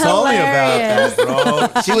 Yeah, she told me about that, bro.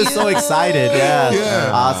 She was so excited.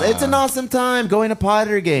 Yeah. Awesome. It's an awesome time going to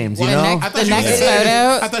Padre games, you know? The next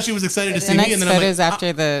photo. I thought she was excited to The see me. next And then photo is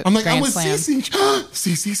after the I'm like, Grand I'm with Slam.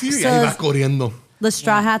 Cece. Y So- ahí va corriendo. The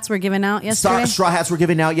straw hats were given out yesterday. Straw hats were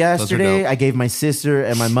given out yesterday. dope. I gave my sister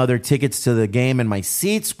and my mother tickets to the game and my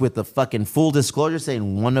seats with the fucking full disclosure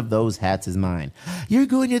saying one of those hats is mine. You're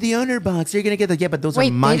going to the owner box. You're going to get the, but those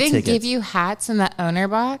Wait, are my they didn't tickets. give you hats in the owner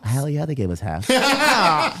box? Hell yeah, they gave us hats.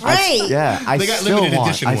 Right. Yeah, I They got still limited want.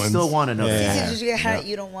 edition I ones. still want another Cece, hat. did you get a hat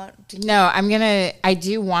you don't want to No, I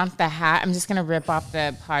do want the hat. I'm just going to rip off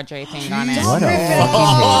the Padre thing on it. What a You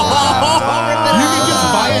can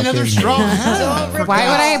just buy another straw hat. Why would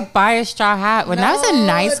I buy a straw hat when that was a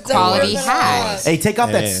nice quality hat? Hey, take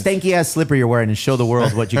off that stanky ass slipper you're wearing and show the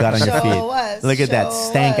world what you got on your Show feet. us, Look at that show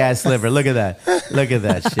stank ass slipper. Look at that. Look at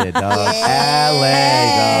that shit, dog.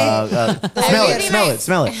 LA, dog.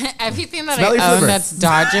 Smell it. Everything that Smell your I own slipper. that's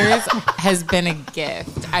Dodgers has been a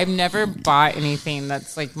gift. I've never bought anything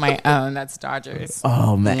that's like my own that's Dodgers.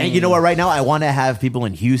 Oh man. And you know what? Right now I want to have people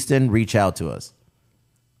in Houston reach out to us.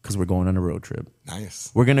 Because we're going on a road trip. Nice.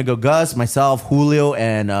 We're going to go, Gus, myself, Julio,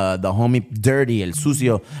 and the homie Dirty, El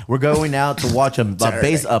Sucio. We're going out to watch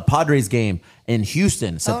a Padres game in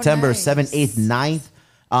Houston, September 7th, 8th,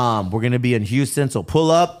 9th. We're going to be in Houston, so pull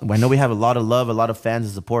up. I know we have a lot of love, a lot of fans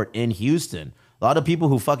and support in Houston. A lot of people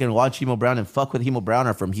who fucking watch Hemo Brown and fuck with Hemo Brown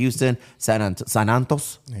are from Houston, San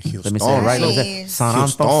Antos. Let me say it right. Let me say it. San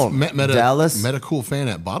Antos, Dallas. Met a cool fan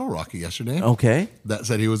at Bottle Rocket yesterday. Okay. That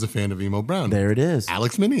said he was a fan of Emo Brown. There it is.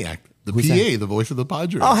 Alex Miniak, the Who's PA, that? the voice of the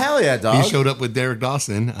Padres. Oh, hell yeah, dog. He showed up with Derek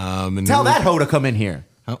Dawson. And Tell that hoe to come in here.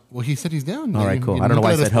 Well, he said he's down. All right, cool. I don't know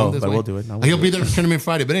why I said ho, but we'll do it. No, we'll He'll do be it. there for tournament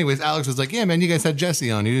Friday. But anyways, Alex was like, "Yeah, man, you guys had Jesse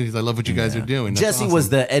on. I love what you guys are doing." That's Jesse awesome. was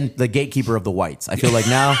the gatekeeper of the whites. I feel like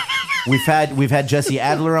now we've had Jesse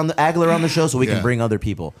Agler on the show, so we can bring other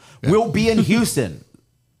people. We'll be in Houston.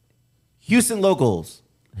 Houston locals,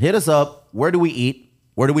 hit us up. Where do we eat?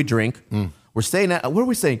 Where do we drink? We're staying at. Where are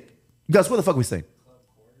we staying? Gus, where the fuck are we staying?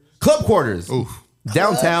 Club Quarters.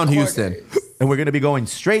 Downtown Houston. And we're going to be going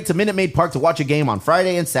straight to Minute Maid Park to watch a game on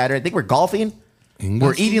Friday and Saturday. I think we're golfing.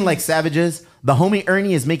 We're eating like savages. The homie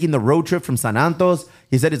Ernie is making the road trip from San Antos.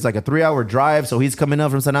 He said it's like a 3-hour drive, so he's coming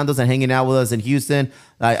up from San Antos and hanging out with us in Houston.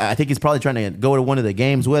 I think he's probably trying to go to one of the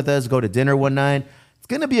games with us, go to dinner one night. It's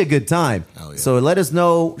going to be a good time. So let us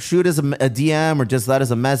know. Shoot us a DM or just let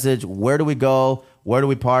us a message. Where do we go? Where do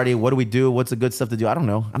we party? What do we do? What's the good stuff to do? I don't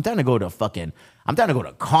know. I'm down to go to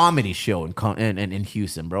a comedy show in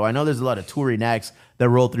Houston, bro. I know there's a lot of touring acts that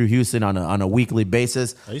roll through Houston on a weekly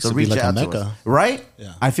basis. That used to be like a Mecca. us. Right?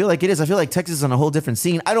 Yeah. I feel like it is. I feel like Texas is on a whole different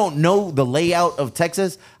scene. I don't know the layout of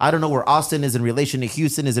Texas. I don't know where Austin is in relation to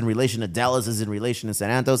Houston, is in relation to Dallas, is in relation to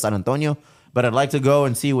San Antonio. But I'd like to go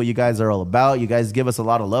and see what you guys are all about. You guys give us a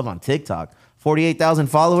lot of love on TikTok. 48,000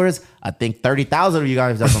 followers. I think 30,000 of you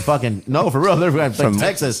guys are from fucking, no, for real. They're from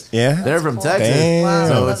Texas. Yeah. They're from Texas. Damn.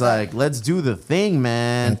 So it's like, let's do the thing,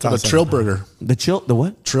 man. The Trill Burger. The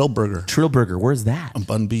what? Trill Burger. Trill Burger. Where's that?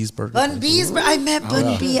 Bun B's Burger. Bun B's. I met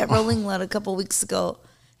Bun B at Rolling Loud a couple weeks ago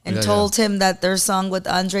and told him that their song with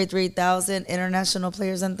Andre 3000, International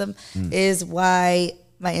Players Anthem, is why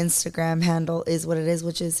my Instagram handle is what it is,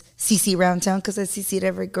 which is CC Round Town, because I CC'd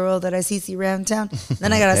every girl that I CC Round Town.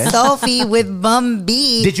 Then I got a selfie with Bun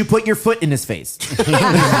B. Did you put your foot in his face?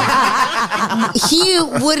 He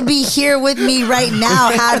would be here with me right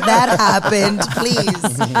now had that happened,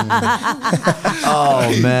 please.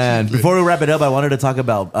 Oh, man. Before we wrap it up, I wanted to talk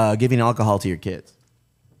about giving alcohol to your kids.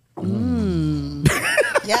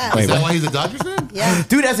 Yeah. Is that why he's a Dodgers fan? Yeah.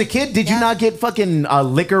 Dude, as a kid, did you not get fucking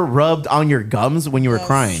liquor rubbed on your gums when you were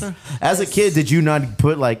crying? Sure. As a kid, did you not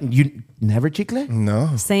put like Never chicle?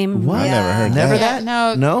 No. Same. What? I never heard Never that. that?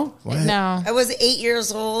 No. No? No. I was 8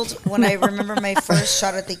 years old when I remember my first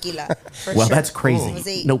shot of tequila. For Well, sure. that's I was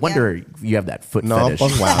crazy. 8, No yeah. wonder you have that foot No, fetish.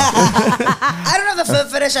 pues wow. I don't have a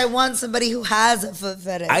foot fetish. I want somebody who has a foot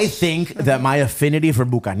fetish. I think that my affinity for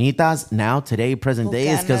bucanitas now, today, present day,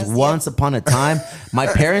 is because Bucanas, once upon a time, my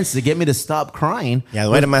parents, to get me to stop crying. Yeah,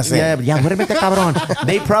 duérmase. Duérmete, cabrón.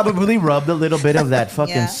 They probably rubbed a little bit of that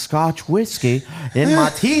fucking Yeah. Scotch whiskey in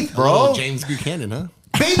my teeth, bro. Oh, James Buchanan, huh?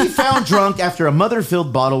 Baby found drunk after a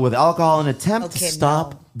mother-filled bottle with alcohol in an attempt to Okay,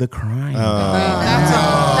 stop the crying.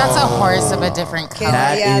 That's a horse of a different color.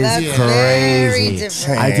 That yeah, is that's very crazy.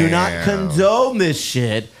 different. I do not condone this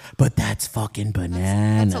shit, but that's fucking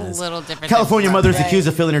bananas. That's a little different. California than mother is Right. accused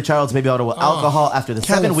of filling her child's baby bottle with alcohol after the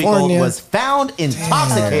 7-week-old California. was found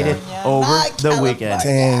intoxicated over Not the California. weekend.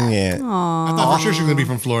 Dang it. I thought for sure she was going to be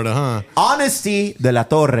from Florida, huh? Honesty de la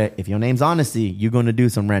Torre. If your name's Honesty, you're going to do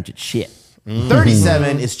some ratchet shit.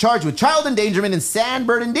 37 is charged with child endangerment in San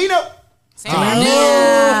Bernardino.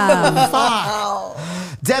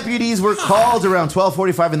 Deputies were called around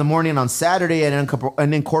 12:45 in the morning on Saturday in an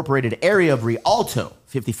unincorporated area of Rialto,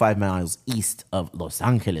 55 miles east of Los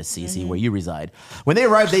Angeles, CC, where you reside. When they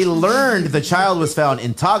arrived, they learned the child was found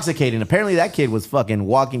intoxicated. Apparently, that kid was fucking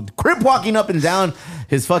crip walking up and down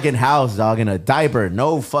his fucking house, dog, in a diaper.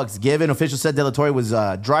 No fucks given. Officials said De La Torre was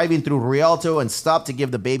driving through Rialto and stopped to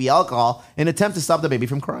give the baby alcohol in an attempt to stop the baby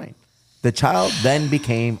from crying. The child then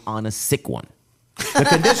became on a sick one. The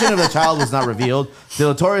condition of the child was not revealed. De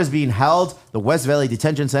La Torre is being held the West Valley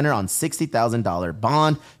Detention Center on $60,000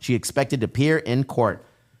 bond. She expected to appear in court.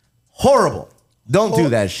 Horrible. Don't do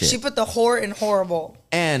that shit. She put the whore in horrible.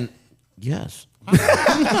 And yes,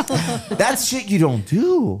 that's shit you don't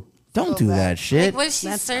do. Don't do that shit. Like, was she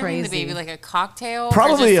That's serving the crazy. baby like a cocktail? or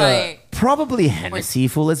Probably, just like, probably Hennessy.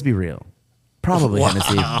 Fool, let's be real. Probably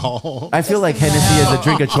Hennessy. I feel like Hennessy is a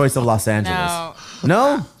drink of choice of Los Angeles.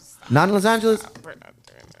 No, not in Los Angeles.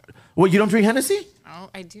 Well, you don't drink Hennessy? No,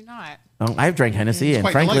 I do not. Oh, I've drank Hennessy, and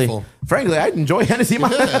quite frankly, delightful. I enjoy Hennessy.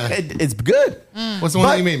 It's good. What's the one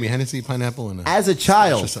But that you made me? Hennessy, pineapple, and as a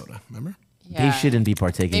child, soda. Remember? they shouldn't be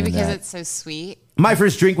partaking Maybe in because that. it's so sweet. My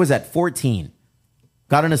first drink was at 14.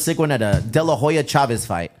 Got on a sick one at a De La Hoya Chavez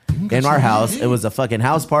fight in our house. It was a fucking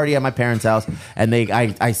house party at my parents' house, and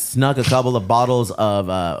I snuck a couple of bottles of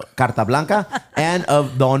Carta Blanca and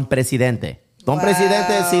of Don Presidente. Don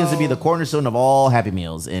Presidente seems to be the cornerstone of all Happy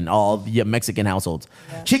Meals in all Mexican households.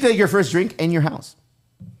 Chica, your first drink in your house?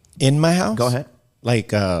 In my house? Go ahead.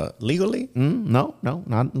 Like legally? No,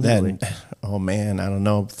 not legally. Then, oh man, I don't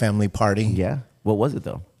know. Family party. Yeah. What was it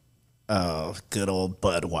though? Oh, good old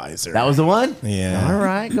Budweiser. That was the one? Yeah. All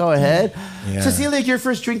right, go ahead. Yeah. Cecilia, your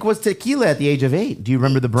first drink was tequila at the age of 8. Do you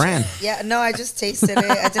remember the brand? Yeah, no, I just tasted it.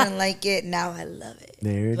 I didn't like it. Now I love it.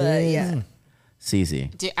 There it is. But yeah.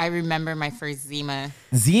 Cece. I remember my first Zima.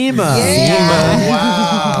 Zima.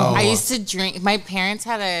 Wow. I used to drink. My parents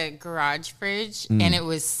had a garage fridge, and it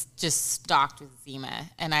was just stocked with Zima.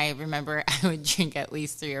 And I remember I would drink at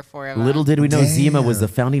least 3 or 4 of them. Little did we know Zima was the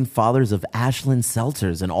founding fathers of Ashland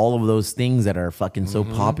seltzers and all of those things that are fucking so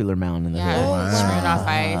popular now in the Yeah, hood. Smirnoff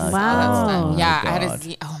Ice. All that Wow. stuff. Yeah, I had God. a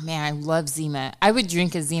Zima. Oh man, I love Zima. I would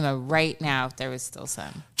drink a Zima right now if there was still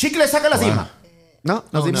some. Chicle, saca la Zima. No,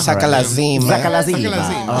 Zima. Saca la Zima. Saca la Zima. Saca la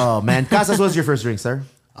Zima. Oh, man. Casas, what was your first drink, sir?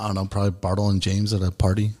 I don't know, probably Bartle and James at a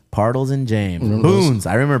party. Partles and James. Remember those? Boons.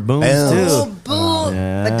 I remember Boons, Oh, too. boom.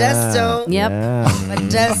 Yeah. Modesto. Yep.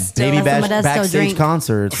 Modesto. Baby That's a bash, Modesto backstage drink.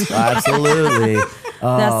 concerts. Absolutely.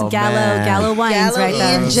 That's Gallo wines Gallo, right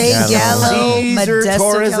there. E&J Gallo. Caesar Modesto,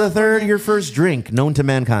 Torres California. III, your first drink known to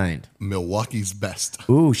mankind. Milwaukee's best.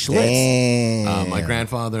 Ooh, Schlitz. Damn. My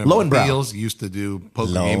grandfather and Lowenbrow. my deals used to do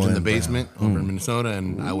poker games in the Lowenbrow. basement over in Minnesota,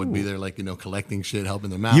 and I would be there, like, collecting shit, helping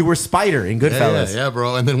them out. You were Spider in Goodfellas. Yeah,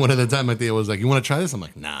 bro. And then one of the time, my dad was like, "You want to try this?" I'm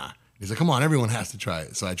like, "Nah." He's like, "Come on, everyone has to try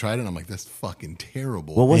it." So I tried it, and I'm like, "That's fucking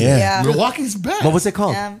terrible." What was Yeah. it? Yeah. Milwaukee's best. What was it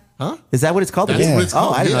called? Yeah. Huh? Is that what it's called? That's Yeah. what it's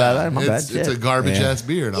called. Oh, I didn't know yeah. that. My bad. It's a Shit. garbage ass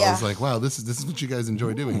beer, and I Yeah. was like, "Wow, this is what you guys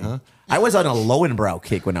enjoy doing, huh?" I was on a Lowenbrow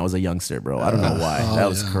kick when I was a youngster, bro. I don't know why. That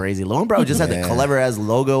was crazy. Lowenbrow just had the clever ass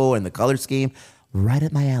logo and the color scheme right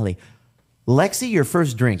up my alley. Lexi, your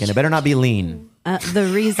first drink, and it better not be lean. The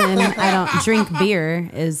reason I don't drink beer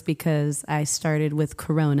is because I started with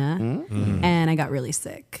Corona and I got really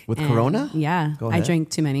sick. With And Corona? Yeah. Go I ahead. drank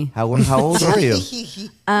too many. How old were you?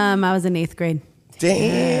 I was in 8th grade.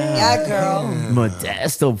 Damn. Yeah, girl.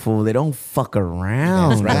 Modesto, fool. They don't fuck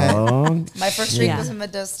around, bro. My first drink Yeah. was in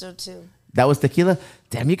Modesto, too. That was tequila?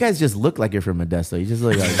 Damn, you guys just look like you're from Modesto. You just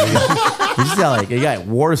look like you just got you got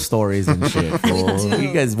war stories and shit, fool.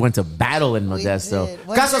 You guys went to battle in Modesto. did.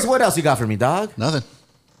 Casas, what else you got for me, dog? Nothing.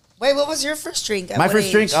 Wait, what was your first drink? At My what first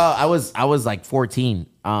age? drink, I was like 14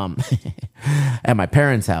 at my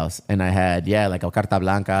parents' house. And I had, like a Carta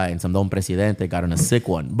Blanca and some Don Presidente, got on a sick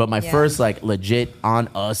one. But my first like legit on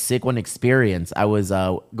a sick one experience, I was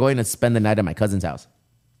going to spend the night at my cousin's house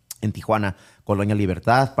in Tijuana, Colonia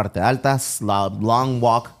Libertad, Parte Alta, long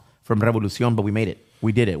walk from Revolucion, but we made it.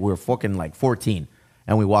 We did it. We were fucking like 14.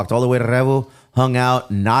 And we walked all the way to Revo, hung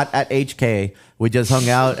out, not at HK. We just hung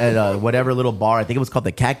out at whatever little bar. I think it was called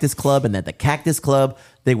the Cactus Club. And at the Cactus Club,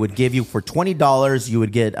 they would give you, for $20, you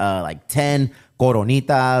would get like 10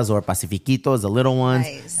 Coronitas or Pacifiquitos, the little ones.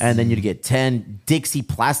 Nice. And then you'd get 10 Dixie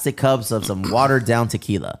plastic cups of some watered down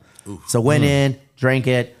tequila. So went in, drank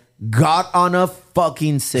it, got on a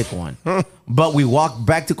fucking sick one. But we walked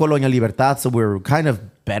back to Colonia Libertad, so we were kind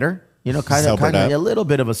of better. You know, kind of a little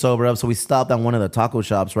bit of a sober up. So we stopped on one of the taco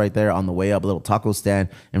shops right there on the way up, a little taco stand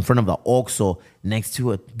in front of the Oxxo next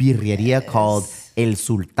to a birreria called El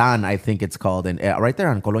Sultan, I think it's called. And right there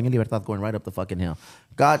on Colonia Libertad, going right up the fucking hill.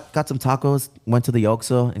 Got some tacos, went to the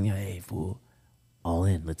Oxxo, and hey, fool, all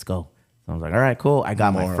in, let's go. So I was like, all right, cool. I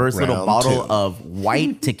got my first little bottle of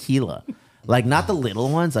white tequila. Like not the little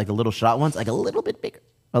ones, like the little shot ones, like a little bit bigger.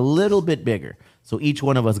 A little bit bigger. So each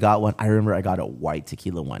one of us got one. I remember I got a white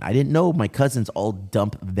tequila one. I didn't know my cousins all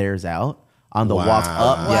dump theirs out on the walk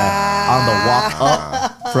up. Yeah, on the walk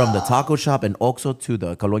up from the taco shop in Oxxo to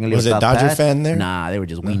the Colonia Libertad. Was it Dodger pad. fan there? Nah, they were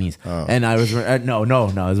just weenies. And I was no,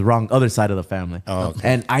 it was the wrong other side of the family.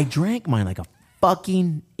 And I drank mine like a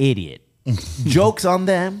fucking idiot. Jokes on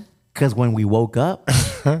them. Because when we woke up,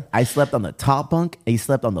 I slept on the top bunk, he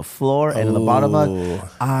slept on the floor, and in the bottom bunk,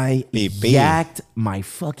 I yacked my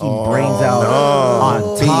fucking brains out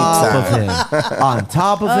on top of him. On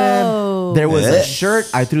top of him, there was a shirt.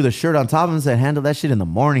 I threw the shirt on top of him and said, handle that shit in the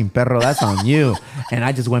morning, perro. That's on you. And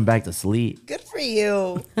I just went back to sleep. Good for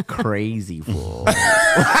you. Crazy fool. Not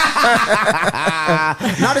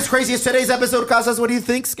as crazy as today's episode, Casas. What do you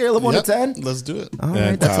think? Scale of 1 to 10? Let's do it. All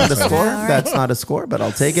right, that's not a score. That's not a score, but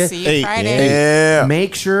I'll take it. See you Friday. Hey,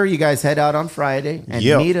 make sure you guys head out on Friday and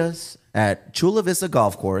meet us at Chula Vista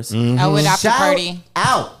Golf Course. Elwood after party.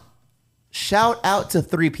 Shout out to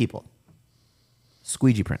 3 people.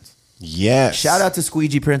 Squeegee Prince. Yes. Shout out to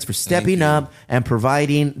Squeegee Prince for stepping up and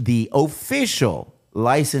providing the official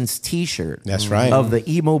licensed T-shirt. That's right. Of the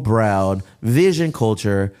Emo Brown Vision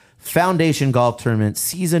Culture Foundation Golf Tournament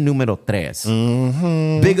season numero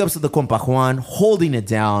 3. Big ups to the compa Juan holding it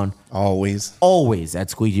down. Always at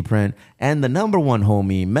Squeegee Print. And the number one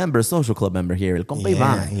homie, member, social club member here, El Compa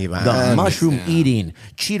Ivan. The mushroom eating,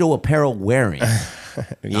 Cheeto apparel wearing.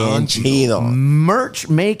 Bien chido. Merch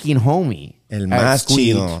making homie. El más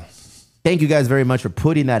chido. Thank you guys very much for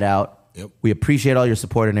putting that out. We appreciate all your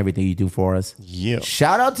support and everything you do for us.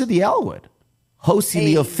 Shout out to the Elwood. Hosting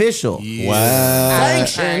the official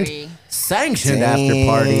sanctioned after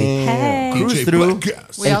party. Cruise through.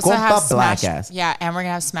 We also have Black smash. Ass. Yeah, and we're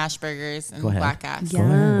gonna have smash burgers and Go ahead. black ass.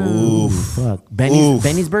 Ooh, fuck.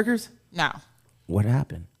 Benny's Burgers? No. What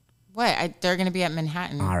happened? What? They're gonna be at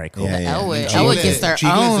Manhattan. All right, cool. Elwood gets their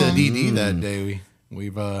Chica's own. at DD that day.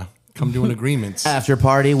 We've come to an agreement. After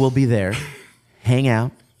party, we'll be there. Hang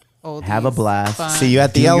out. Oldies. Have a blast. Fun. See you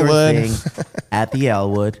at the Do your Elwood. thing at the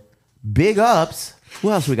Elwood. Big ups. Who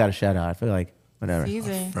else we got to shout out? I feel like whatever.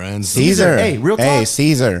 Caesar. Friends. Caesar. Hey, real talk. Hey,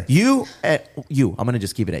 Caesar. You. I'm gonna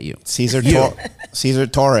just keep it at you. Caesar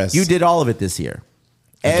Torres. You did all of it this year.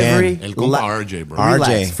 Again. El compa RJ, bro. RJ.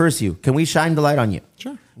 Relax. First, you. Can we shine the light on you?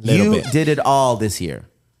 Sure. Little You bit. did it all this year.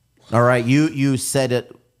 All right. You said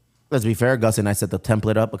it. Let's be fair. Gus and I set the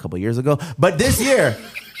template up a couple years ago. But this year,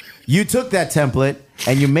 you took that template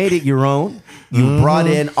and you made it your own. You brought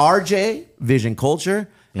in RJ, Vision Culture,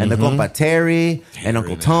 and the compa Terry, and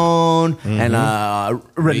Uncle Tone, and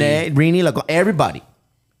Rini, like everybody.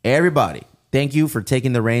 Thank you for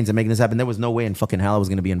taking the reins and making this happen. There was no way in fucking hell I was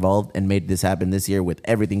going to be involved and made this happen this year with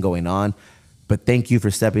everything going on. But thank you for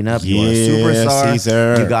stepping up. You are a superstar.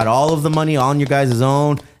 Caesar. You got all of the money on your guys'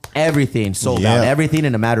 own. Everything sold out. Everything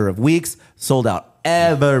in a matter of weeks. Sold out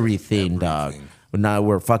everything, dog. Now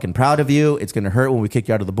we're fucking proud of you. It's going to hurt when we kick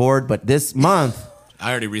you out of the board. But this month... I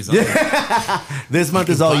already resigned. This month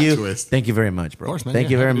is all you. Twist. Thank you very much, bro. Of course, man. Thank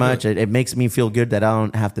Yeah, you very happy to do much. It makes me feel good that I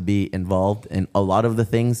don't have to be involved in a lot of the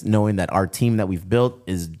things, knowing that our team that we've built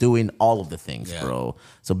is doing all of the things, bro.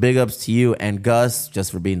 So big ups to you and Gus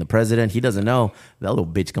just for being the president. He doesn't know that little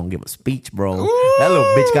bitch gonna give a speech, bro. That little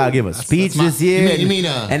bitch gotta give a speech this year. You mean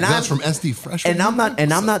that's from SD Fresh? And I'm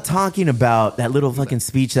not talking about that little fucking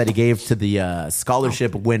speech that he gave to the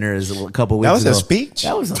scholarship winners a couple weeks ago. That was a speech?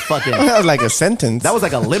 That was a fucking. That was like a sentence. That was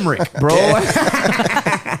like a limerick, bro.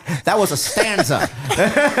 That was a stanza.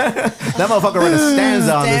 That motherfucker wrote a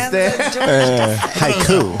stanza on the stage.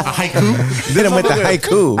 Haiku. A haiku? Hit him with the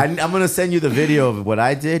haiku. I'm going to send you the video of what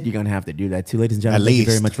I did. You're going to have to do that too. Ladies and gentlemen, thank you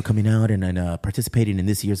very much for coming out and participating in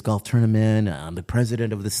this year's golf tournament. I'm the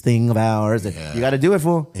president of this thing of ours. You got to do it,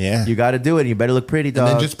 fool. Yeah. You got to do it. You better look pretty, dog.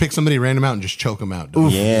 And then just pick somebody random out and just choke them out.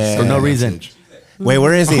 Yeah. For no reason. Wait,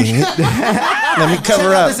 where is he? Let me cover Check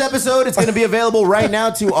out up. this episode. It's going to be available right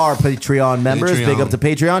now to our Patreon members. Patreon. Big up to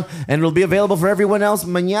Patreon. And it'll be available for everyone else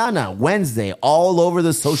mañana, Wednesday, all over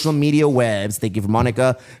the social media webs. Thank you for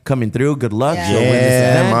Monica coming through. Good luck. Yeah. She'll win this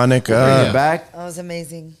Yeah, event. Monica. We'll bring it back. That was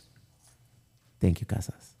amazing. Thank you,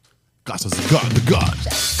 Casas. Casas, the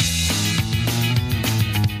God.